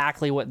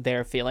exactly what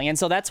they're feeling, and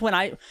so that's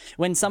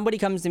when somebody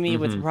comes to me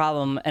with a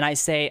problem, and I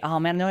say, "Oh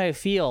man, I know how I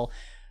feel."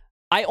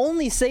 I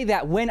only say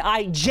that when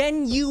I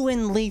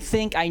genuinely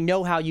think I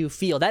know how you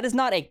feel. That is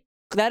not a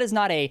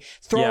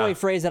throwaway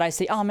phrase that I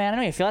say, oh man, I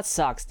know how you feel. That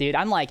sucks, dude.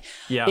 I'm like,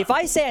 if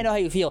I say I know how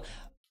you feel,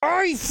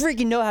 I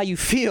freaking know how you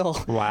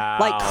feel. Wow.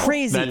 Like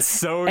crazy. That's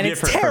so and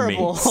different it's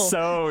terrible. from me.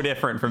 So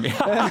different from me.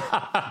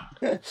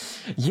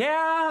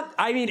 Yeah.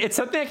 I mean, it's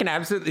something I can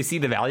absolutely see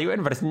the value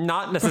in, but it's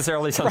not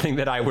necessarily something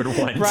that I would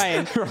want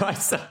for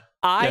myself.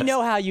 I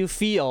know how you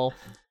feel.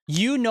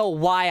 You know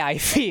why I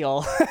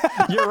feel.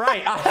 You're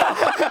right.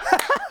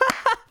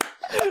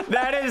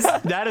 That is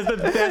the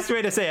best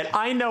way to say it.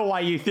 I know why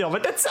you feel,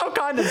 but that's so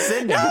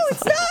condescending. No,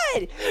 it's not.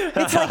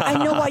 It's like,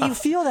 I know why you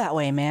feel that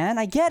way, man.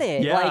 I get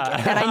it. Yeah.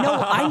 Like, and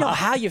I know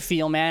how you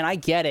feel, man. I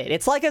get it.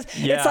 It's like a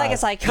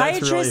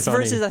psychiatrist really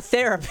versus a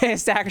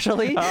therapist,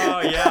 actually.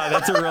 Oh yeah,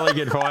 that's a really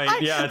good point.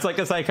 Yeah, it's like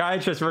a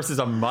psychiatrist versus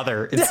a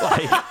mother. It's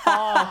like,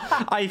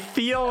 oh, I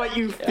feel what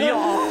you feel.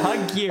 I'll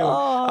hug you.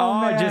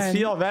 I just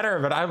feel better.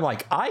 But I'm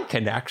like, I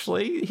can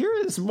actually. Here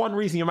is one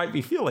reason you might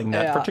be feeling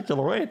that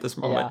particular way at this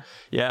moment.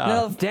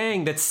 Yeah. No,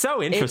 dang, that's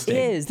so interesting.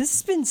 It is. This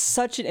has been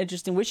such an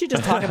interesting. We should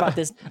just talk about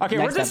this. Okay,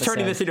 we're just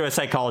turning this into a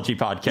psychology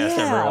podcast,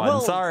 everyone.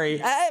 Well, sorry,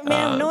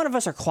 man. None of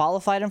us are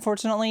qualified,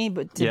 unfortunately.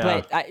 But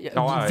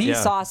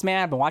Vsauce,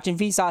 man, I've been watching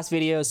Vsauce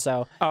videos.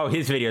 So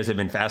his videos have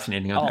been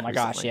fascinating. Oh my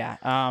gosh, yeah.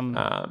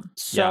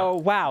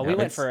 Wow, we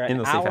went for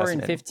an hour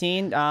and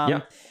 15.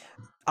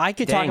 I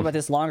could talk about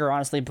this longer,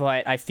 honestly,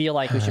 but I feel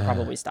like we should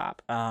probably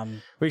stop.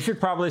 We should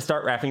probably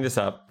start wrapping this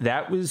up.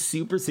 That was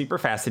super, super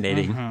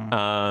fascinating.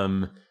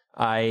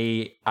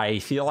 I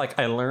feel like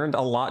I learned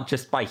a lot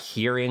just by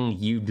hearing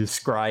you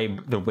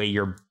describe the way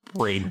your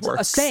brain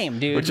works. Same,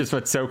 dude. Which is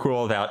what's so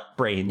cool about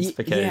brains,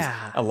 because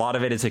a lot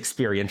of it is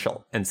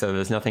experiential. And so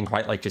there's nothing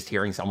quite like just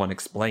hearing someone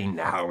explain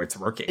how it's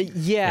working.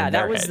 Yeah,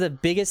 that was the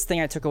biggest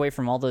thing I took away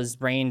from all those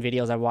brain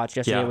videos I watched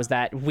yesterday was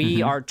that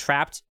we are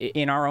trapped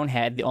in our own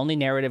head. The only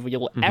narrative we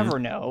will ever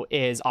know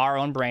is our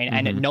own brain,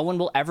 and no one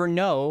will ever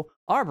know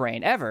our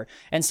brain ever.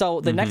 And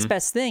so the next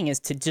best thing is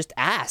to just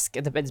ask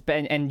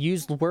and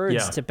use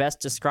words to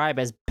best describe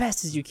as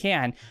best as you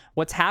can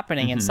what's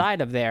happening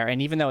inside of there.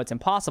 And even though it's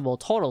impossible,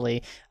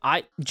 totally,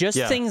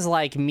 things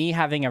like me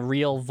having a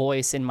real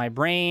voice in my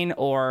brain,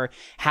 or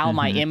how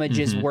my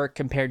images work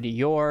compared to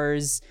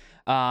yours,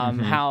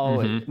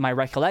 how my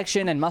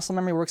recollection and muscle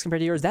memory works compared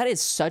to yours. That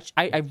is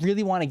I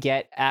really want to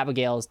get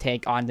Abigail's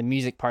take on the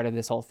music part of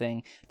this whole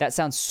thing. That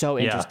sounds so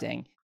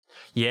interesting.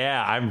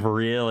 Yeah, I'm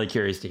really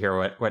curious to hear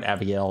what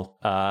Abigail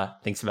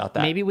thinks about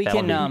that. Maybe we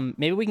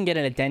can get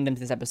an addendum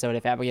to this episode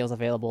if Abigail's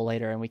available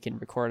later, and we can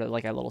record a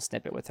little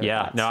snippet with her.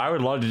 Yeah, thoughts. No, I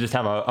would love to just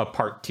have a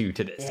part 2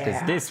 to this,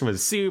 because this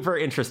was super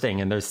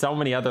interesting, and there's so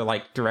many other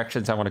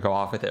directions I want to go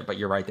off with it. But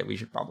you're right that we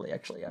should probably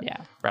actually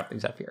wrap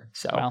things up here.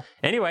 So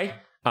anyway,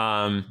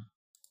 thank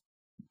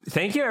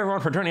you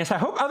everyone for joining us. I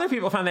hope other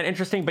people found that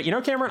interesting. But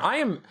Cameron, I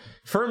am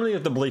firmly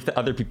of the belief that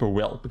other people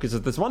will, because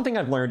if there's one thing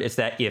I've learned, is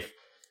that if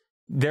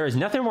there is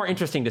nothing more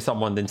interesting to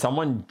someone than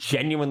someone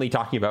genuinely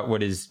talking about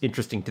what is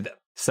interesting to them.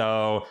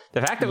 So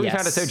the fact that we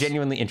found it so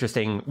genuinely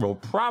interesting will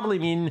probably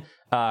mean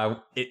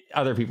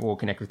other people will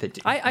connect with it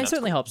too. I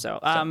certainly hope so.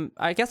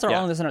 I guess our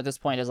only listener at this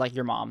point is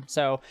your mom.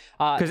 So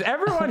because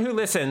everyone who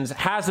listens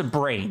has a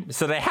brain,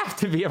 so they have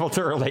to be able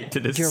to relate to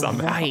this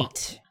somehow.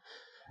 Right.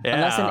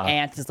 Unless an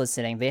ant is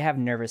listening, they have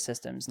nervous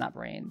systems, not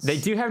brains. They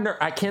do have.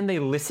 Can they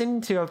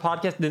listen to a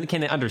podcast?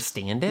 Can they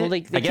understand it? Well,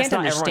 they can't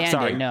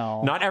understand it.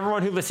 No, not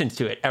everyone who listens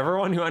to it.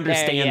 Everyone who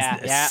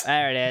understands this,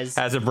 there it is,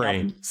 has a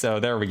brain. Yep. So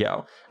there we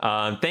go.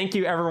 Thank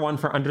you, everyone,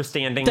 for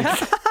understanding.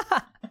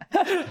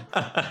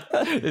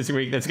 This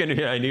week, that's going to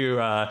be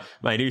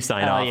my new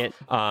sign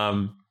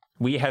off.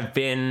 We have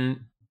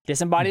been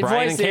Disembodied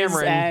Brian Voices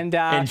and Cameron,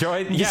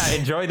 and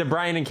enjoy the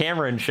Brian and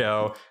Cameron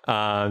show.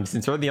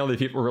 Since we're the only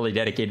people really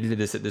dedicated to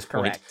this at this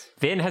point. Correct.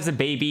 Finn has a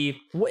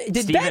baby.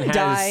 Did Ben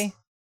die?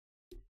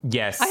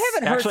 Yes, I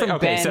haven't heard from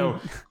Ben. So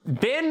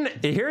Ben,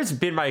 here's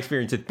been my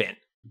experience with Ben.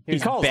 He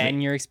calls Ben,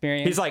 me. Your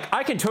experience. He's like,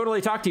 I can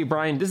totally talk to you,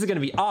 Brian. This is going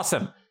to be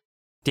awesome.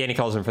 Danny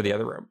calls him for the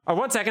other room. Oh,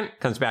 1 second.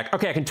 Comes back.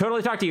 Okay, I can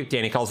totally talk to you.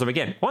 Danny calls him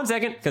again. 1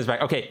 second. Comes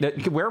back. Okay,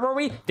 where were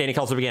we? Danny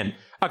calls him again.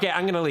 Okay,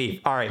 I'm going to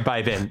leave. All right,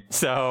 bye, Ben.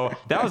 So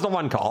that was the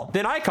one call.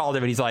 Then I called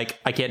him and he's like,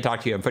 I can't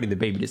talk to you. I'm putting the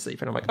baby to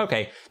sleep. And I'm like,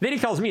 okay. Then he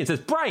calls me and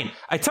says, Brian,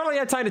 I totally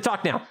have time to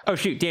talk now. Oh,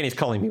 shoot. Danny's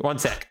calling me. 1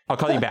 sec. I'll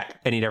call you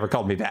back. And he never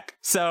called me back.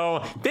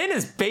 So Ben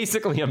is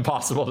basically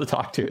impossible to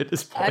talk to at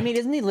this point. I mean,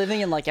 isn't he living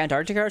in like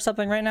Antarctica or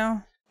something right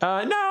now?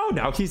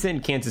 No. He's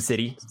in Kansas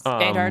City.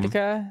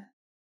 Antarctica?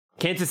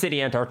 Kansas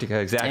City, Antarctica,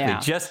 exactly. Yeah.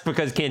 Just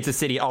because Kansas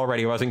City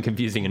already wasn't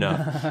confusing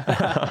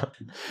enough.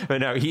 But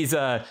no, he's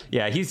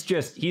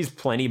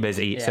plenty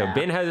busy. Yeah. So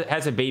Ben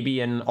has a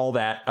baby and all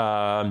that.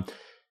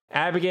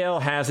 Abigail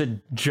has a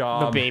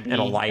job and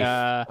a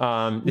life.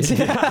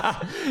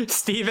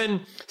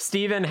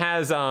 Steven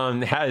has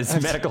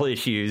medical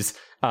issues.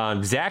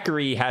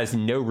 Zachary has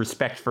no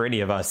respect for any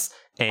of us.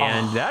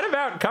 And that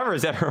about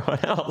covers everyone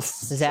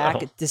else.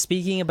 Zach,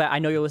 speaking about, I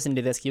know you're listening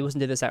to this. You listen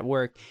to this at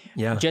work.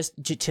 Yeah. Just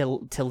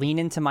to lean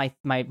into my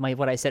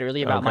what I said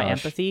earlier about my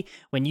empathy.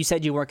 When you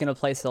said you weren't going to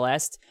play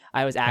Celeste,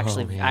 I was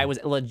actually, I was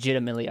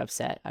legitimately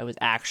upset. I was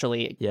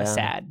actually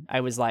sad.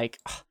 I was like,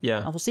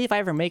 we'll see if I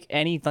ever make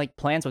any like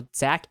plans with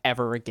Zach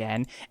ever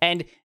again.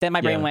 And then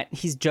my brain went,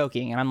 he's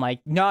joking, and I'm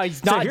like, no,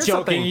 he's not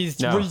joking. He's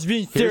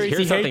being serious.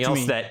 Here's something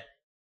else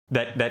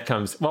that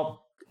comes. Well,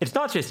 it's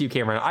not just you,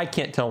 Cameron. I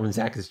can't tell when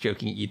Zach is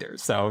joking either.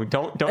 So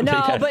don't take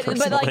that personally.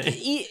 But like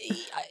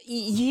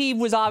he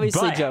was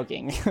obviously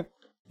joking.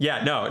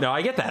 Yeah, no,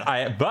 I get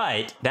that.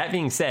 But that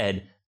being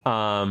said,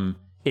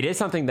 it is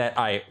something that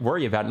I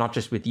worry about, not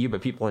just with you,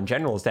 but people in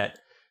general, is that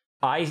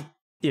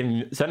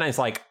sometimes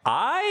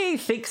I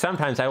think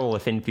sometimes I will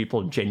offend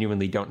people who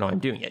genuinely don't know I'm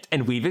doing it.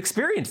 And we've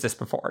experienced this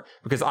before,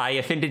 because I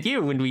offended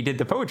you when we did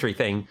the poetry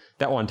thing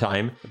that one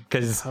time,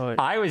 because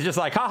I was just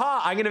like,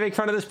 haha, I'm going to make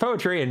fun of this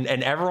poetry. And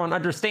everyone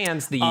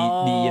understands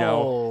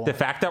the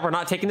fact that we're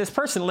not taking this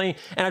personally.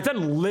 And I've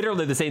done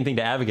literally the same thing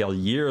to Abigail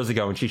years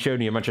ago when she showed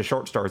me a bunch of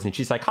short stories and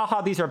she's like, haha,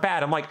 these are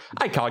bad. I'm like,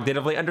 I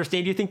cognitively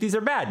understand you think these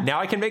are bad.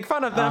 Now I can make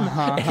fun of them.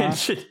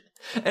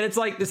 And it's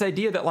like this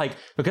idea that, like,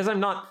 because I'm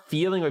not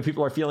feeling what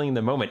people are feeling in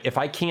the moment, if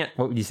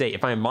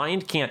my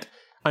mind can't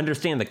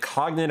understand the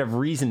cognitive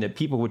reason that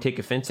people would take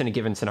offense in a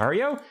given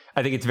scenario,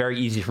 I think it's very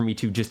easy for me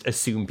to just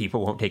assume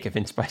people won't take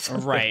offense by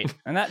something. Right.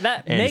 And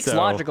that makes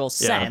logical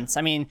sense.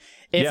 I mean,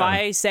 if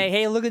I say,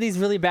 hey, look at these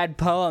really bad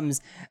poems,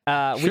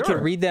 we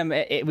could read them.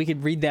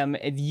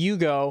 You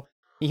go,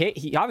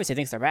 he obviously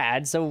thinks they're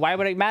bad, so why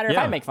would it matter if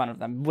I make fun of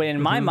them? When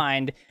in my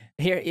mind,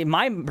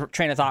 my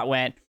train of thought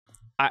went,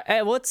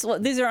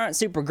 these aren't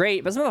super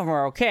great, but some of them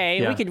are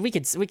okay. Yeah. We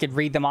could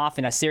read them off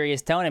in a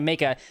serious tone and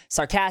make a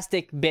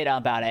sarcastic bit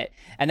about it.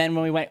 And then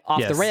when we went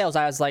off the rails,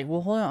 I was like, well,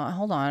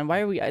 hold on.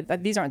 Why are we?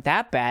 These aren't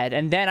that bad.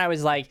 And then I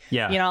was like,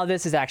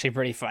 this is actually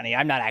pretty funny.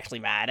 I'm not actually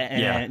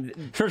mad.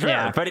 Sure.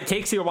 Yeah. But it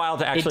takes you a while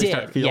to actually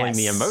start feeling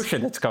the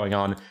emotion that's going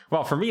on.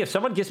 Well, for me, if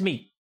someone gives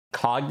me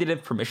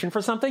cognitive permission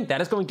for something,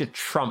 that is going to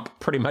trump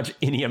pretty much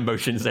any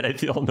emotions that I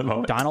feel in the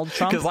moment. Donald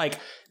Trump? Because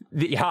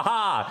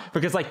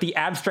the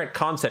abstract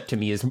concept to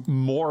me is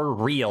more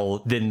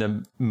real than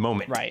the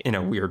moment, in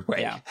a weird way.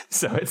 Yeah.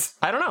 So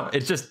I don't know.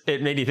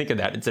 It made me think of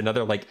that. It's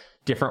another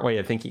different way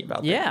of thinking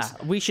about things. Yeah,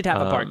 we should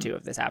have a part 2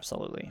 of this.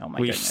 Absolutely. Oh my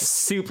goodness. We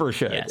super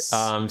should. Yes.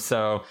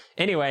 So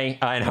anyway,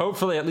 and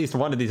hopefully at least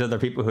one of these other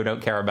people who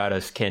don't care about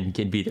us can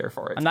be there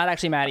for it. I'm not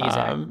actually mad at you,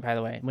 Zach, by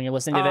the way. When you're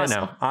listening to this,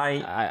 no,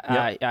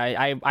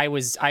 I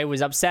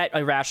was upset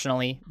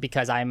irrationally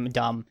because I'm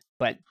dumb,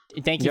 but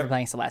thank you for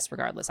playing Celeste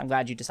regardless. I'm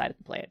glad you decided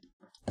to play it.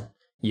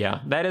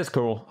 Yeah, that is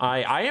cool.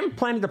 I am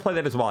planning to play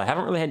that as well. I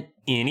haven't really had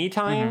any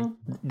time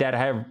that I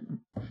have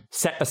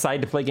set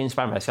aside to play games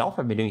by myself.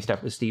 I've been doing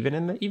stuff with Steven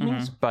in the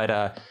evenings, but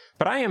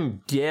I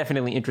am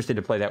definitely interested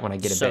to play that when I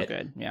get a bit.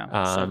 Good.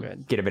 Yeah, so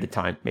good. Get a bit of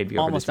time, maybe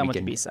over almost this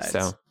weekend. Done with the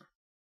B-sides.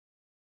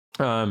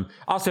 So,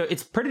 also,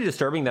 it's pretty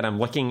disturbing that I'm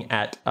looking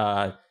at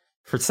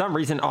for some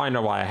reason, I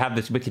know why. I have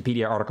this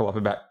Wikipedia article up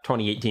about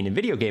 2018 in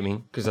video gaming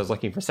because I was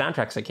looking for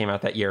soundtracks that came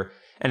out that year,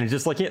 and I'm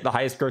just looking at the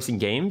highest grossing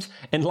games,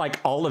 and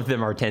all of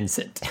them are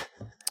Tencent.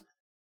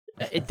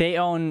 They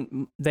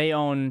own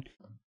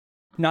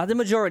not the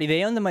majority.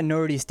 They own the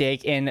minority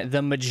stake in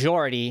the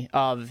majority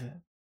of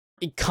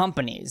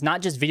companies,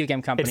 not just video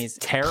game companies.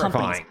 It's terrifying.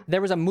 Companies.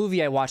 There was a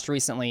movie I watched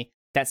recently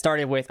that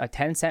started with a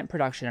 10-cent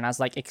production, and I was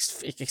like,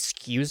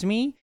 excuse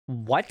me?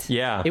 What?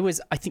 Yeah. It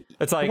was, I think,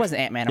 it's like, it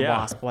wasn't Ant-Man and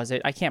Wasp, was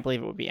it? I can't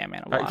believe it would be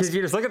Ant-Man and Wasp. Because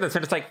you just look at this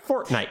and it's like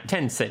Fortnite,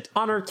 10 cent.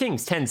 Honor of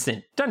Kings, 10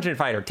 cent. Dungeon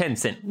Fighter, 10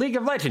 cent. League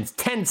of Legends,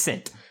 10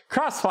 cent.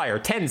 Crossfire,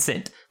 10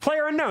 cent.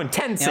 Player Unknown,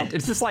 10 cent.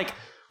 It's just like,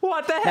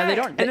 what the heck?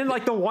 And then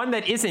like the one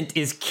that isn't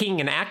is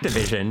King and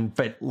Activision,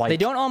 but like... They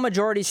don't own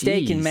majority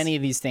stake in many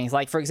of these things.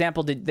 Like, for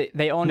example,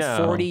 they own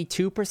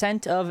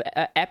 42% of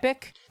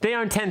Epic? They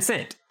own 10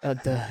 cent.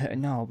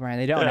 No, Brian,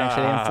 they don't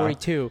actually. They own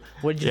 42.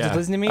 Would you just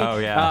listen to me? Oh,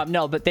 yeah.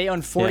 No, but they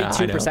own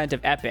 42%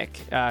 of Epic,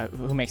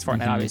 who makes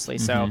Fortnite, obviously.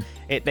 So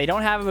they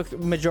don't have a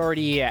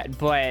majority yet,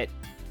 but...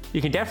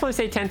 You can definitely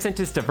say Tencent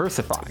is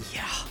diversified.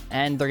 Yeah.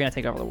 And they're going to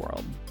take over the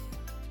world.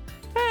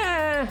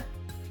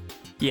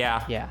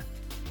 Yeah. Yeah.